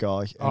able-bodied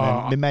guy,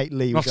 and then my mate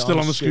Lee was still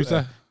on the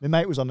scooter. My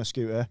mate was on the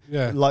scooter.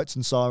 Yeah. Lights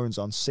and sirens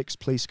on. 6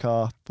 police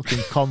car fucking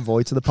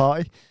convoy to the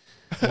party.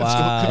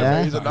 Wow.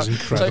 Yeah. That was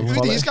It's like, incredible. who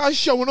are these guys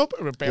showing up?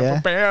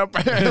 Yeah.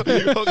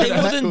 They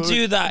wouldn't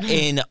do that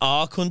in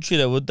our country,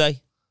 though, would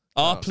they?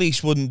 Our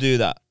police wouldn't do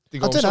that. They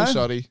go, I don't I'm know. so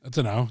sorry. I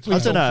don't know.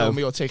 Please don't know. film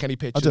me or take any I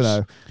pictures. don't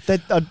know.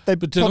 They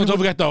But don't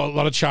forget, though, a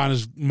lot of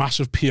China's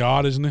massive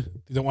PR, isn't it?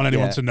 They don't want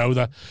anyone to know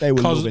that. They were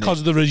Because loving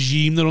of the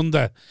regime they're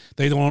under,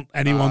 they don't want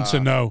anyone to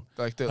know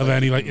Like of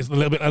any, like, it's a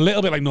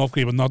little bit like North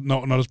Korea, but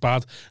not as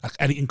bad. Like,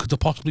 anything could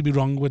possibly be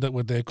wrong with their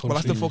country. Well,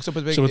 that's the fucked up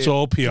a big. So it's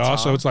all PR, Qatar.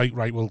 so it's like,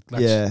 right, well,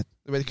 let's... Yeah.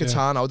 With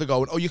Qatar now, they're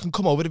going, oh, you can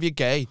come over if you're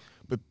gay,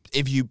 but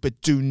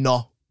do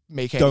not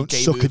make any Don't gay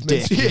suck a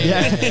movements. dick.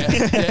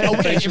 Yeah.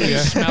 Okay, if you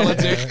smell a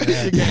dick, you're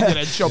getting your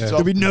head chopped There'll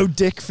off. be no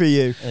dick for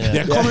you.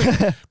 Yeah,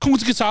 come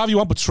to Qatar if you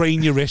want, but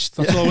train your wrist.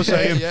 That's all we're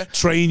saying. Yeah.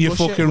 Train your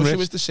fucking Russia wrist.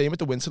 was the same at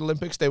the Winter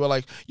Olympics. They were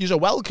like, you're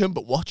welcome,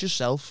 but watch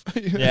yourself.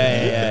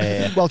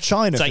 Yeah. Well,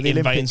 China It's for like the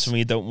inviting Olympics. someone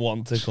you don't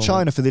want to come.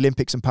 China for the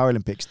Olympics and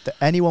Paralympics,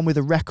 anyone with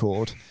a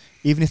record,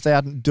 even if they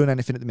hadn't done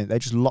anything at the minute, they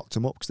just locked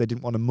them up because they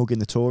didn't want to mug in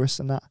the tourists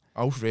and that.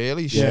 Oh,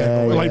 really?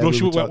 Yeah, Well, like yeah,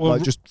 Russia, we were well,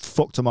 just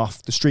fucked them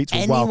off. The streets were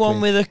well Anyone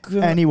clean. with a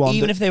criminal, Anyone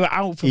even that- if they were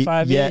out for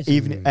 5 years. Yeah,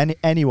 even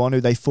anyone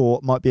who they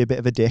thought might be a bit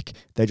of a dick,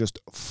 they just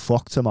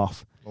fucked them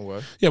off. No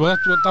way. Yeah, well,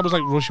 that was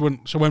like Russia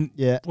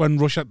when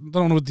Russia, I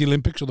don't know with the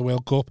Olympics or the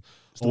World Cup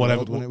or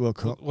whatever. World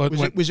Cup.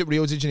 Was it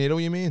Rio de Janeiro,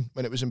 you mean,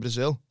 when it was in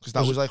Brazil? Because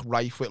that was like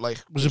rife with like...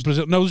 Was it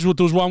Brazil? No,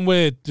 there was one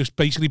where just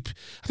basically,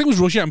 I think it was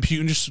Russia and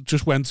Putin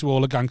just went to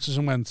all the gangsters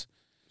and went,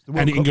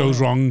 anything goes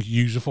wrong,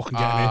 use a fucking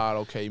get in it.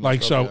 Okay.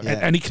 Like, so,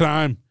 any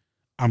crime,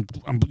 I'm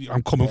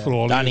coming for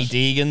all Danny of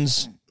you.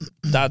 Deegan's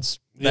dad's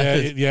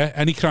method. Yeah,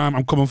 any crime,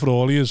 I'm coming for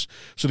all of you.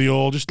 So they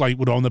all just like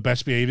were on the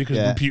best behaviour because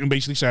Putin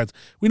basically said,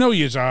 we know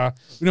you are,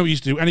 we know what you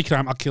used to do. Any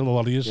crime, I'll kill all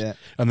of you. Yeah.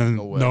 And then,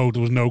 there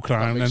was no crime.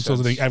 That And then makes so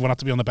sense. everyone had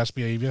to be on the best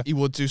behaviour. He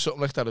would do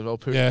something like that as well,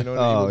 Putin. Yeah. You know what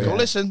I mean? He would go, yeah.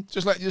 listen,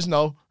 just let you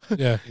know.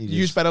 Yeah.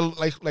 You better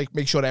like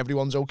make sure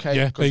everyone's okay.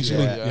 Yeah, 'cause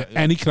basically.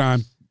 Any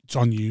crime, it's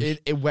on you.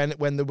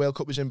 When the World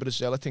Cup was in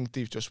Brazil, I think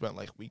they just went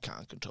like, we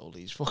can't control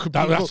these fucking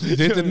That's people. what they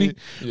did, didn't he?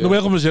 Yeah. The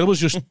World Cup in Brazil was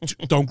just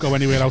don't go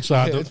anywhere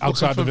outside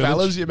outside the village.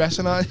 Favelas, you're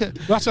messing, are you?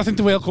 That's I think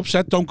the World Cup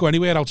said don't go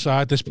anywhere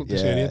outside this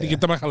area. They give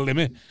them like a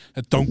limit.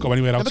 Don't go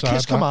anywhere Remember outside.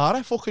 Chris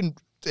Kamara fucking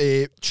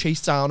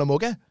chased down a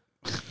mugger?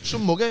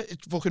 Some mugger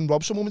fucking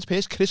robbed some woman's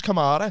purse. Chris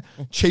Kamara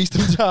chased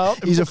him down.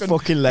 He's a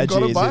fucking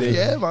legend, got him back. isn't he?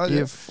 Yeah, man. He's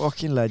Yeah. a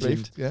fucking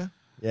legend. Yeah.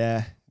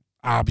 Yeah.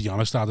 I'll be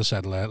honest, I'd have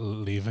said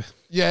leave it.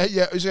 Yeah.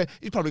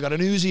 He's probably got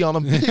an Uzi on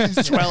him.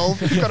 He's 12.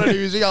 He's got an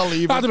Uzi. I'll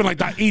leave I'd have him. been like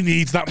that. He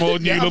needs that more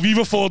than you love. You've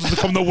afforded to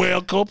come to the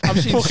World Cup.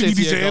 I've seen Fucking you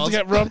City deserve of to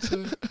get God.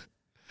 robbed.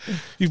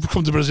 You've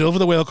come to Brazil for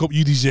the World Cup.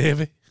 You deserve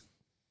it.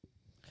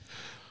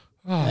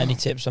 Any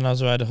tips on how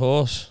to ride a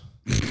horse?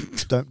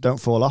 Don't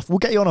fall off. We'll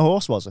get you on a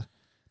horse, was it?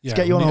 Yeah,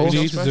 get you on a we horse.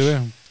 need to do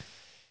it.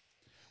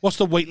 What's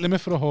the weight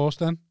limit for a horse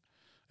then?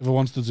 If it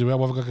wants to do it,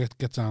 what have I got to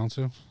get down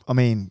to? I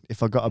mean,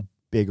 if I got a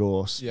big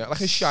horse. Yeah,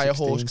 like a Shire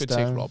horse 16 could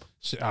stone. take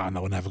Rob.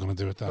 No, we're never going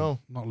to do it then. No.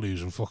 Not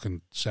losing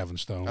fucking 7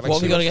 stone. I'd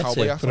What have we see got to what get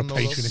cowboy to? hat For a on those.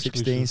 patron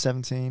 16,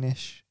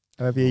 17-ish.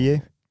 However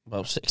you.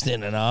 Well, 16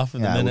 and a half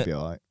in Yeah, a we'll minute. be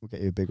alright. We'll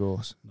get you a big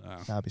horse. No.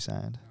 That'll be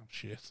sound. Oh,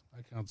 shit.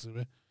 I can't do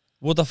it.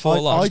 Would I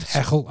fall I'd- off? I'd-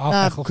 Heckle. I'll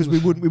Nah, heckle. because we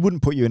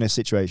wouldn't put you in a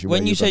situation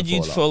When where you you're said gonna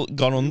you'd fall off.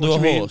 gone under What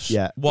a do you mean? horse,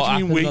 Yeah. what What do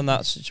you mean happened we- on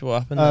that? What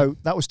happened? then? Oh,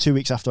 that was 2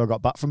 weeks after I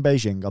got back from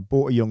Beijing. I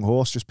bought a young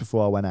horse just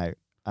before I went out.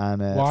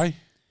 And Why?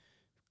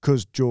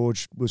 because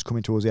George was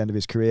coming towards the end of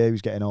his career, he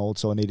was getting old,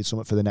 so I needed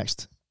something for the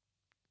next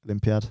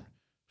Olympiad.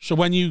 So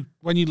when you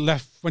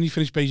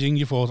finished Beijing,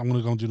 you thought I'm going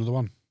to go and do another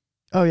one,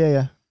 Oh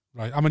yeah.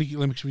 right? How many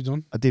Olympics have you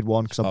done? I did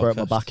one because I broke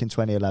my Podcast. back in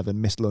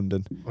 2011, missed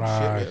London,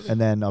 Right. really?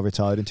 and then I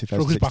retired in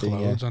Broke his back 2016. Yeah.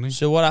 loads, hasn't he?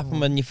 So what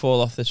happened when you fall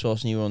off this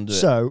horse and you were under it?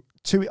 So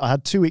I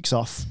had 2 weeks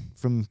off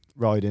from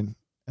riding,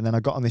 and then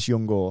I got on this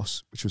young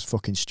horse, which was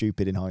fucking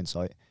stupid in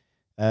hindsight.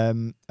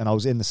 And I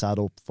was in the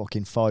saddle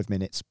fucking 5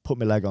 minutes, put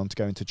my leg on to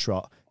go into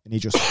trot, and he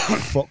just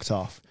fucked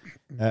off.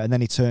 And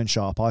then he turned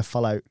sharp. I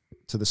fell out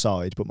to the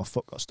side, but my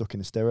foot got stuck in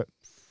the stirrup.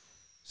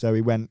 So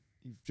he went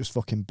just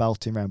fucking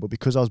belting around. But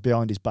because I was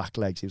behind his back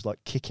legs, he was like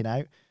kicking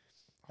out.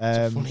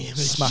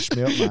 Smashed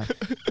me up,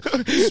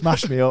 man.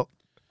 Smashed me up.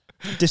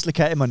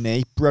 Dislocated my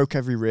knee, broke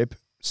every rib,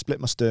 split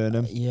my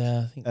sternum.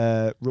 Yeah, I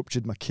think.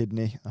 Ruptured my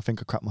kidney. I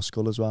think I cracked my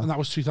skull as well. And that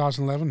was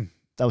 2011.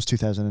 That was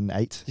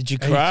 2008. Did you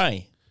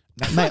cry?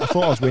 Mate, I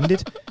thought I was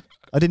winded.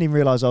 I didn't even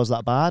realise I was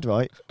that bad,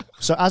 right?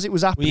 So as it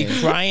was Were happening... you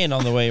crying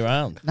on the way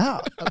around?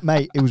 Nah,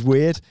 mate, it was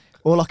weird.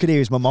 All I could hear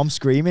was my mum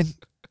screaming.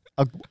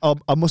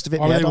 I must have hit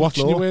my head on the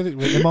floor.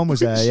 My mum was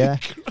there, yeah.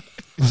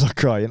 I was like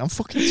crying. I'm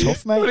fucking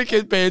tough, mate. When a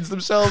kid burns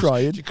themselves,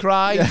 Crying. did you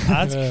cry?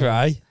 I'd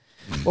cry.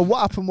 Well, what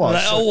happened was...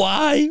 Like, oh,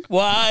 why?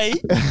 Why?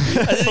 I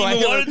didn't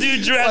even want to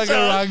do dress like a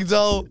up.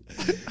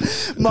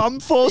 ragdoll. Mum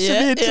forcing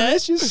me into yeah.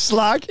 this, you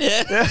slag.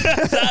 Yeah,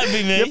 that'd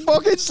be me. You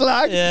fucking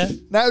slag. Yeah.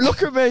 Now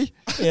look at me.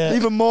 Yeah.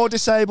 Even more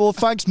disabled.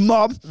 Thanks,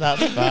 Mum.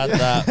 That's bad,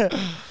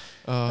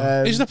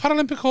 that. Is the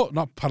Paralympic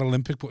not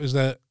Paralympic, but is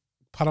the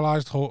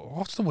paralysed horse?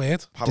 What's the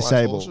word?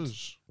 Disabled.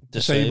 Horses.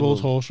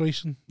 Disabled horse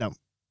racing. No.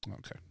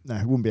 Okay. No,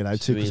 it wouldn't be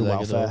allowed to because of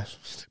Three-legged welfare.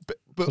 horse. But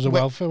Because of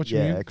welfare, what you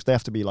Yeah, mean? because they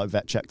have to be like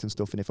vet checked and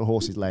stuff. And if a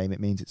horse is lame, it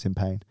means it's in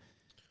pain.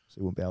 So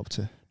it wouldn't be able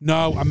to.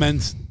 No, I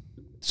meant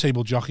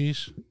disabled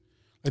jockeys.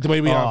 Like the way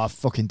we I have.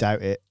 fucking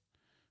doubt it.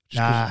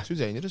 Just 'cause- Nah. too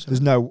dangerous.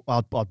 There's no.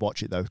 I'd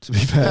watch it though. To be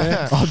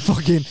fair, I'd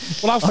fucking.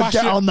 Well, how I'd fast,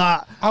 get on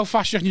that. how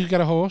fast you reckon you could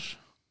get a horse?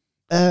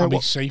 And be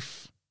What,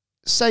 safe.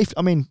 safe.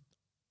 I mean,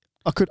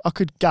 I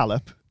could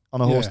gallop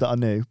on a horse Yeah. that I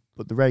knew,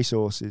 but the race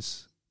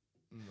horses,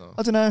 No.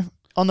 I don't know.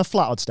 On the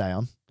flat, I'd stay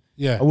on.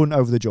 Yeah. I wouldn't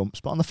over the jumps,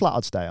 but on the flat,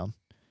 I'd stay on.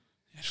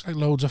 It's like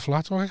loads of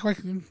flat. What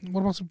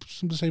about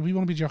some disabled? You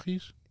want to be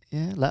jockeys?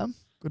 Yeah, let them.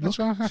 Good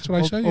luck. That's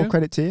what I say. All Yeah.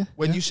 credit to you.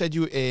 When Yeah. you said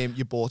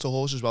you bought a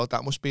horse as well,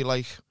 that must be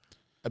like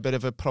a bit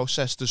of a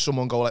process. Does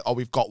someone go like, "Oh,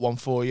 we've got one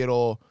for you,"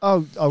 or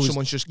Oh, I was.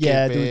 someone's just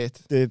yeah, give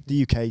it? the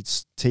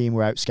UK's team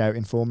were out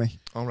scouting for me.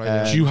 All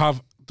right. Do you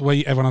have the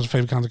way everyone has a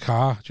favourite kind of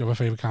car? Do you have a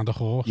favourite kind of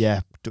horse?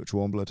 Yeah, Dutch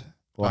Warmblood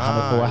or,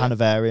 Ah, or a yeah.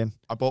 Hanoverian.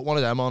 I bought one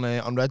of them on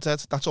Red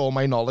Dead. That's all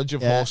my knowledge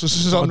of Yeah.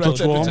 horses is on Dutch Red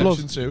Dead Warm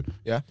Redemption 2.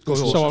 Yeah, good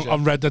So horses, yeah.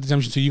 on Red Dead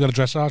Redemption 2, you got a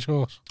dressage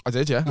horse. I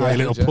did, yeah. Ah, you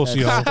little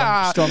pussy.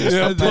 Yeah. hole. Strongest.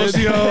 Yeah,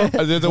 pussy.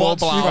 hole. I did the one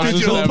What's blouse Frank? and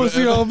You little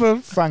pussy. everything. hole,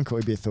 man. Franco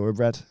would be a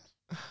thoroughbred.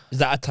 Is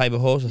that a type of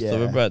horse, a Yeah.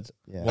 thoroughbred?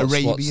 Yeah. What's-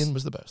 Arabian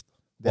was the best.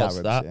 The What's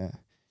Arabs, that? yeah.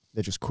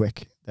 They're just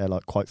quick. They're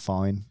like quite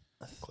fine.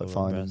 Quite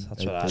fine. Thoroughbred, That's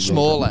They- what I they- do.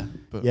 Smaller.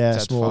 But Yeah,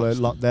 dead smaller.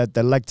 fast.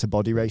 Their leg to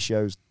body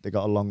ratios. They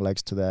got a long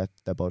legs to their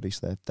bodies.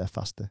 They're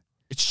faster.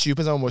 It's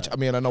stupid how much. I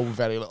mean, I know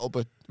very little,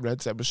 but Red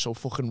Dead was so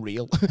fucking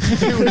real.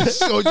 It was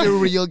such a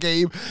real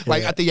game.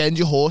 Like Yeah. at the end,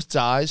 your horse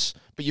dies,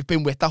 but you've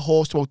been with that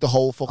horse throughout the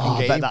whole fucking Oh, I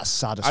game. bet that's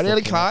sad as I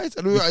nearly fuck,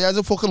 innit? cried. I had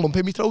a fucking lump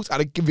in my throat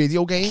at a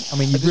video game. I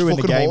mean, you've This ruined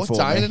the fucking game horse for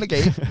dying me. in a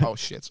game. Oh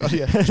shit! Oh,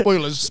 yeah.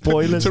 Spoilers.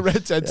 Spoilers. to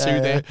Red Dead 2 Yeah,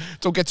 there. yeah.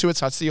 Don't get too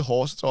attached to your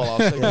horse. That's all I'll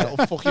say.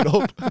 It'll fuck you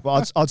up.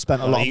 But I'd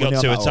spent a lot He of money got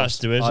on too that attached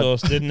to his I'd-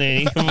 horse, didn't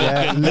he?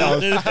 Yeah,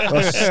 I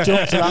was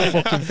stuck to that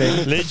fucking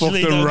thing.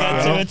 Literally, Fucking don't right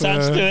get too up,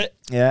 attached to it.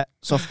 Yeah.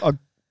 So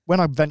when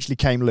I eventually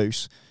came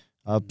loose,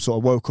 I sort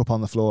of woke up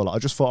on the floor. Like I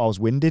just thought I was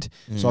winded.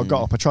 So I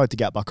got up. I tried to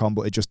get back on,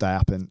 but it just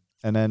happened.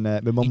 And then my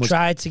mum You was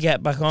tried to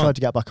get back on. tried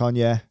to get back on.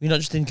 Yeah. You're not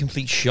just in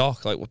complete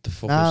shock. Like, what the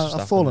fuck is Nah, just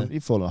I've happening?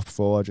 you've fallen off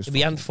before. I just If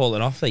he hadn't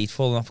fallen off there, he'd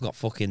fallen off and got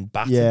fucking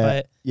battered by yeah,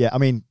 it. yeah. I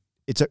mean,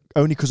 it's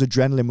only because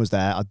adrenaline was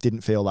there. I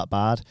didn't feel that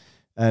bad,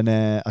 and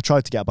I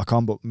tried to get back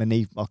on, but my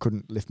knee, I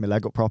couldn't lift my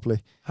leg up properly.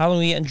 How long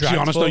were you getting To be dragged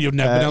honest, for? though, you've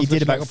never been able He to did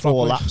lift your about leg up 4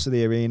 properly. laps of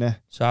the arena.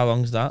 So how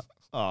long's that?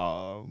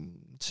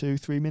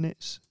 2-3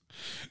 minutes.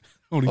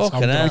 Only Fucking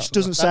Tom hell. Brady. Which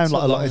doesn't That's sound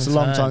like a a lot. long It's a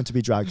long time. time to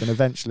be dragged, and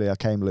eventually I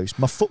came loose.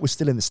 My foot was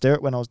still in the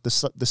stirrup when I was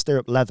the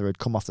stirrup leather had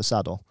come off the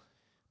saddle,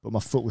 but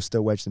my foot was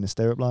still wedged in the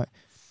stirrup. Like,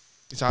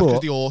 It's hard because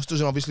But- the horse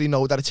doesn't obviously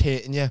know that it's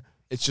hitting you.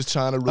 It's just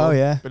trying to run. oh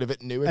yeah, But if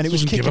it knew and it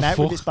was doesn't give kicking a out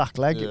with fuck. its back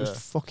leg. It was Yeah.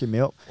 fucking me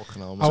up.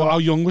 Fucking hell, How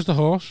young was the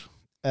horse?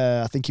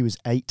 I think he was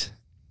 8,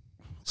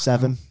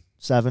 7.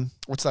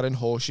 What's that in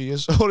horse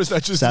years? Or is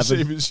that just 7.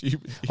 the same as you?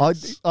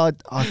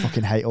 I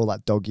fucking hate all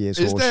that dog years,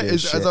 Is horse there- years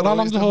is- shit. is that How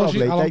long's the horse?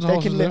 Probably. How long They do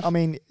horses can live. live? I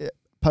mean,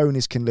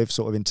 ponies can live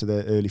sort of into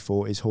the early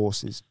 40s.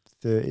 Horses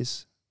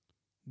 30s.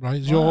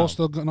 Right, is your Wow. horse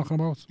still knocking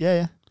about?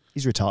 Yeah.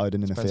 He's retired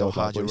and in a Depends field.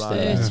 how hard like, you but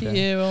ride. he's still-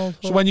 30-year-old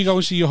So when you go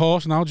and see your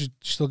horse now, do you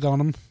still go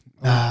on him?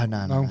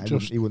 No.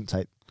 Just He wouldn't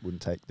take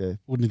the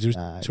wouldn't he do?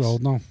 Nah, Too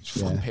old now. Just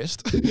fucking Yeah.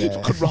 pissed.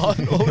 Yeah. Fucking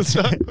rotten all the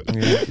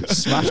time.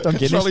 smashed on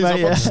Guinness, Trolleys mate. up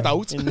Yeah. on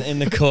stout. in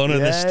the corner of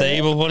the Yeah.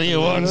 stable, what do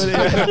you want? What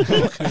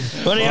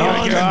What do you Oh,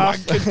 want? God.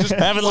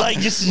 I haven't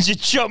liked you since you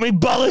chopped me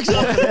bollocks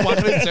off.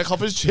 Whacking his dick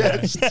off his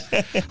chest.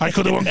 I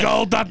could have won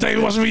gold that day.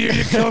 It wasn't for you,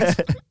 you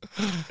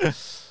cunt.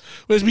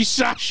 Where's me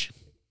sash?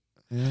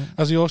 Yeah.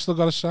 Has the horse still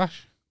got a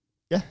sash?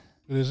 Yeah.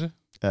 Where is it?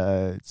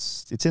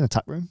 It's in a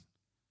tap room.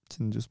 It's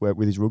in just where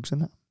with his rugs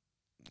in it.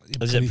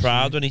 Is it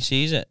proud when he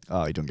sees it?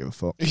 Oh, he don't give a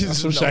fuck.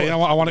 That's what I'm saying.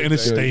 I want it in a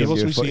stable.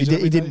 So He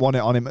didn't want it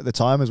on him at the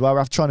time as well.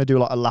 We're trying to do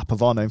like a lap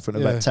of honour in front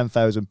of about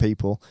 10,000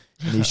 people,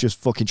 and he's just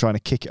fucking trying to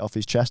kick it off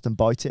his chest and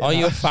bite it. Are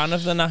you a fan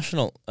of the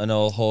national and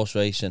all horse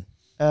racing?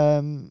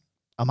 I'm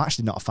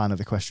actually not a fan of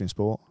equestrian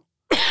sport.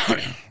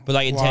 But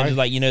like in terms of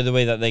like, you know, the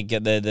way that they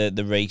get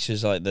the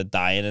races, like the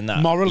dying and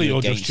that. Morally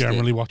or just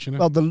generally watching it?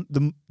 Well,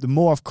 the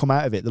more I've come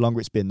out of it, the longer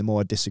it's been, the more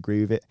I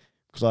disagree with it.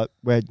 Because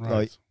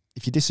like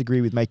if you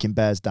disagree with making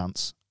bears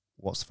dance,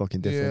 what's the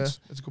fucking difference?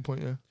 Yeah, that's a good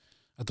point. Yeah,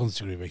 I don't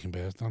disagree with making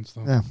bears dance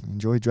though. Yeah,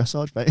 enjoy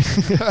dressage, mate.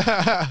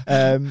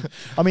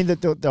 I mean,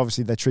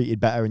 obviously they're treated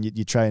better and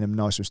you train them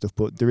nicer and stuff,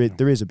 but there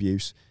is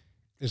abuse.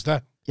 Is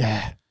there?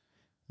 Yeah.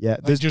 Yeah,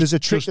 there's a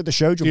trick that the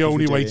show jumpers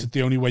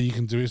the only way you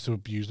can do it is to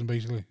abuse them,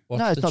 basically.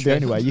 No, it's not the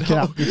only way. You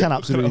can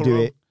absolutely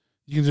do it.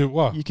 You can do it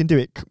what? You can do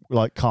it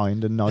like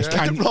kind and nice.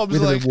 Yeah. With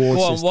a reward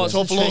system. What's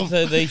the trick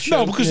that they show?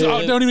 No, because the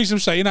only reason I'm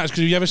saying that is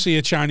because if you ever see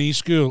a Chinese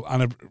school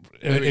and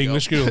an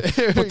English school,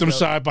 put them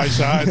side by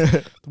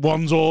side,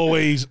 one's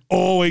always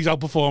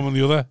outperforming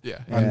the other. Yeah.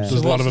 And there's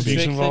a lot of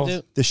abuse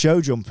involved. The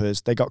show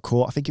jumpers, they got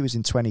caught. I think it was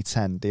in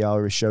 2010. The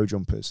Irish show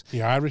jumpers.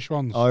 The Irish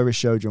ones. Irish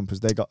show jumpers.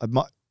 They got.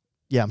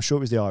 Yeah, I'm sure it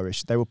was the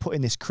Irish. They were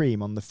putting this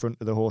cream on the front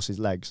of the horse's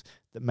legs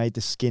that made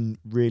the skin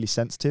really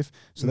sensitive,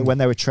 so that when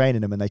they were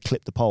training them and they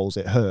clipped the poles,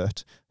 it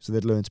hurt. So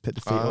they'd learn to pick the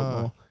feet up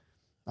more.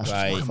 That's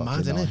right. just Mad,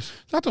 isn't it?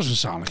 That doesn't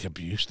sound like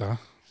abuse, that.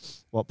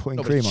 What, putting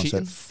No, but cream it's on so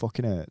cheating. it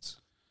fucking hurts?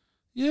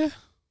 Yeah.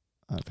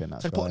 I don't think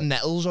that's It's like right. putting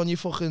nettles on your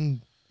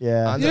fucking.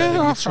 Yeah. And Yeah,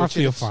 you I touch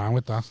feel it. fine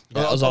with that.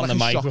 That was on the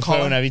Like a shock microphone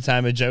collar. every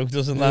time a joke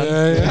doesn't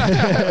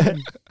land.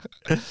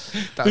 Yeah.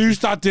 Who's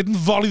that didn't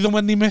volley them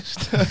when they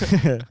missed?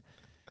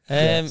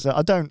 So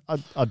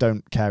I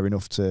don't care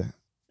enough to.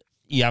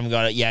 You haven't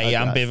got it. Yeah, you're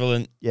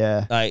ambivalent.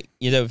 Yeah. Like,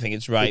 you don't think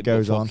it's right, It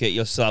goes but fuck on. it,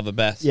 you'll still have a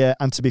bet. Yeah,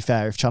 and to be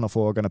fair, if Channel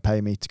 4 are going to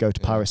pay me to go to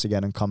Paris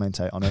again and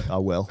commentate on it, I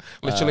will.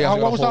 Literally,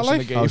 what was that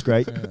like? That was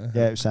great.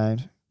 Yeah, it was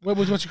sound.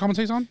 What's your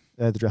commentate on?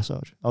 The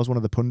dressage. I was one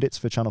of the pundits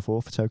for Channel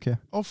 4 for Tokyo.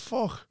 Oh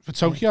fuck! For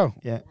Tokyo?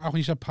 Yeah. How can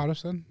you said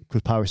Paris then?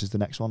 Because Paris is the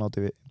next one. I'll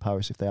do it in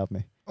Paris if they have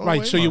me. Oh, Right,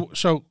 wait, so man.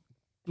 so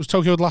was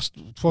Tokyo the last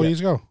 4 Yeah. years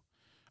ago?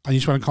 And you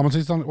just went and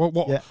commentated on it?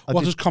 What Yeah, I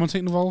what did- does commentating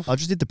involve? I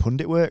just did the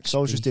pundit work, so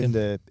I was just in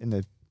the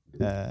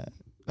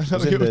I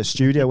was you in the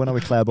studio when I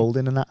was Claire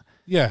Balding and that.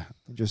 Yeah.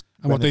 And just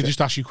And what went they into- just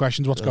ask you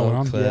questions, what's Oh, going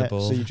on? Claire yeah,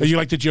 Ball. so you Are just, you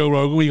like the Joe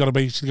Rogan where you got to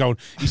basically go,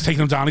 he's taking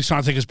them down, he's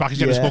trying to take us back, he's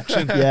getting his hooks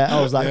in? yeah, I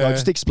was like, Yeah.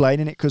 just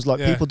explaining it because like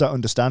Yeah. people don't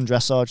understand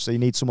dressage, so you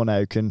need someone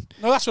who can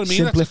No, that's what I mean.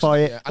 simplify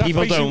Yeah, it. and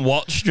People basically- don't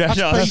watch that's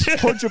dressage.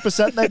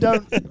 100% they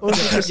don't.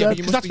 100%. Yeah, but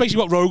you Because that's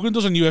basically what Rogan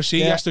does in UFC.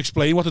 He Yeah. has to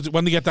explain what to do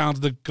when they get down to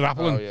the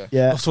grappling. Oh yeah.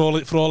 Yeah,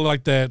 For all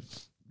like the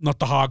not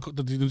the hard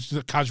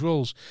the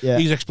casuals. yeah.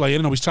 He's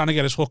explaining. He's trying to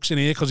get his hooks in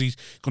here because he's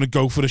going to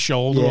go for the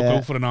shoulder or Yeah.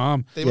 go for an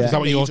arm. They Yeah. must Is that have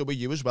what made you're? it with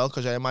you as well,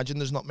 because I imagine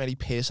there's not many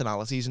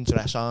personalities in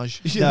dressage.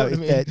 You No, know what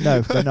I mean?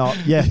 no, they're not.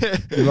 Yeah,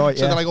 you're right.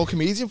 So Yeah. they're like, oh,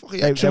 comedian. Fuck They-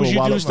 yeah. they So were was you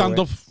well doing up my stand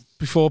up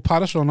before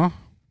Paris or not?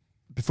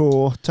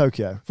 Before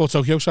Tokyo. Before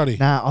Tokyo, sorry.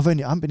 Nah, I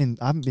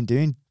haven't been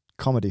doing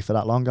comedy for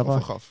that long, have Oh, I?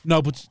 fuck off.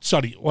 No, but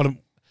sorry.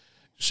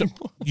 So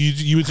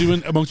you were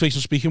doing a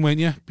motivational speaking, weren't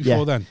you? Before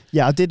Yeah. then.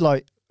 Yeah, I did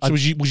like. So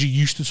was you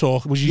used to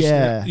talk? Was you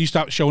Yeah. you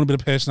start showing a bit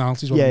of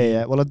personality? is what I Yeah, mean?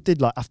 yeah. Well, I did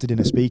like after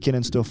dinner speaking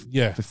and stuff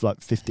Yeah. for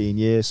like 15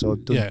 years. So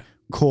I've done Yeah.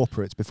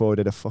 corporates before I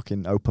did a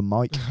fucking open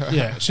mic.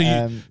 Yeah. So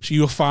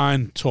you were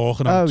fine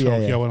talking Oh, on yeah,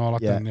 Tokyo yeah. and all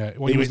that. Yeah. Then yeah. It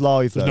was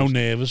live There's though. no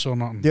nervous or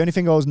nothing. The only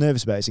thing I was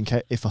nervous about is in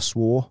case if I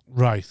swore,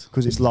 Right.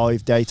 because it's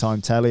live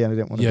daytime telly and I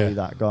didn't want to Yeah. be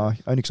that guy.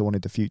 Only because I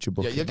wanted the future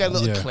book. Yeah, you'll get a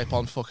little Yeah. clip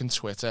on fucking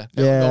Twitter.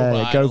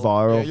 Yeah, go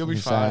viral. Yeah, you'll be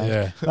and fine. sound.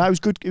 Yeah. No, it was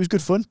good. It was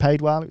good fun.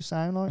 Paid well. It was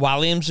sound like.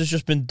 Williams has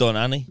just been done,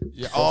 hasn't he?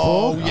 Yeah.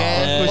 Oh, Yeah.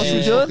 yeah. What's he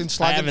was done? fucking I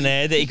slagging- haven't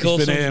heard it. He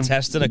calls been, some um,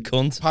 contestant a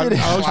cunt. Apparently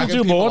I was gonna slagging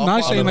do more, people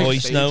nice off saying, on the like,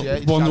 voice stage, note. yeah,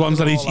 he's One of the ones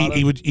that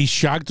shagging he's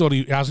shagged or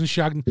he hasn't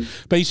shagged.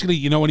 Basically,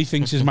 you know, when he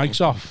thinks his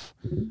mic's off,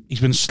 he's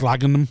been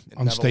slagging them It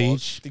on never stage.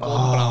 was. They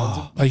Gordon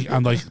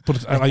Browned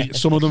him. Like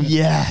some of them.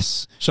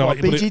 Yes. So What,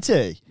 like, but it-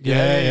 BGT.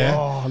 yeah. Oh,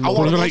 I But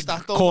wanna they're watch like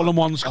that though, call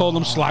man.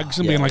 them slags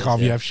and being like, oh,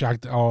 yeah, I've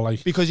shagged or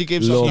like Because he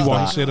gives Love us he that.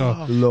 wants it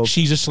or Love.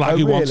 she's a slag Oh,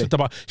 who wants really? at the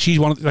bar. She's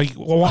one of like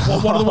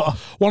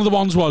one of the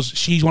ones was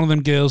she's one of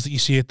them girls that you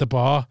see at the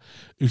bar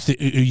who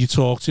you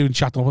talk to and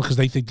chat with because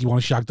they think you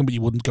want to shag them but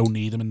you wouldn't go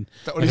near them and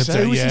That what he like,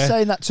 said? Who was he yeah.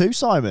 saying that to,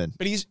 Simon?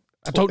 But he's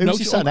I don't Who know. was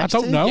he sat I next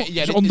don't to? know.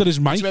 yeah, It's under his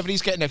mic. It's whoever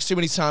he's getting next to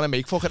when he's trying to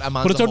make fucking But I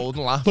Amanda don't,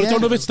 Holden laugh. but I don't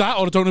know if Yeah. it's that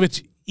or I don't know if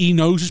it's he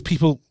knows there's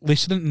people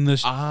listening in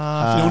this. You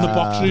know, in the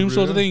box room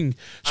sort of thing.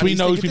 So And he he's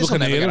knows thinking, people "This'll can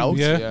never hear get him. out."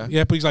 Yeah,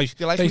 yeah. But he's like,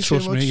 You like they me too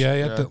trust me. much? Yeah.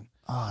 Yeah.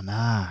 Oh,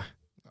 nah.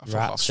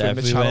 Rats Swim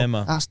the everywhere, channel.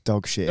 man. That's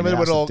dog shit. I mean, innit?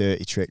 That's we're a all-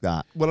 dirty trick,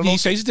 that. Well, He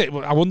says it.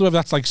 I wonder if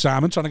that's like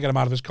Simon trying to get him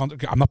out of his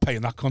contract. I'm not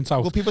paying that cunt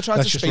out. well, people tried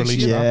Let's to just space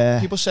release him. that. Yeah.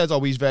 People said, "Oh,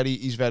 he's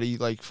very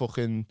like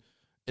fucking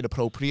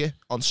inappropriate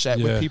on set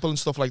Yeah. with people and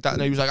stuff like that."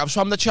 And he was like, "I'm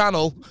from the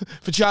channel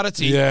for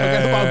charity. Yeah.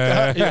 Forget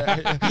about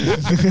that."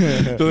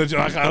 Yeah.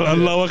 Like a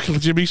lower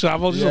Jimmy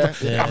Savile. Just Yeah.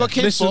 like, Yeah. I've got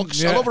kids' Listen,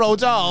 books. yeah. I love Roald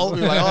Dahl.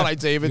 We were like, "All right,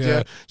 David, Yeah.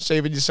 yeah,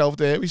 saving yourself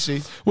there." We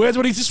see. Where do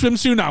I need to swim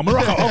to now?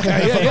 Morocco.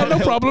 Okay, yeah, no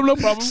problem.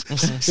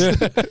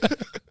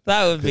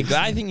 That would be good.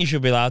 I think you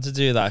should be allowed to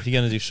do that if you're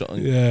going to do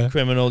something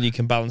criminal. You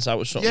can balance out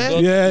with something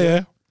good. Yeah.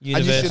 And you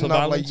Universal shouldn't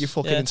have balance. like your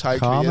fucking Yeah. entire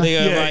Karma.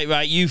 career. They go,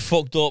 right, you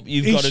fucked up.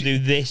 You've got to do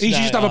this. He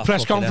should just have a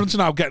press fucking conference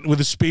now, getting with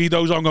the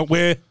speedos on.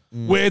 Going,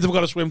 where have we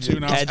got to swim to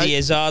now? Eddie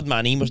Izzard,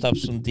 man, he must have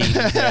some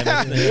demons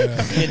there.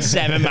 He did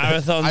 7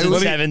 marathons in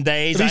 7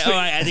 days. Like, all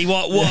right, Eddie,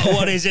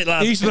 what is it,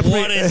 lad?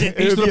 What is it?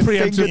 He's done a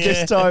preemptive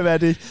this time,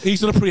 Eddie.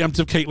 He's done a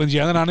preemptive Caitlyn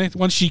Jenner, hasn't he?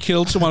 Once she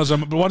killed someone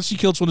once she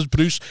killed someone as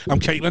Bruce,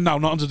 I'm Caitlyn now,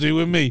 nothing to do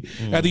with me.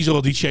 Eddie's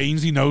already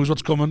changed. He knows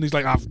what's coming. He's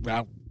like, I've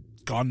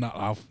gone that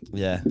now.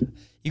 Yeah,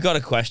 you got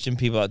to question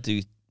people that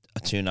are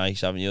too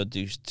nice, haven't you? Or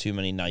do too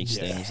many nice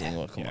things. You think,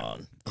 well, come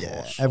on.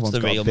 Yeah, everyone's the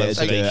got real a bit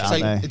to do it,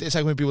 motivation? haven't they? It's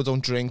like when people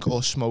don't drink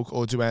or smoke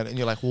or do anything, and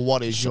you're like, well,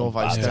 what is your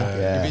vice then?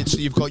 Yeah. If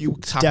you've got you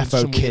tapping Defo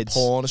some weird kids.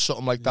 porn or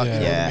something like that, you know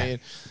what I mean?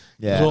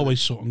 Yeah. There's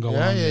always something going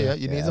on. Yeah.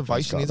 You need a everyone's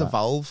vice, you got need a that.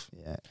 valve.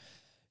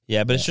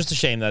 Yeah, but it's just a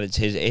shame that it's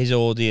his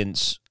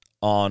audience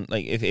on.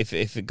 Like, if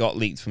it got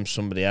leaked from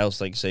somebody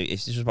else, like, say,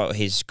 if this was about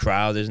his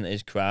crowd, isn't it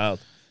his crowd?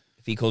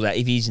 If he calls that,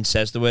 if he even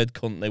says the word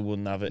cunt, they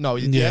wouldn't have it. No,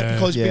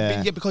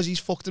 because he's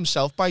fucked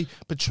himself by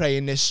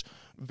betraying this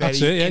very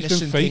That's it, yeah, it's been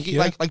innocent fake, thing.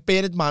 yeah. Like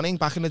Bernard Manning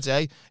back in the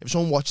day, if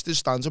someone watched his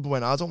stand-up and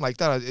went, I don't like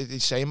that,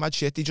 he's saying mad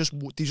shit, they just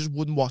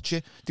wouldn't watch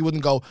it. They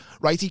wouldn't go,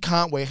 right, he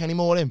can't work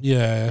anymore, him.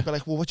 Yeah. They'd be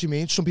like, well, what do you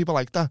mean? Some people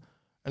like that.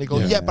 And he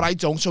goes, yeah, but I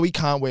don't, so he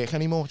can't work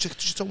anymore.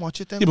 Just don't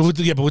watch it then.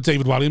 Yeah, but with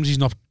David Williams, he's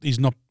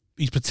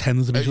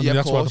pretending to be something.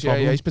 That's why the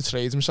problem. he's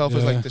portrayed himself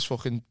as like this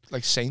fucking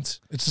like saint.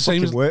 It's the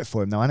same as work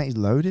for him now, and he's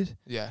loaded.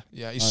 Yeah,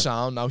 he's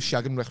sound now,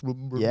 shagging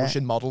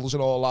Russian models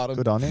and all that.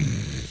 Good on him.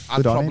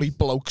 And probably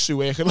blokes who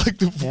work like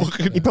the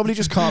fucking. He probably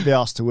just can't be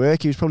asked to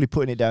work. He was probably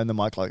putting it down the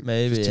mic like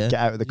Maybe, just to yeah. get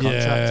out of the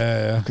contract.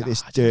 Yeah. Look at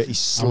this dirty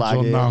slag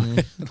I'm here. done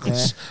now.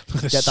 Yeah.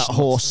 Get that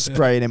horse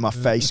spraying in my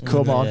face.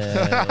 Come on.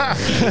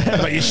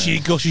 But your she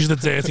gushes the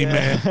dirty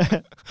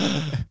man.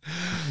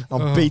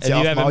 I'll beat it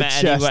Have you off ever my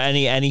met chest.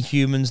 any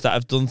humans that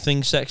have done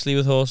things sexually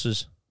with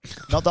horses?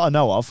 Not that I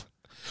know of.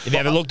 Have you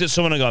ever looked at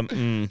someone and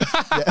gone,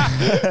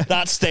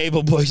 that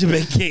stable boy's a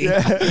bit keen.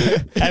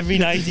 Every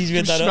night he's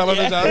with that smelling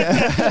his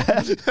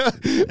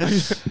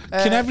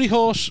out. Can every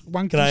horse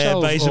wank Can I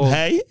themselves? buy some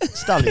hay?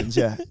 Stallions,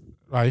 yeah.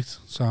 Right,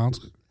 sound.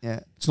 Yeah.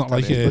 It's not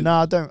like But no,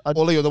 I don't.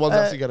 All the other ones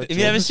have to get it. Have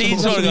you ever seen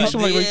someone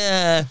go,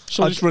 yeah.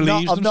 So just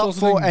relieves I've not themselves.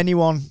 thought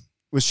anyone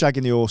was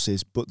shagging the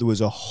horses, but there was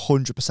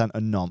 100%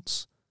 a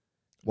nonce.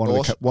 One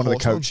of the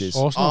coaches.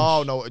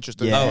 Oh no, it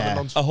just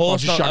Yeah. A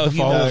horse, just not shag a the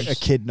human. foals. A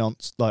kid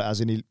nonce, like as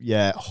in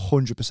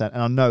 100%,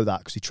 and I know that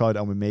because he tried it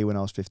on with me when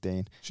I was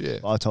 15.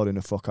 Shit. But I told him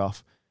to fuck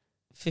off.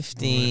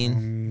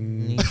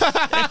 15. No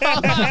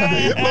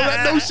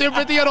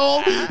sympathy at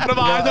all from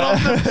either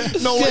of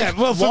them. No, Yeah,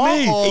 well, for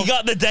me, He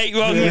got the date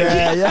wrong.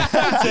 Yeah.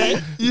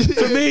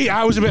 for me,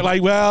 I was a bit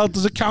like, well,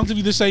 does it count if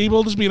you're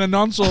disabled as being a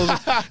nonce, or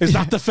is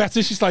that the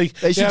fetish? It's like,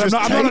 They should I'm just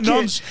not a take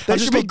nonce. it. They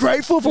should be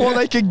grateful for what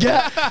they can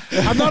get.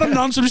 I'm not a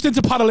nonce. I'm just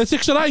into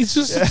paralytics, all right? It's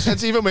just,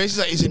 It's even worse. He's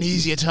like, he's an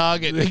easier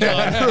target. They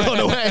can't run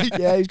away.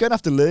 Yeah, he's going to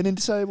have to learn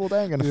disabled.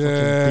 They ain't going to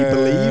fucking be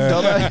believed,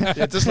 are they?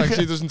 Yeah,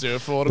 dyslexia doesn't do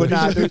it for him. But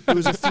nah, there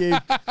was a few.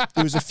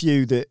 There was a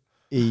few that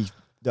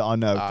I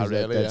know because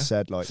really, they'd yeah.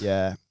 said like,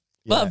 yeah,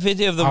 That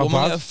video of the How woman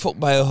bad? getting fucked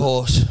by a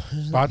horse.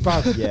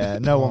 bad. yeah.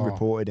 No one Oh.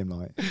 reported him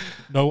like.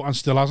 No, and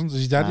still hasn't.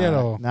 Is he dead yet?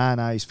 Or?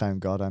 Nah, he's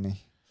found God, hasn't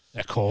he?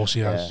 Of course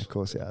he Yeah, has. of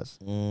course he has.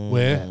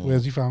 Where?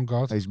 Where's he found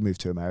God? He's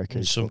moved to America.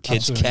 He's Some fucked.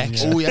 kid's That's it,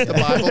 kecks. yeah. Oh, yeah, the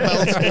Bible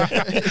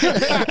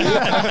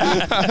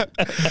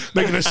Belt.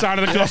 Making a sign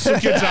of the cross, some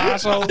kid's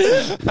arsehole.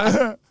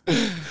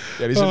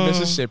 Yeah, he's in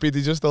Mississippi.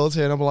 They just all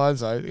turn him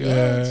blinds out.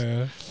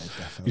 Yeah.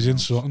 He's in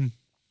something.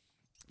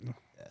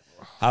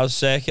 How's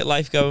circuit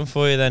life going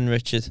for you then,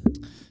 Richard?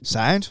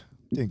 Sound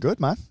doing good,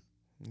 man.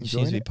 You seem to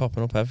Enjoying be it.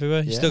 popping up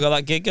everywhere. You Yeah. still got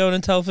that gig going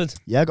in Telford?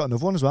 Yeah, I got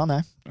another one as well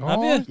now.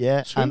 Have you?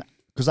 Yeah, Sweet. and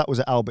because that was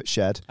at Albert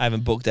Shed. I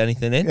haven't booked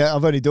anything in. Yeah,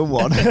 I've only done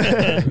one.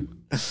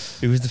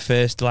 Who was the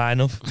first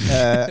lineup?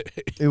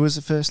 It was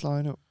the first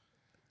lineup.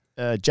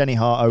 Jenny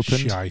Hart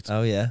opened. Shite.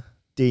 Oh, yeah.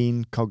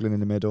 Dean Coughlin in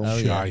the middle. Oh,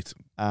 yeah. Shite.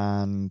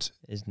 And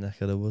His neck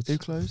of the woods. who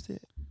closed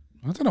it?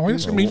 I don't know. Why are you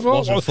asking me for?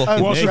 Wasn't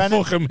fucking Wasn't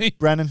me. fucking me.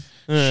 Brennan.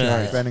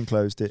 Yeah. Brennan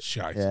closed it.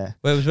 Shite. Yeah.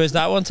 Where's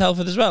that one?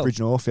 Telford as well? Bridge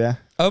North, yeah.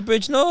 Oh,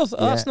 Bridge North.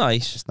 Oh, that's Yeah.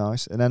 nice. It's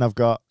nice. And then I've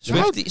got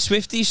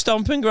Swifty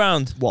stomping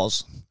ground.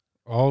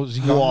 Oh, has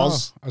he got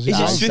Was. now? Has he Is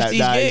it gone?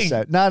 Swifty's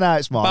gig? No,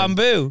 it's mine.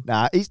 Bamboo.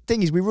 Nah,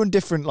 thing is, we run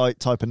different like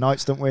type of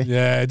nights, don't we?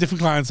 Yeah,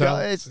 different clientele.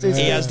 Yeah, it's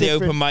He has the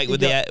different. open mic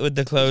with He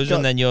the closure, got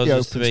and then yours the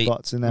is open three.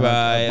 spots, and then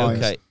Right. mine's-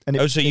 Okay. And it-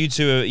 Oh, so you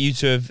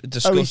two have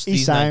discussed he's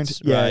these sound.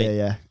 nights. Yeah,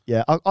 Right.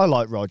 yeah. I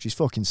like Rog. He's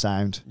fucking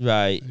sound.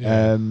 Right.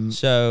 Yeah.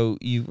 So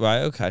you right?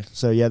 Okay.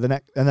 So yeah, the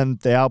next, and then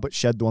the Albert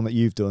Shed, the one that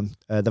you've done,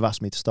 they've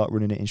asked me to start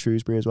running it in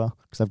Shrewsbury as well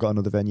because I've got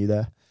another venue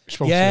there.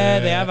 Spoke Yeah,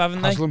 to, they have,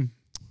 haven't they? Haslam.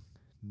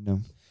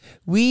 No.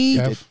 We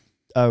Kev.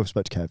 Oh,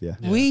 spoke to Kev. Yeah.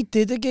 we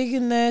did a gig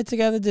in there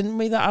together, didn't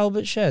we? That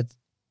Albert Shed.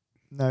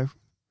 No.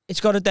 It's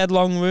got a dead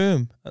long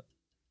room.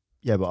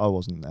 Yeah, but I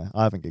wasn't there.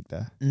 I haven't gigged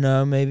there.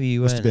 No, maybe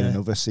you Must weren't. have been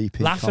there. another CP.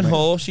 Laughing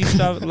Horse used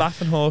to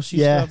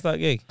have that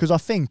gig. Because I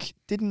think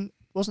didn't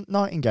wasn't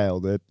Nightingale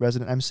the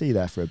resident MC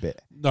there for a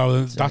bit?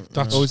 No,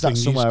 that's. Or is that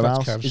Thingy's, somewhere that's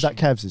else? Kev's. Is that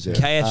Kev's? Is it?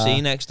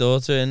 KFC next door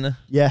to him.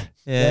 Yeah.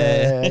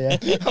 Yeah.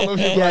 I love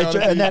you, Yeah,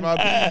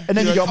 Brian, and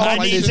then you got I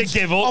Mike need to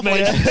Dixon. give up,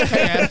 mate.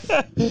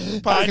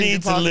 I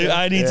need to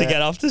I need to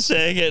get off the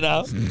circuit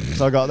now.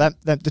 So I got them,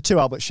 the 2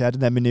 Albert Shed,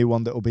 and then my new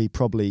one that will be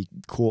probably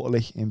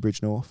quarterly in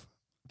Bridge North.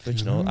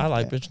 Bridge North. I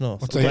like Bridge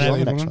North. What days Whenever are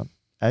they the next running?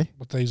 one.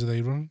 What days are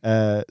they running?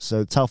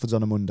 So Telford's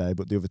on a Monday,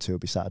 but the other 2 will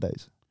be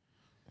Saturdays.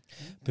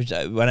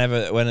 When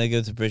I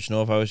go to Bridge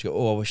North, I always go,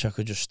 oh, I wish I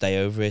could just stay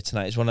over here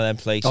tonight. It's one of them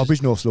places. Oh,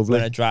 Bridge North's lovely.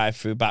 When I drive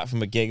through back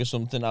from a gig or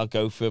something, I'll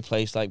go through a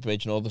place like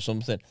Bridge North or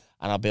something,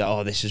 and I'll be like,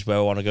 oh, this is where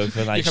I want to go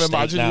for a nice You can steak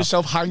imagine now.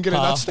 yourself hanging in that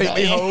Half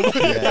stately that. home.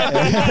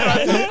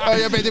 Oh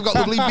yeah, mate, they've got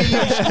lovely beams.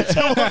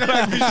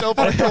 Hang yourself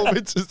on a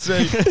Colvin to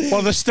say. One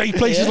of the steak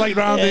places like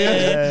round here.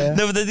 Yeah.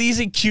 No, but these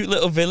are cute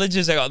little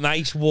villages. They got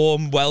nice,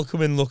 warm,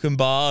 welcoming looking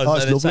bars, Oh,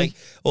 it's and it's lovely. like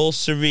all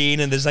serene,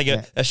 and there's like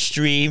a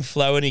stream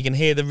flowing. You can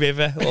hear the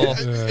river.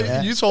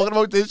 Oh. You talking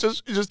about this?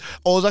 Just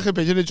all I can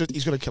picture is just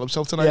he's gonna kill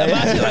himself tonight. Yeah,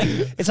 Imagine,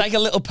 like, it's like a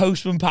little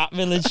Postman Pat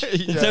village.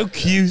 It's Yeah. so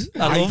cute.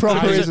 I love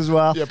Proper that. is as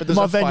well. Yeah, but there's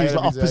My a fire venue's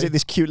like every opposite day.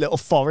 this cute little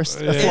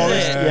forest. A Yeah.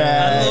 forest. Yeah.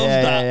 Yeah, I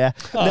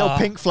love that. Little Ah.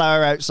 pink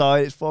flower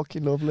outside. It's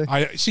fucking lovely.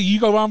 I see you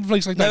go around a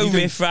place like that. No you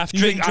think- riffraff, you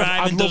drink think,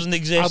 driving love- doesn't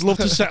exist. I'd love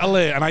to settle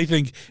there, and I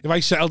think if I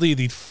settled here,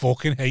 they'd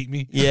fucking hate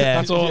me. Yeah.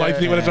 That's all I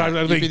think when I drive.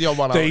 I You'd be think the odd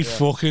one out, they'd yeah.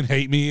 fucking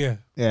hate me. Yeah,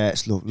 Yeah,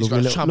 it's He's lovely, got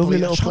a lovely trampoline.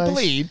 little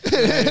place.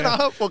 Trampoline.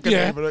 No, fucking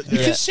yeah. neighbourhood. You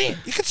Yeah. can see it.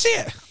 You can see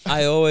it.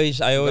 I always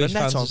a net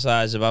on.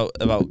 fantasize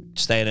about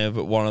staying over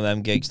at one of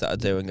them gigs that I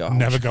do and go, oh,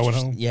 Never I should going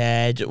just- home.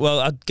 Yeah, well,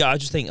 I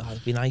just think, oh,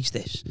 it'd be nice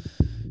this.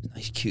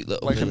 Nice, cute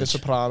little Like in The village.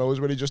 Sopranos,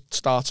 when he just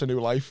starts a new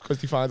life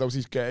because he finds out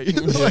he's gay.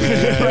 It's like,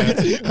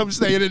 right, I'm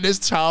staying in this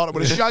town. I'm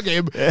going to shag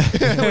him.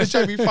 I'm going to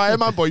shag me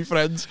fireman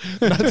boyfriend.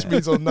 That's me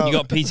done now. You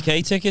got Peter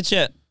Kay tickets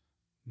yet?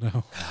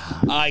 No,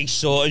 I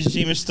saw. Did you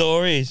see my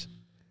stories?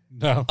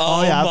 no.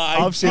 Oh, yeah,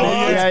 my I've seen it.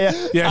 God.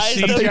 Yeah. Yeah, That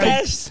is the CJ.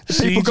 best.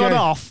 People CJ. gone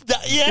off.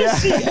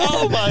 Yes.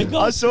 Oh my I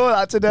God. saw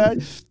that today.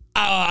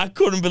 I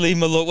couldn't believe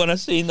my luck when I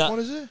seen that. What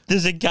is it?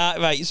 There's a guy,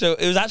 right? So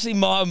it was actually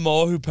Martin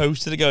Moore who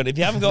posted it going, if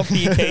you haven't got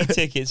PK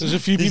tickets, There's a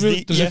few people.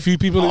 There's a few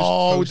people.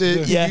 Oh, who's the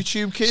posted it. Yeah.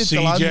 YouTube kids. CJ,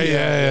 the lad,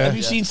 yeah. Have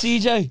you seen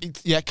CJ?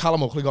 Yeah,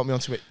 Callum Oakley got me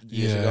onto it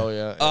years Yeah. ago,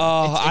 yeah.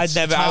 Oh, I It's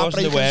wasn't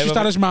heartbreaking. aware She's of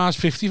done it. his Mars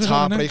 50 for It's something.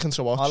 heartbreaking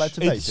to watch. I like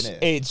to vape, innit?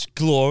 It's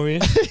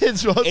glorious.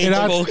 It's what- It's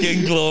had-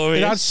 fucking It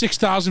glorious. had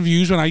 6,000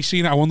 views when I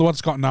seen it. I wonder what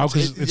it's got now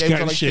because it's yeah,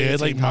 getting like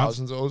shared like mad.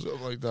 13,000 or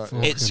something like that.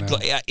 Fuck. It's Fucking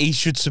hell. yeah, he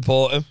should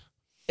support him.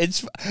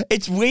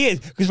 It's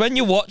weird because when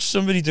you watch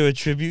somebody do a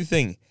tribute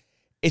thing,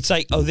 it's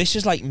like, oh, this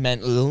is like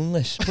mental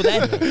illness. But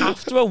then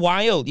after a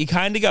while, you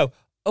kind of go,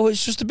 oh,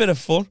 it's just a bit of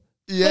fun.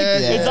 Yeah,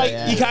 It's like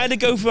yeah, you yeah. kind of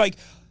go for like,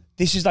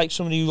 this is like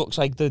somebody who looks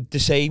like the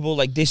disabled,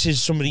 like this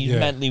is somebody who's Yeah.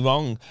 mentally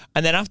wrong.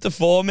 And then after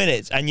 4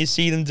 minutes, and you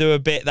see them do a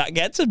bit that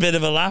gets a bit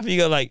of a laugh, you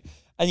go like,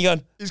 and you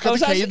go, He's got oh,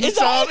 the it's cadence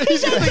actually- on.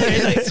 He's got the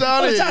cadence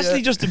on it's it, actually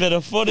yeah. just a bit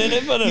of fun in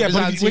it for them. Yeah, His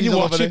but aunties when you are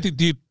watch loving it,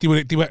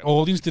 the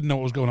audience didn't know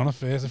what was going on at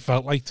first. It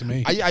felt like to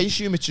me. I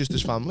assume it's just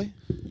his family.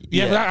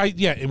 Yeah, but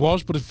it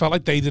was, but it felt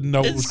like they didn't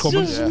know it was It's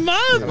coming. just Yeah.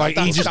 mad. Like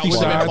he just that was a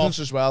bit decided. boss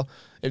as well.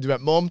 If they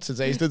went, Mum,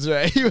 today's the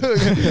day. You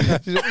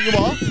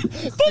are?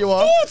 You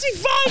are?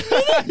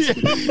 45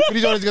 minutes. But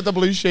he's always got the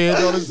blue shade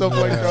on and stuff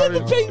like The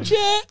that. pink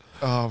shirt.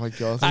 Oh my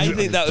god. I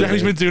think that He's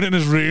was. been doing it in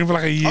his room for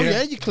like a year. Oh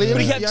yeah, you clear.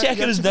 But he it. kept Yeah, checking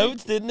yeah, his today.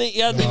 notes, didn't he? He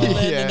had to learn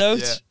Yeah, the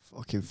notes.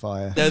 Fucking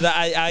fire. No, that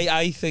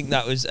I think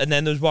that was, and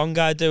then there was one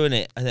guy doing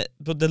it,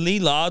 but the Lee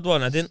Lard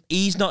one,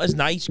 He's not as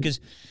nice because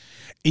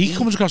He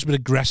comes across a bit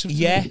aggressive. to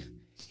yeah, me.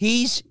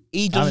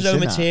 he does haven't his own seen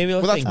that.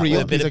 material. Well, that's thing, real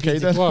with a bit Peter of Kay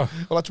then. What?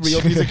 Well, that's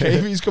real Peter Kay.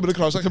 He's coming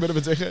across like a bit of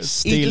a dickhead.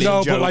 Stealing No,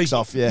 but jokes like,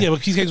 off, yeah.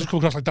 but Keith Hayes was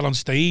coming across like that on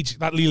stage.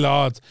 That Lee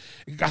Lard,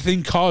 I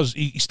think, cause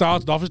he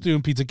started off as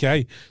doing Peter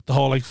Kay, the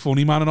whole like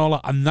funny man and all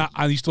that,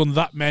 and he's done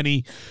that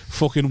many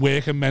fucking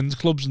working men's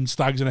clubs and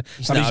stags, and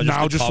he's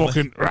now just comic.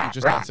 fucking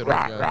Just gets it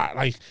up, yeah.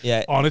 like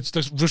Yeah. on it's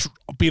just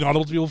being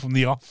audible to people from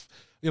the off.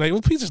 You're like,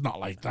 well, Peter's not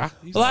like that.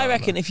 He's Well, not I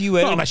like reckon that. if you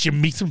Not were unless you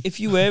meet him. if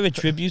you were a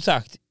tribute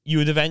act, you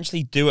would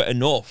eventually do it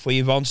enough where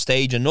you're on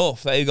stage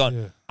enough that you're going,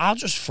 Yeah. I'll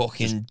just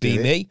fucking Just be do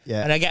it. me.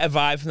 Yeah. And I get a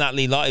vibe from that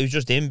Lee Lott who's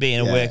just him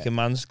being a Yeah. working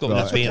man's club. Right.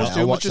 That's being Yeah, Plus, on. too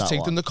I'll much watch just that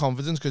take them one. the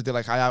confidence because they're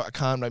like, I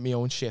can't write my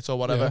own shit or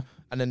whatever, Yeah.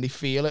 and then they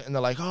feel it and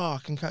they're like, oh, I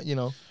can, you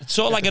know. It's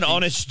sort of like an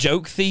honest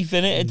joke thief,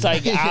 innit? It's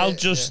like, I'll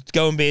just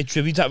go and be a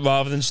tribute act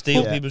rather than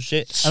steal Yeah. people's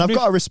shit. And I've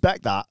got to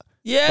respect that.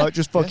 Yeah. Like,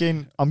 just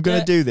fucking, I'm going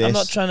to do this. I'm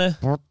not trying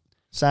to.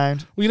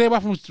 Sound. Well, you know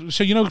what happened?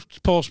 So you know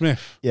Paul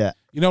Smith. Yeah.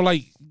 You know,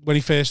 like when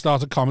he first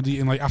started comedy,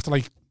 and like after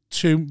like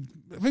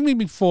I think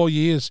maybe 4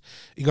 years,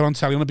 he got on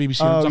telly on a BBC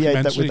Oh, yeah,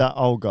 documentary with that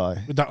old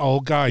guy. with that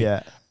old guy.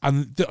 Yeah.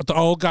 And the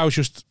old guy was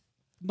just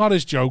not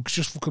his jokes,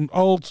 just fucking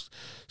old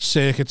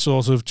circuit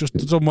sort of, just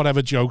done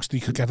whatever jokes that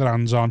he could get their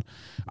hands on,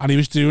 and he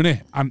was doing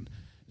it. And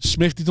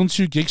Smith, he done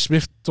 2 gigs.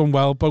 Smith done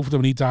well, both of them,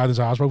 and he died his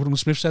ass. Both of them. And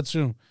Smith said to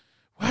him,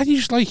 "Why do you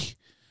just like?"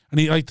 And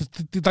he like,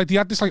 he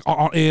had this like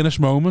earnest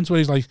moment where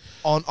he's like,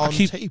 On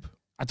keep- tape.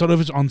 I don't know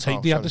if it's on tape.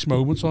 Oh, He had sorry. this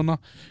moment or not.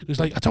 He was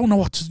like, I don't know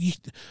what to.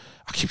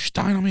 I keep just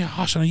dying on my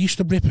ass, and I used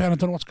to rip it, and I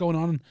don't know what's going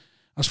on.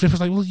 And Smith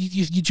was like, well,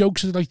 your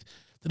jokes are like,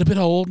 they're a bit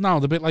old now.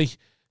 They're a bit like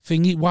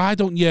thingy. Why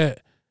don't you?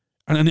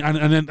 And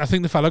then I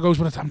think the fella goes,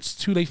 well, it's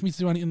too late for me to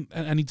do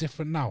any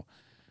different now.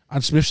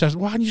 And Smith says,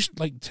 why don't you just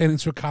like turn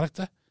into a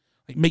character?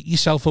 Like make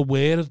yourself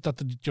aware of that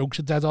the jokes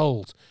are dead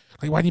old.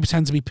 Like why don't you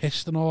pretend to be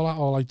pissed and all that,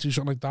 or like do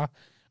something like that?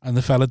 And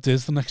the fella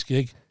does the next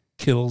gig.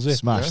 Kills it.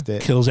 Smashed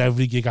it. Kills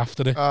every gig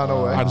after it. Oh,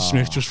 no way. And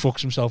Smith just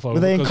fucks himself over. Were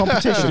they in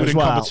competition They were as in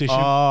well? competition.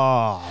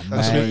 Oh,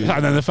 man.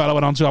 And then the fella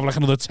went on to have like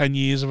another 10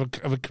 years of a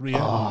career.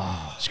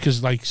 Because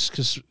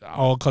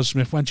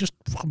Smith went, just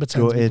fucking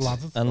pretend to be Gutted.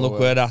 bladdered. And look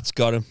where that's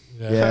got him.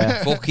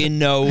 Yeah. Fucking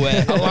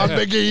nowhere. A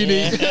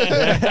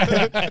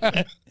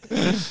Lamborghini.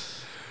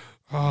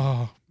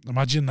 Oh,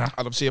 imagine that.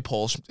 I'd love to see a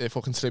Paul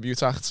fucking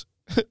tribute act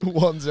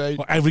one day.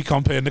 Well, every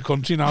compere in the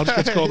country now just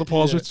gets called a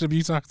Paul Smith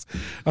tribute act.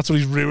 That's what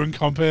he's ruined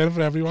comparing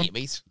for everyone. Hey,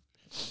 mate.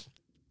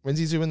 When's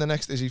he doing the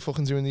next? Is he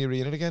fucking doing the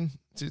arena again?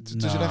 Does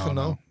he reckon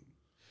no?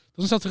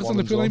 Doesn't sell tickets on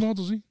Liverpool anymore,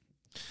 does he?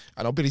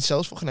 I know, but he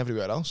sells fucking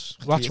everywhere else.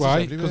 Well, that's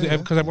why, because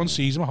everyone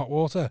sees him at Hot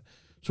Water.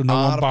 So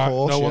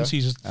no one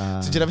sees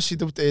us. Did you ever see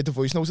the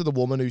voice note of the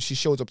woman who she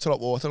showed up to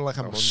Hot Water on like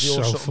a Monday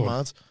or something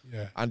mad?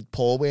 Yeah. And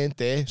Paul weren't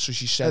there, so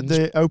she sends...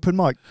 The open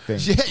mic thing?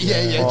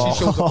 Yeah. Oh. She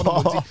showed up on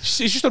a Monday. It's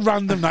just a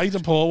random night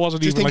and Paul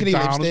wasn't Just even like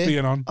thinking he down lives as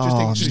being on.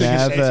 Just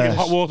never. If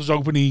Hot Water's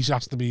open, he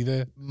has to be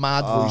there.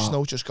 Mad voice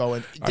note just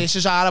going, this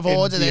is out of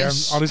order,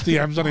 this. On his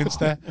DMs on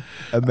Insta.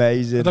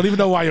 Amazing. I don't even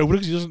know why he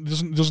opened it, because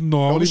he doesn't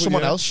normally. Only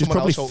someone else. She's someone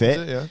probably else fit.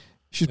 opens it, yeah.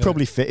 She's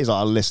probably fit. He's like,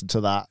 I'll listen to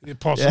that.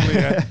 Possibly,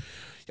 yeah.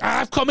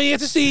 I've come here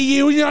to see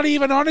you and you're not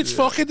even on. It's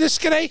fucking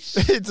disgrace.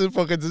 It's a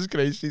fucking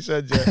disgrace, she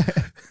said, yeah.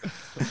 That's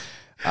He's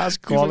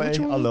like, quality.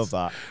 "What I you love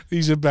that.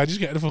 He's in bed,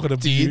 just getting a fucking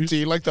abused.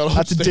 Dean like that.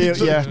 Had to deal,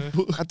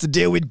 had to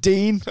deal with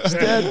Dean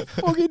instead.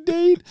 Fucking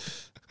Dean.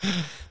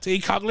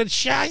 Dean Coughlin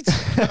shite.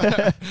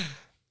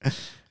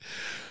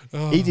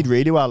 He did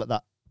really well at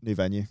that new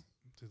venue.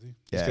 Did he?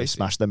 Yeah, great, he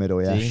smashed the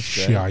middle. Yeah, Dean's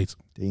great. Shite.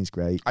 Dean's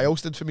great. I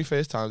hosted for my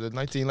first time, didn't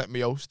I? Dean let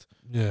me host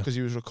Yeah. because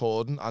he was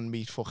recording and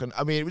me fucking...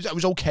 I mean, it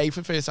was okay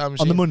for first time.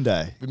 On the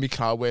Monday. With me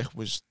crowd work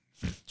was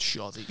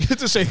shoddy,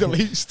 to say the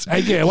least.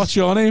 Hey girl, what's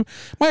your name?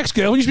 My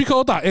ex-girl used to be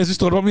called that. Here's a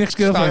story about my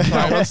ex-girlfriend.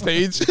 Standing out on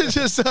stage,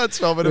 just started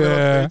swabbing him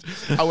Yeah.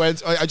 on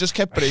stage. I just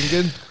kept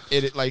bringing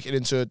it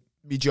into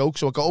me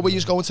jokes. So I go, oh, where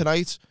you going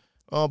tonight?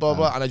 Oh, blah,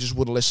 blah. And I just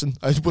wouldn't listen.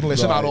 I just wouldn't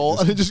listen Right. at all.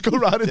 And I just go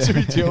right into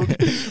me joke.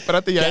 But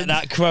at the Get end...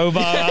 that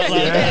crowbar out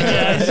like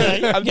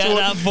And Get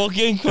that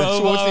fucking crowbar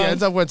towards the out.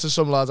 end, I went to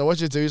some lads. I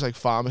wanted to do is like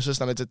pharmacist,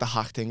 and I did the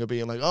hack thing of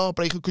being like, "Oh,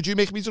 Breaker, could you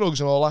make me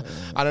drugs and all that?"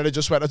 And then it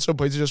just went at some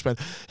point. It just went,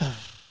 "Right,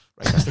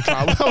 that's the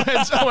crowd."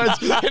 I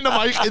went in the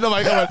mic. I went,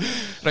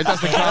 "Right,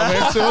 that's the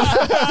crowd."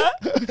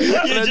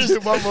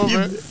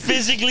 You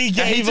physically I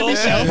gave hated up.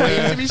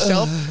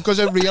 myself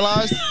because I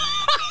realised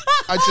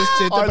I just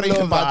did I the Breaking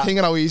love Bad that. thing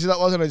and how easy that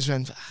was, and I just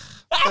went, and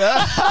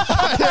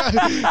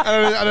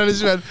then I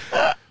just went,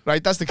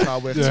 right, that's the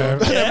crowd work. Yeah.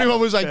 And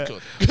everyone was like,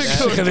 good.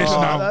 Sick of this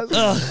now.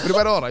 But it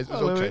went all right. It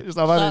was okay. Just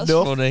I've had That's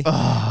enough. funny.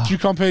 Do you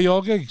compare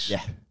your gigs?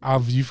 Yeah.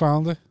 Have you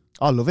found it?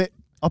 I love it.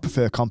 I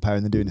prefer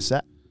comparing than doing a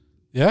set.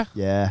 Yeah?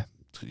 Yeah.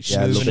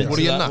 Yeah, I love it.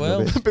 Worrying that that.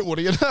 well. A bit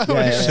worrying.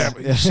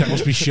 Your set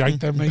must be shite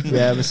then, mate.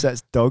 Yeah, the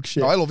set's dog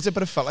shit. No, I loved it,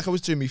 but it felt like I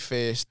was doing my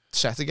first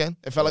set again.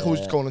 It felt like I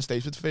was going on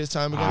stage for the first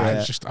time again. Ah, Yeah.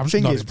 I'm just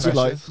Thing not is, impressed.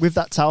 like with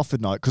that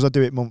Talford night, because I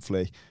do it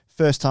monthly.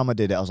 First time I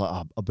did it, I was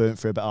like, I burnt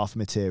through about half the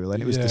material,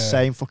 and it was Yeah. the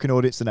same fucking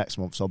audience the next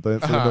month, so I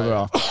burnt through another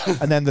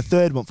half. And then the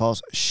third month, I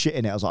was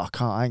shitting it. I was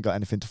like, I ain't got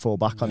anything to fall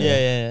back on. Yeah,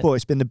 here. yeah. But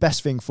it's been the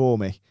best thing for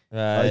me.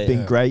 Right. It's been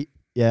yeah. great.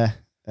 Yeah,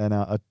 and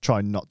I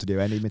try not to do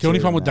any material. The only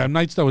problem with now. them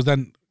nights, though, is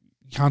then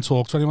you can't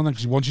talk to anyone then,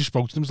 because once you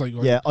spoke to them, it's like...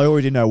 Yeah, I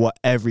already know what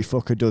every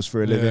fucker does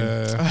for a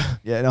living.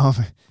 Yeah, no,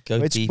 Go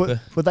it's,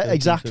 deeper. but that Go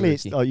exactly, deeper,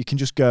 it's Ricky. like you can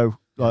just go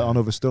like on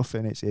other stuff,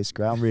 and it's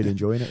great. I'm really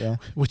enjoying it. Yeah,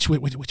 Which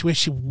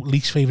is your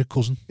least favourite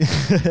cousin?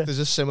 There's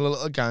a similar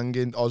little gang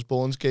in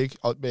Osborne's gig.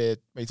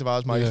 Mate of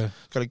ours, Mike, Yeah.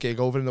 got a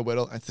gig over in the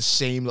Wirral, and it's the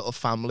same little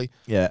family.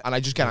 yeah. And I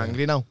just get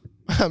angry now.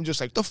 I'm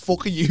just like, the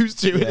fuck are you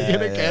doing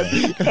Yeah,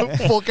 again? Your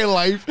fucking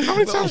life. How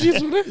many times have you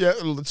done it? Yeah,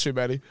 too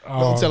many. Oh,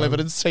 Little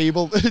deliverance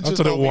table. I've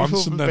done it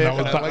once, and then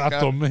that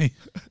done me.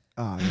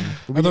 Oh,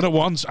 yeah. I done it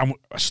once, and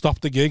I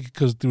stopped the gig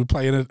because they were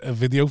playing a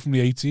video from the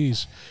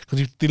 80s.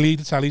 Because they leave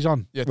the tellies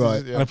on, Yeah,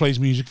 Right. yeah. and it plays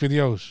music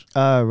videos.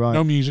 Oh, right.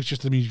 No music,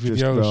 just the music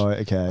Just videos. right.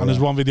 Okay. And there's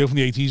one video from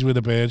the 80s with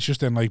the birds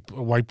just in like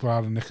a white bra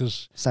and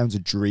knickers. Sounds a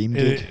dream,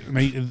 dude.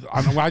 Mate, and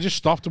I just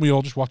stopped and we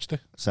all just watched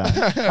it. So,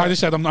 I just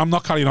said, I'm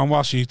not carrying on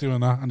while she's doing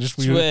that. And just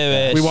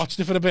we watched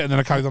it for a bit and then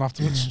I carried on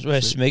afterwards. It's where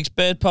Smig's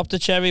bird popped a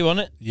cherry,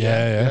 wasn't it?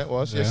 Yeah. it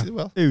was. Yes, it did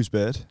well. who's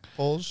bird?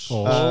 Paul's.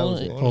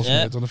 Paul's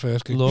yeah. on the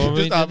first gig.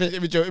 Laurie Just did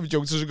it. if a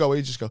joke doesn't go,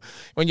 you just go,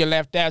 when you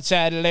left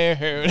outside of there.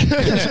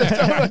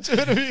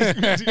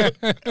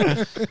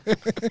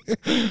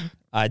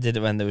 I did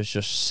it when there was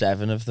just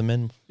 7 of them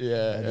in.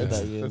 Yeah, I did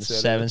that, yeah. that's it,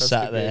 7 that's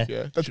sat the there. gig,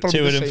 yeah. That's probably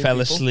 2 of the them same fell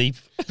people. asleep.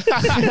 But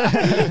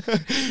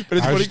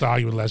it's I funny just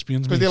argue with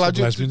lesbians. because they allowed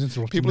you lesbians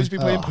interrupting people me. used to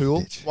be playing Oh,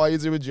 pool bitch. while you're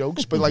doing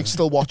jokes, but like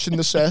still watching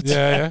the set.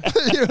 Yeah.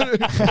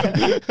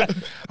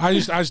 I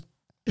just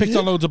picked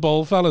on loads of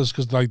bald fellas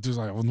because like,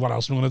 what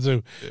else am I going to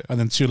do? Yeah. And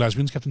then 2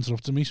 lesbians kept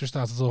interrupting me, so I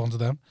started talking to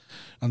them.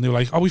 And they were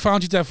like, oh, we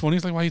found you dead funny.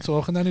 He's like, why are you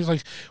talking then? He was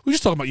like, we were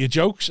just talking about your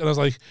jokes. And I was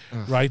like,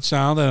 right,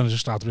 sound. And I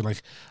just started being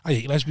like, I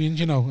hate lesbians,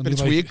 you know. And but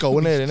it's weird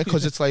going there, innit?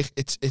 Because it's like,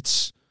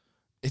 it's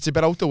a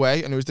bit out the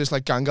way. And there was this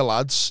like gang of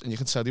lads, and you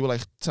could tell they were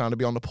like trying to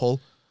be on the pull.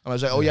 And I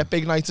was like, oh yeah,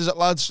 big night is it,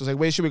 lads? I was like,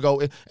 where should we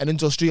go? An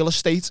industrial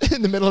estate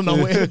in the middle of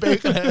nowhere in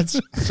Birkenheads.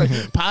 It's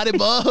like, party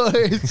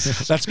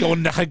boys. Let's go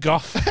and knock a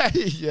goth.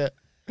 Yeah.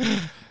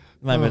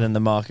 Might have been in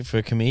the market for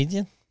a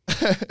comedian.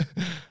 Was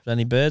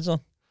any birds on?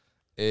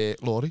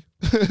 Laurie.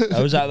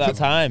 I was at that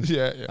time.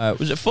 Yeah.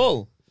 Was it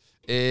full?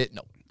 No. Did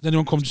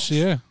anyone come to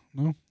see her?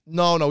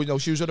 No.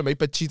 She was with a mate,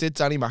 but she did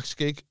Danny Mac's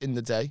gig in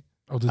the day.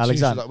 Oh, did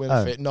Alexander?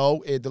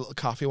 No, the little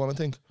cafe one, I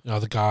think. Oh,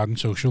 the Garden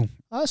Social.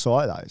 Oh, that's all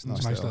right, that. It's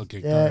It's a nice little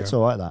gig. Yeah, it's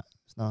all right, that.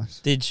 It's nice.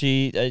 Did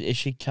she? Is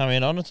she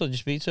carrying on at all? Did you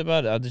speak to her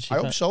about it? Or did she? I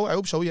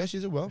hope so. Yeah, she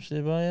did well. She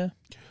did well, yeah.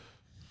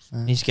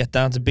 Needs to get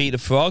down to beat the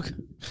frog.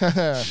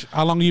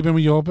 How long have you been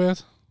with your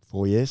bird?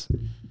 4 years.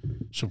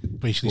 So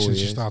basically 4 since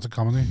you years. started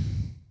comedy.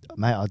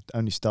 Mate, I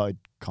only started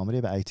comedy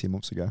about 18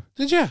 months ago.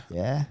 Did you?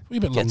 Yeah. A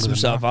bit longer Gets than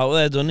himself that. out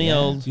there, doesn't he, Yeah.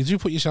 old? You do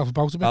put yourself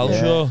about a bit. Oh, Yeah.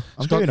 sure.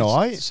 I'm doing all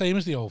right. Same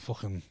as the old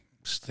fucking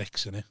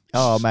sticks, innit?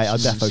 Oh, mate, I'll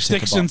definitely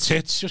Sticks and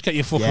tits, just get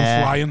you fucking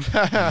Yeah. flying.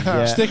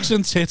 Yeah. Sticks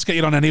and tits, get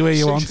you on anywhere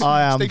you want.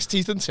 I am Sticks,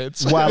 teeth, and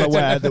tits. well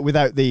aware that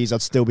without these,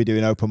 I'd still be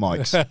doing open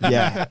mics.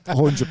 Yeah,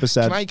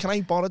 100%. Can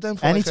I borrow them?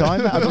 For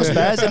Anytime, mate. I've got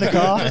spares in the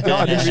car.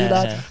 Got a new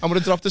lad. I'm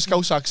going to drop the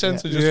Scouse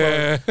accent and just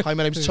like, hi,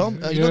 my name's Tom.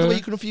 You know the way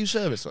you can refuse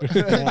service?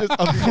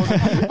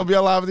 I'll be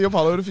alive at the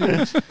Apollo in a few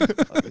weeks.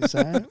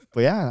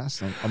 But yeah,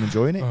 I'm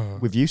enjoying it.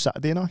 With you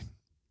Saturday night.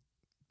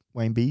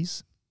 Wayne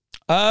Bees.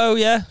 Oh,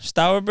 yeah.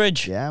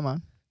 Stourbridge. Yeah,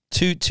 man.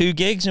 Two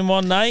gigs in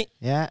one night.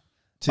 Yeah.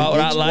 2 About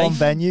that gigs, life. one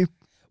venue.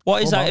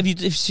 What is Come that? on.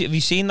 Have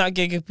you seen that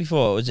gig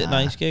before? Was it a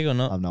nice gig or I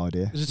not? have no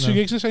idea. Is it 2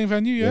 gigs in the same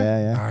venue?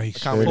 Yeah.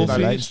 Nice. Can't wait for that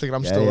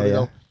Instagram story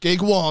though.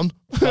 Gig 1.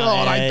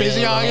 All right,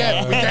 busy are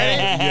you? We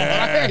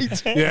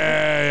get it.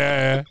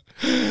 Yeah.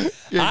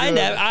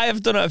 I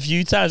have done it a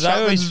few times.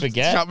 I always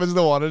forget. Chapman's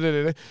the one,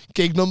 isn't it?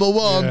 Gig number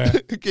 1. Yeah.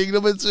 Gig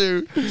number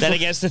 2. Then it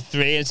gets to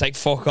 3 and it's like,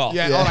 fuck off.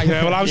 Yeah, all right.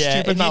 Yeah, well, I was Yeah,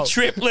 stupid if now. you're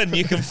tripling,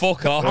 you can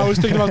fuck off. I was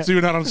thinking about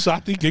doing that on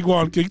Saturday. Gig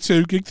 1, gig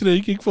 2, gig 3,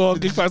 gig 4,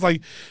 gig 5. It's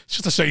like, it's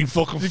just the same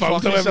fucking You photo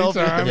clock every yourself,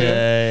 time.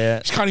 Yeah.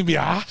 Just can't even be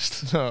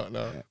asked. No.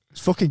 It's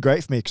fucking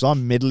great for me because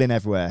I'm middling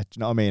everywhere. Do you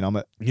know what I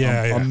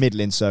mean? I'm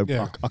middling, so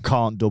Yeah. I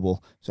can't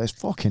double. So it's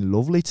fucking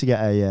lovely to get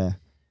a.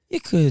 You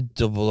could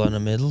double on a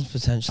middle,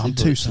 potentially. I'm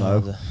but too it's slow.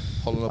 harder.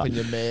 Pulling up in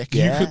your make.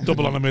 You Yeah. could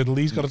double on the middle.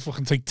 He's got to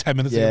fucking take 10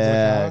 minutes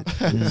Yeah. to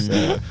get to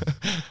the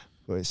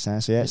But it's so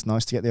yeah, it's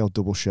nice to get the old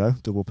double show,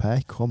 double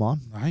pay. Come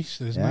on. car. Nice.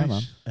 It is Yeah,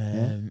 nice.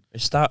 man.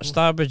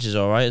 Starbridge is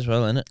all right as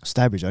well, isn't it?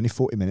 Stourbridge, only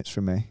 40 minutes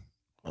from me.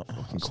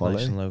 That's quality.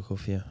 nice and local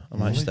for you. I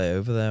might Really? stay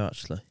over there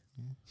actually.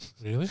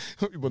 Really?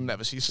 You will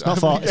never see It's not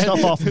far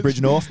from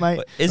Bridge North, mate.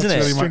 But isn't That's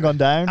it? really String on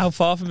down. How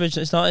far from Bridge?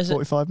 It's not, is it?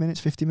 45 minutes,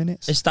 50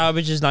 minutes. Is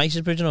Starbridge as nice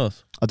as Bridge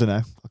North? I don't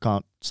know. I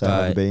can't say I've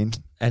Right. ever been.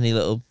 Any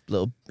little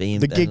beam?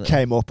 The gig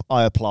came up,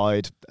 I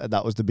applied.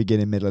 That was the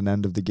beginning, middle, and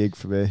end of the gig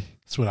for me.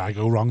 That's where I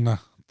go wrong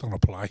now. Don't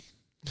apply.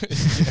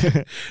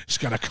 Just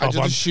get a I cob just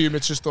on. assume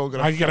it's just all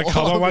going to I get a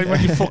cob on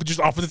when you fucking just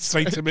offered it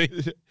straight to me.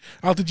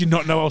 How did you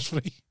not know I was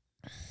free?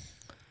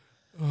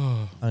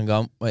 Oh, Hang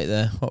on, wait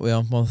there. What are we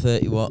on?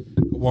 130 what?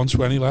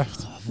 120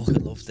 left. Oh, I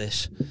fucking love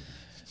this.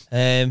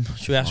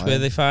 Should we ask where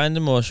they find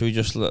them, or should we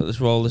just let's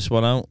roll this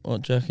one out?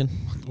 What do you reckon?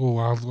 Oh,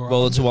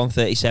 Roll it to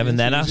 137,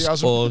 then ask,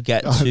 Enthusiasm. or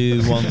get to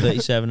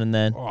 137 and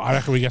then. Oh, I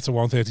reckon we get to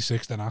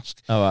 136, then ask.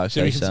 Oh, right,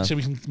 So okay, we can, so. so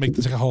we can make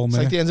this like a whole It's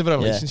like minute. the end of a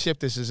relationship,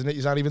 this, isn't it?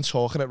 You're not even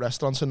talking at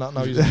restaurants and that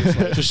now.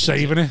 Just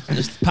saving it.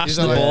 Just pass He's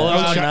the like, ball oh,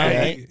 around now,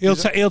 okay. mate.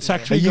 He'll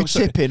text Are me. you go,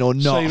 say- tipping or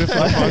not? save it for the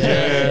pod.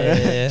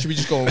 Yeah. Should we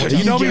just go?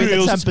 You know give me it the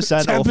rules.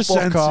 10% or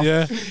fuck off.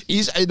 Yeah.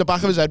 He's in the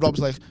back of his head. Rob's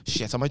like,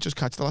 shit, I might just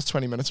catch the last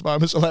 20 minutes of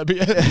I'm a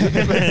Celebrity.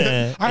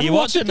 I Are you haven't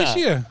watched watching it this that?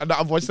 year. And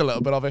I've watched a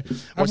little bit of it.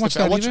 I've watched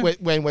that I watched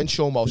either. when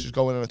Sean Walsh is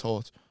going, and I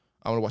thought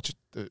I want to watch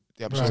the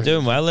episode. He's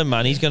doing well, then,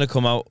 man. He's going to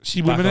come out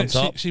See, back on Women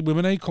top.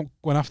 Women Aid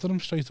went after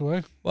them straight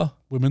away. What?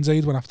 Women's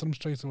Aid went after them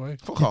straight away.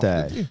 Fuck off.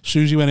 Did Did you?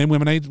 Susie went in.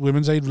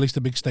 Women's Aid released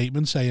a big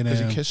statement saying, Did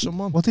he kiss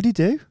someone? What did he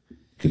do?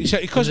 There's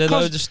a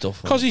load of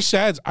stuff. Because he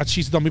said I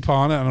cheated on my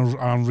partner and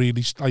I'm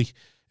really like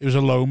it was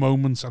a low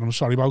moment and I'm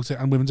sorry about it.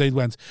 And Women's Aid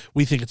went,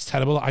 we think it's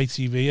terrible at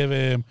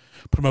ITV of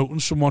promoting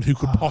someone who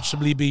could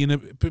possibly be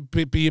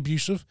be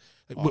abusive.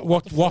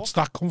 Like, what's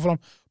that come from?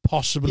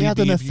 Possibly He had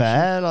be an abusive.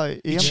 affair.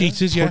 Like He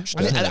cheated, yeah.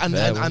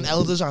 And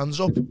held his hands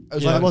up. I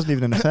was Well, like, it wasn't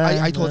even an affair.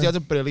 I thought he had a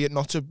brilliant,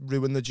 not to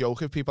ruin the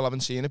joke if people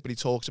haven't seen it, but he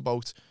talks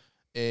about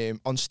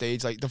on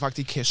stage, like the fact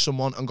he kissed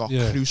someone and got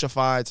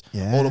crucified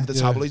all over the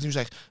tabloids. And he was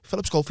like,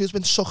 Philip Schofield's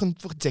been sucking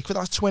fucking dick for the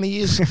last 20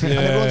 years. And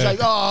everyone's like,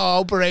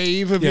 oh,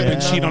 brave. Have you Been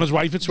been cheating on his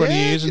wife for 20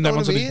 years and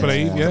everyone said he's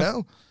brave, yeah.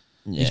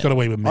 He's got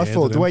away with murder. I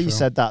thought the way you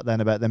said that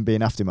then about them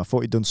being after him, I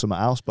thought he'd done something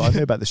else, but I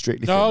knew about the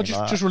Strictly thing. No,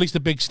 just released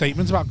a big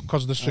statement about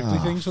because of the Strictly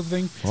thing, sort of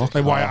thing.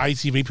 Like, why are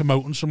ITV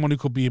promoting someone who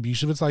could be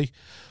abusive? It's like,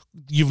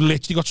 you've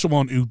literally got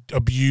someone who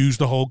abused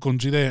the whole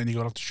country there, and you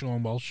got off to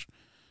Sean Walsh.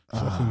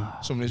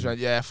 Somebody's went,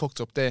 yeah,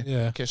 fucked up there.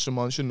 Yeah. Kiss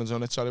someone, shouldn't have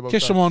done it. Sorry about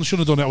Kiss that. someone,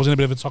 shouldn't have done it. I was in a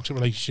bit of a toxic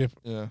relationship.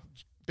 Yeah.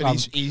 But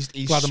he's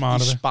glad I'm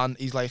out of it. span.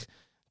 He's like,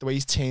 the way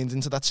he's turned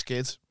into that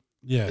skid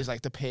Yeah. is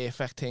like the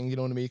perfect thing. You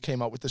know what I mean? He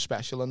came out with the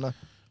special and that.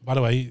 By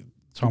the way,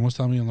 Tom was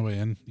telling me on the way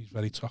in, he's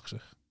very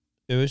toxic.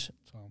 Who is?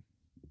 Tom.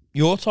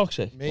 You're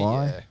toxic. Me,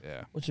 Why?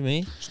 Yeah. What do you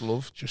mean? just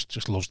love.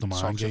 Just loves the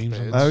mind Toxic games.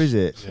 birds. Oh, is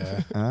it?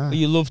 Yeah. Ah.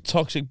 You love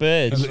toxic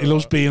birds. He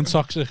loves being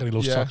toxic and he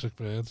loves Yeah. toxic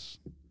birds.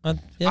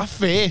 Yeah. At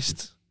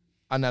first.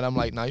 And then I'm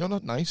like, nah, you're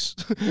not nice.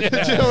 Do you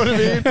know what I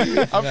mean?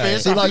 At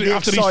first, So, like, the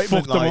after he's excitement,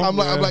 fucked them like- up.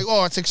 I'm like,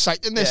 oh, it's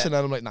exciting this. Yeah. And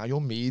then I'm like, nah, you're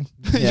mean.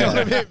 You Yeah. know what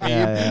I mean? Yeah,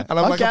 yeah. And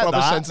I'm I like a get proper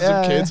that. sensitive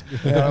Yeah, kid.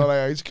 yeah. And I'm like,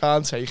 I just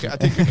can't take it. I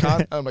think I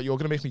can. And I'm like, you're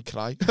going to make me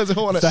cry. I don't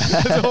want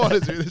to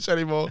do this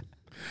anymore.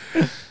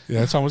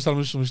 Yeah, Tom was telling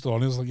me some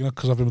story. He was like,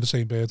 because I've been with the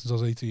same bird since I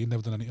was 18,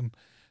 never done anything.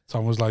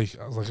 Tom was like,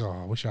 I was like,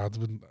 oh, I wish I had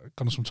been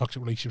gone in some toxic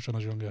relationships when I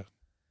was younger.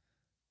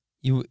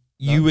 You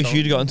No, wish don't-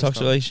 you'd got in just toxic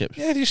don't. relationships.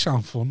 Yeah, they just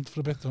sound fun for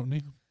a bit, don't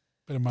they?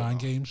 Bit of mind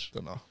games,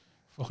 Don't know.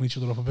 fucking each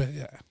other up a bit.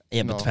 Yeah.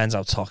 Yeah, but No. depends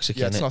how toxic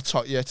Yeah, it it's is.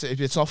 not.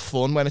 It's not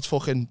fun when it's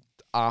fucking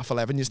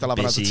 11:30. You still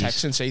haven't had the Busies.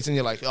 text and Satan.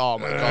 You're like, oh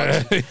my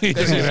god. This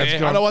is Yeah,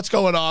 it. I know what's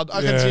going on.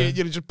 I can Yeah. see it.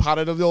 You're just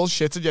padding of the old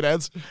shit in your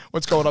head.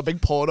 What's going on?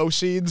 Big porno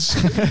scenes.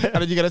 And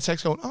then you get a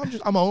text going, oh,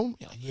 I'm home.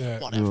 You're like, Yeah.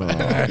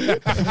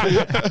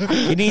 whatever.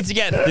 You need to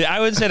get. I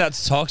wouldn't say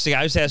that's toxic.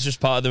 I would say that's just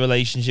part of the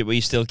relationship where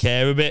you still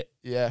care a bit.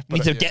 Yeah. You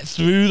need to get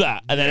through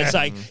that, and then it's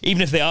like,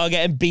 even if they are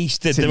getting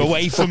beasted, they're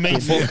away from me.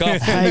 Fuck off.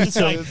 It's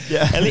like,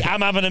 at least I'm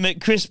having a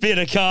McCrispy in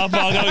a car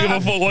park. I don't give a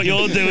fuck what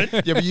you're doing.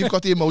 Yeah, but you've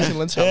got the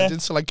emotional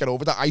intelligence to like get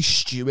over that. I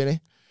stew in it.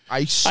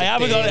 I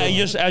haven't got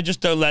it. I just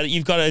don't let it.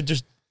 You've got to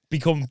just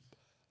become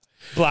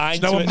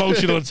blind. It's no to it.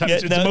 emotional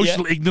intelligence. Yeah, It's no,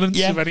 emotional ignorance.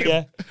 Yeah, of anything.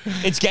 yeah.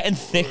 It's getting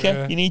thicker.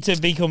 Yeah. You need to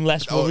become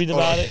less worried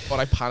about it. Or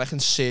I panic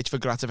and search for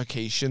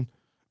gratification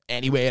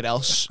anywhere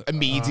else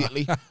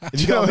immediately. Have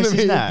you got a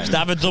missus now? Just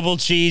have a double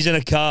cheese in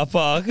a car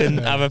park and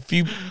have a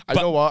few I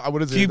know what I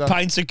would have few done.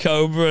 pints of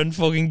Cobra and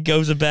fucking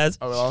go to bed.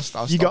 I'll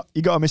You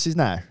got a missus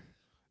now?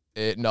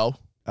 no,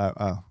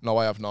 Oh.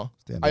 I have not.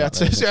 the end I of had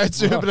that, to. I had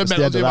to but It's the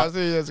the end metal of that.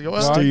 years ago.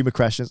 Just do my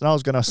questions, and I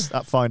was gonna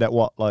find out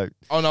what like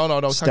Oh no,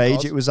 thank stage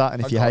God. it was at,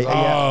 and if Thank you hate it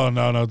God.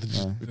 yet. Oh, no. They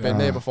just, We've been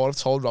there before. I've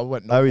told Rob, I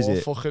went, no Oh, is more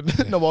it?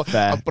 fucking, no more.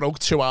 Fair. I broke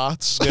 2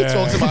 hearts. I Yeah.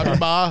 talked about my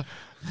ma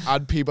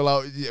and people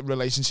out in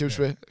relationships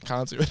with. I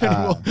can't do it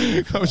anymore.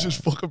 I was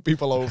just fucking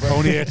people over.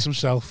 only hurts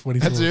himself when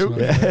he I talks do. about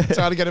it.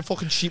 Trying to get a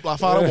fucking cheap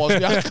laugh out of was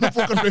me. I could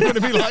fucking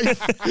ruin my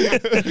life.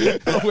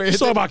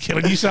 It's all about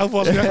killing yourself,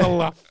 wasn't it? I'll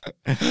laugh.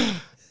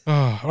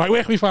 Oh, right,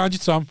 where can we find you,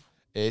 Tom?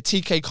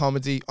 TK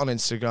Comedy on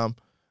Instagram.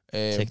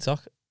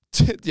 TikTok.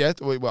 Yeah,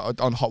 well,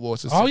 on Hot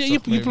Waters. Oh, yeah,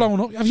 TikTok, you're maybe. blowing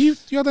up. Have you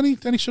had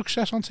any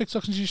success on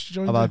TikTok since you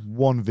joined? I've had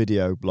one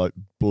video like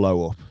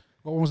blow up,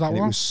 What one was that and it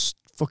one? was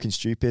fucking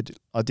stupid.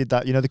 I did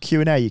that, the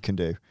Q&A you can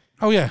do,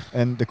 Oh, yeah.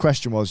 and the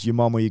question was, your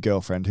mum or your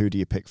girlfriend, who do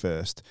you pick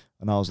first?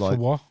 And I was For like,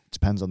 what?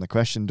 depends on the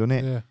question, doesn't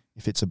it? Yeah.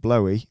 If it's a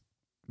blowy,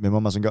 my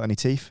mum hasn't got any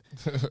teeth,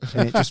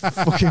 and it just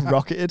fucking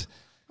rocketed.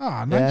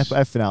 Ah, Yeah, nice. but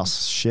everything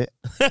else, shit.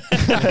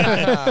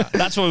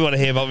 That's what we want to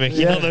hear about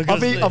Ricky. Not the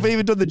good I've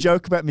even done the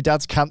joke about my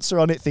dad's cancer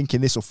on it,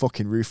 thinking this will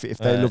fucking roof it. If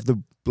they love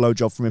the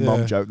blowjob from my mum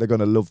Yeah. joke, they're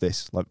gonna love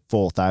this. Like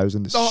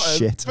 4,000, it's Not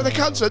shit. for the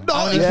cancer. How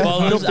Not many Yeah.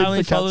 followers? Nothing How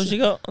many for followers cancer.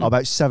 you got?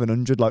 About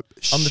 700, like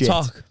On the shit.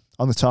 talk.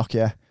 On the talk,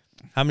 yeah.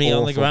 How many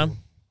on the Awful.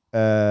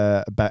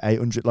 gram? About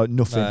 800, like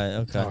nothing. Right,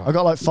 okay. Oh. I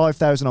got like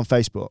 5,000 on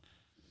Facebook.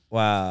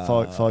 Wow.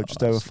 Five,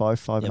 just over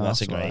five Yeah, and a but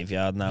that's a half, something like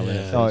graveyard now. Yeah.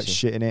 Isn't that. Oh, it? it's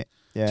shit in it.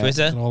 Yeah.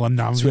 Twitter. And all the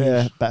nam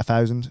Twitter, views. about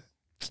 1,000.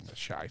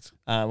 Shite.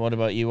 What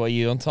about you? What are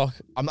you on talk?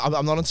 I'm not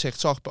on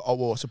TikTok, but Hot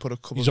Water put a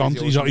couple He's of on.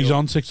 videos. He's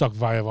on TikTok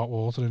via Hot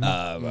Water. Isn't he?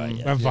 Right.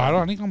 Yeah. Went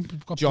viral. I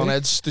think got John big.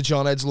 Heads. The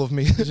John Heads love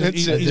me. He's It's-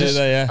 he's it's-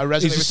 yeah. I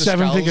resonate He's a with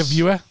the 7-figure skulls.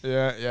 viewer.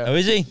 Yeah, yeah. Oh,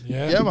 is he?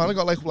 Yeah. Yeah, man, I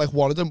got like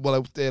one of them.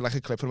 Well, like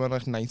a clip of him when I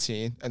was like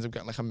 19. Ended up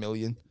getting like 1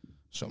 million.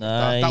 Something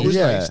like that. That was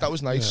Nice. nice. That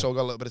was nice. Yeah. So I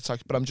got a little bit of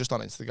TikTok, but I'm just on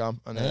Instagram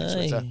and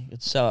Twitter. Hey,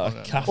 you'd sell out a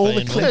Yeah. cafe. All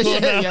the in clips-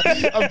 Liverpool now.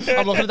 yeah.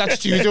 I'm looking at that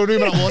studio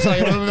room and I'm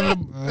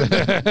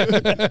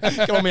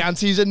like, come on, my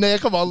auntie's in there.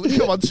 Come on,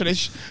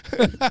 Trish.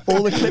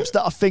 All the clips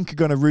that I think are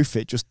going to roof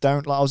it just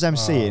don't. Like I was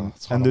emceeing,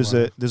 it's and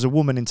horrible. there's a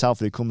woman in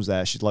Telford who comes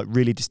there. She's like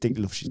really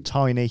distinctive. She's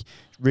tiny,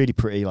 really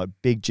pretty, like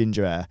big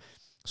ginger hair.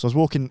 So I was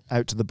walking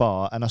out to the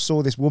bar, and I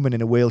saw this woman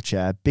in a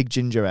wheelchair, big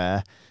ginger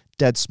hair,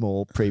 dead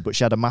small, pretty, but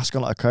she had a mask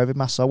on, like a COVID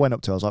mask. So I went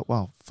up to her. I was like,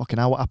 "Wow, fucking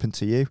hell, what happened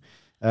to you?"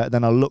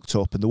 Then I looked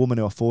up, and the woman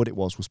who I thought it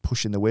was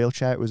pushing the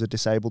wheelchair. It was a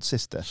disabled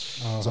sister.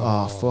 I was like,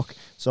 oh, fuck.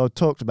 So I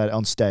talked about it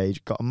on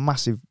stage, got a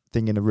massive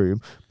thing in a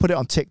room, put it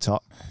on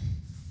TikTok.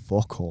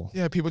 Fuck all.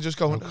 Yeah, people just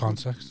No going,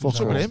 context. what's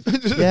up with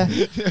him? Yeah.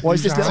 Why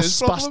is this little His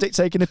problem? spastic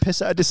taking a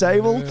piss at a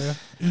disabled?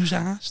 Who's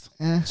asked?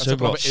 Yeah. That's So a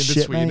proper what, in shit,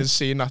 between mate. is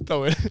seeing that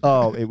though.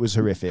 Oh, it was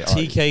horrific.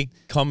 TK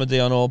comedy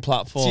on all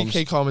platforms.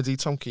 TK Comedy,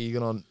 Tom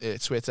Keegan on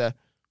Twitter.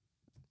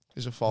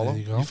 is a follow.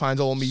 There you go. You find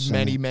all me So-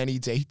 many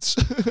dates.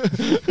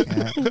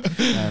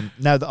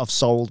 Now that I've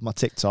sold my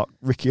TikTok,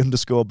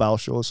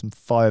 Ricky_Balshaw, some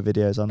fire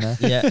videos on there.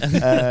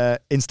 Yeah.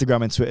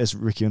 Instagram and Twitter is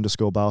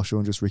Ricky_Balshaw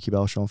and just Ricky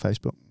Balshaw on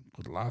Facebook.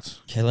 Good lad.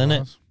 Killing Good it.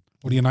 lad.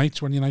 What are your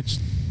nights? When are your nights?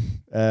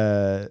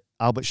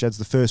 Albert Shed's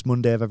the first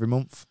Monday of every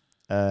month.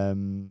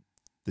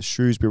 The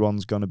Shrewsbury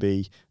one's going to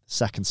be the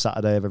second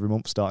Saturday of every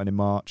month, starting in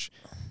March.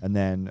 And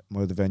then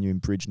my other venue in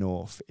Bridge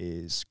North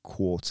is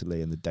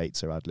quarterly, and the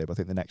dates are ad lib. I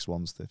think the next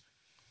one's the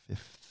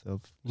 5th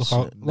of Look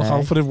out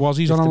May. for the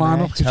Wazzies on a 5th of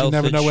May. lineup, because you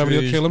never know whether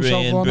he'll kill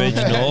himself or Bridge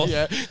not. North.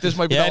 yeah, this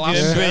might be Yeah, the if last.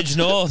 you're in set. Bridge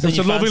North and It's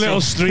you a lovely fancy,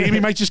 little stream. He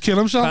might just kill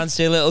himself.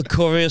 fancy a little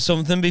curry or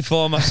something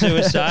before my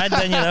suicide,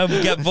 then, you know,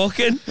 get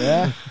booking.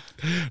 Yeah.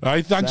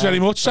 Right, thanks very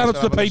much. Sign up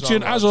to the Thanks for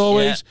having us Patreon on, as lads.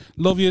 always.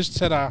 Love yous.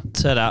 Ta-da.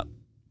 To that.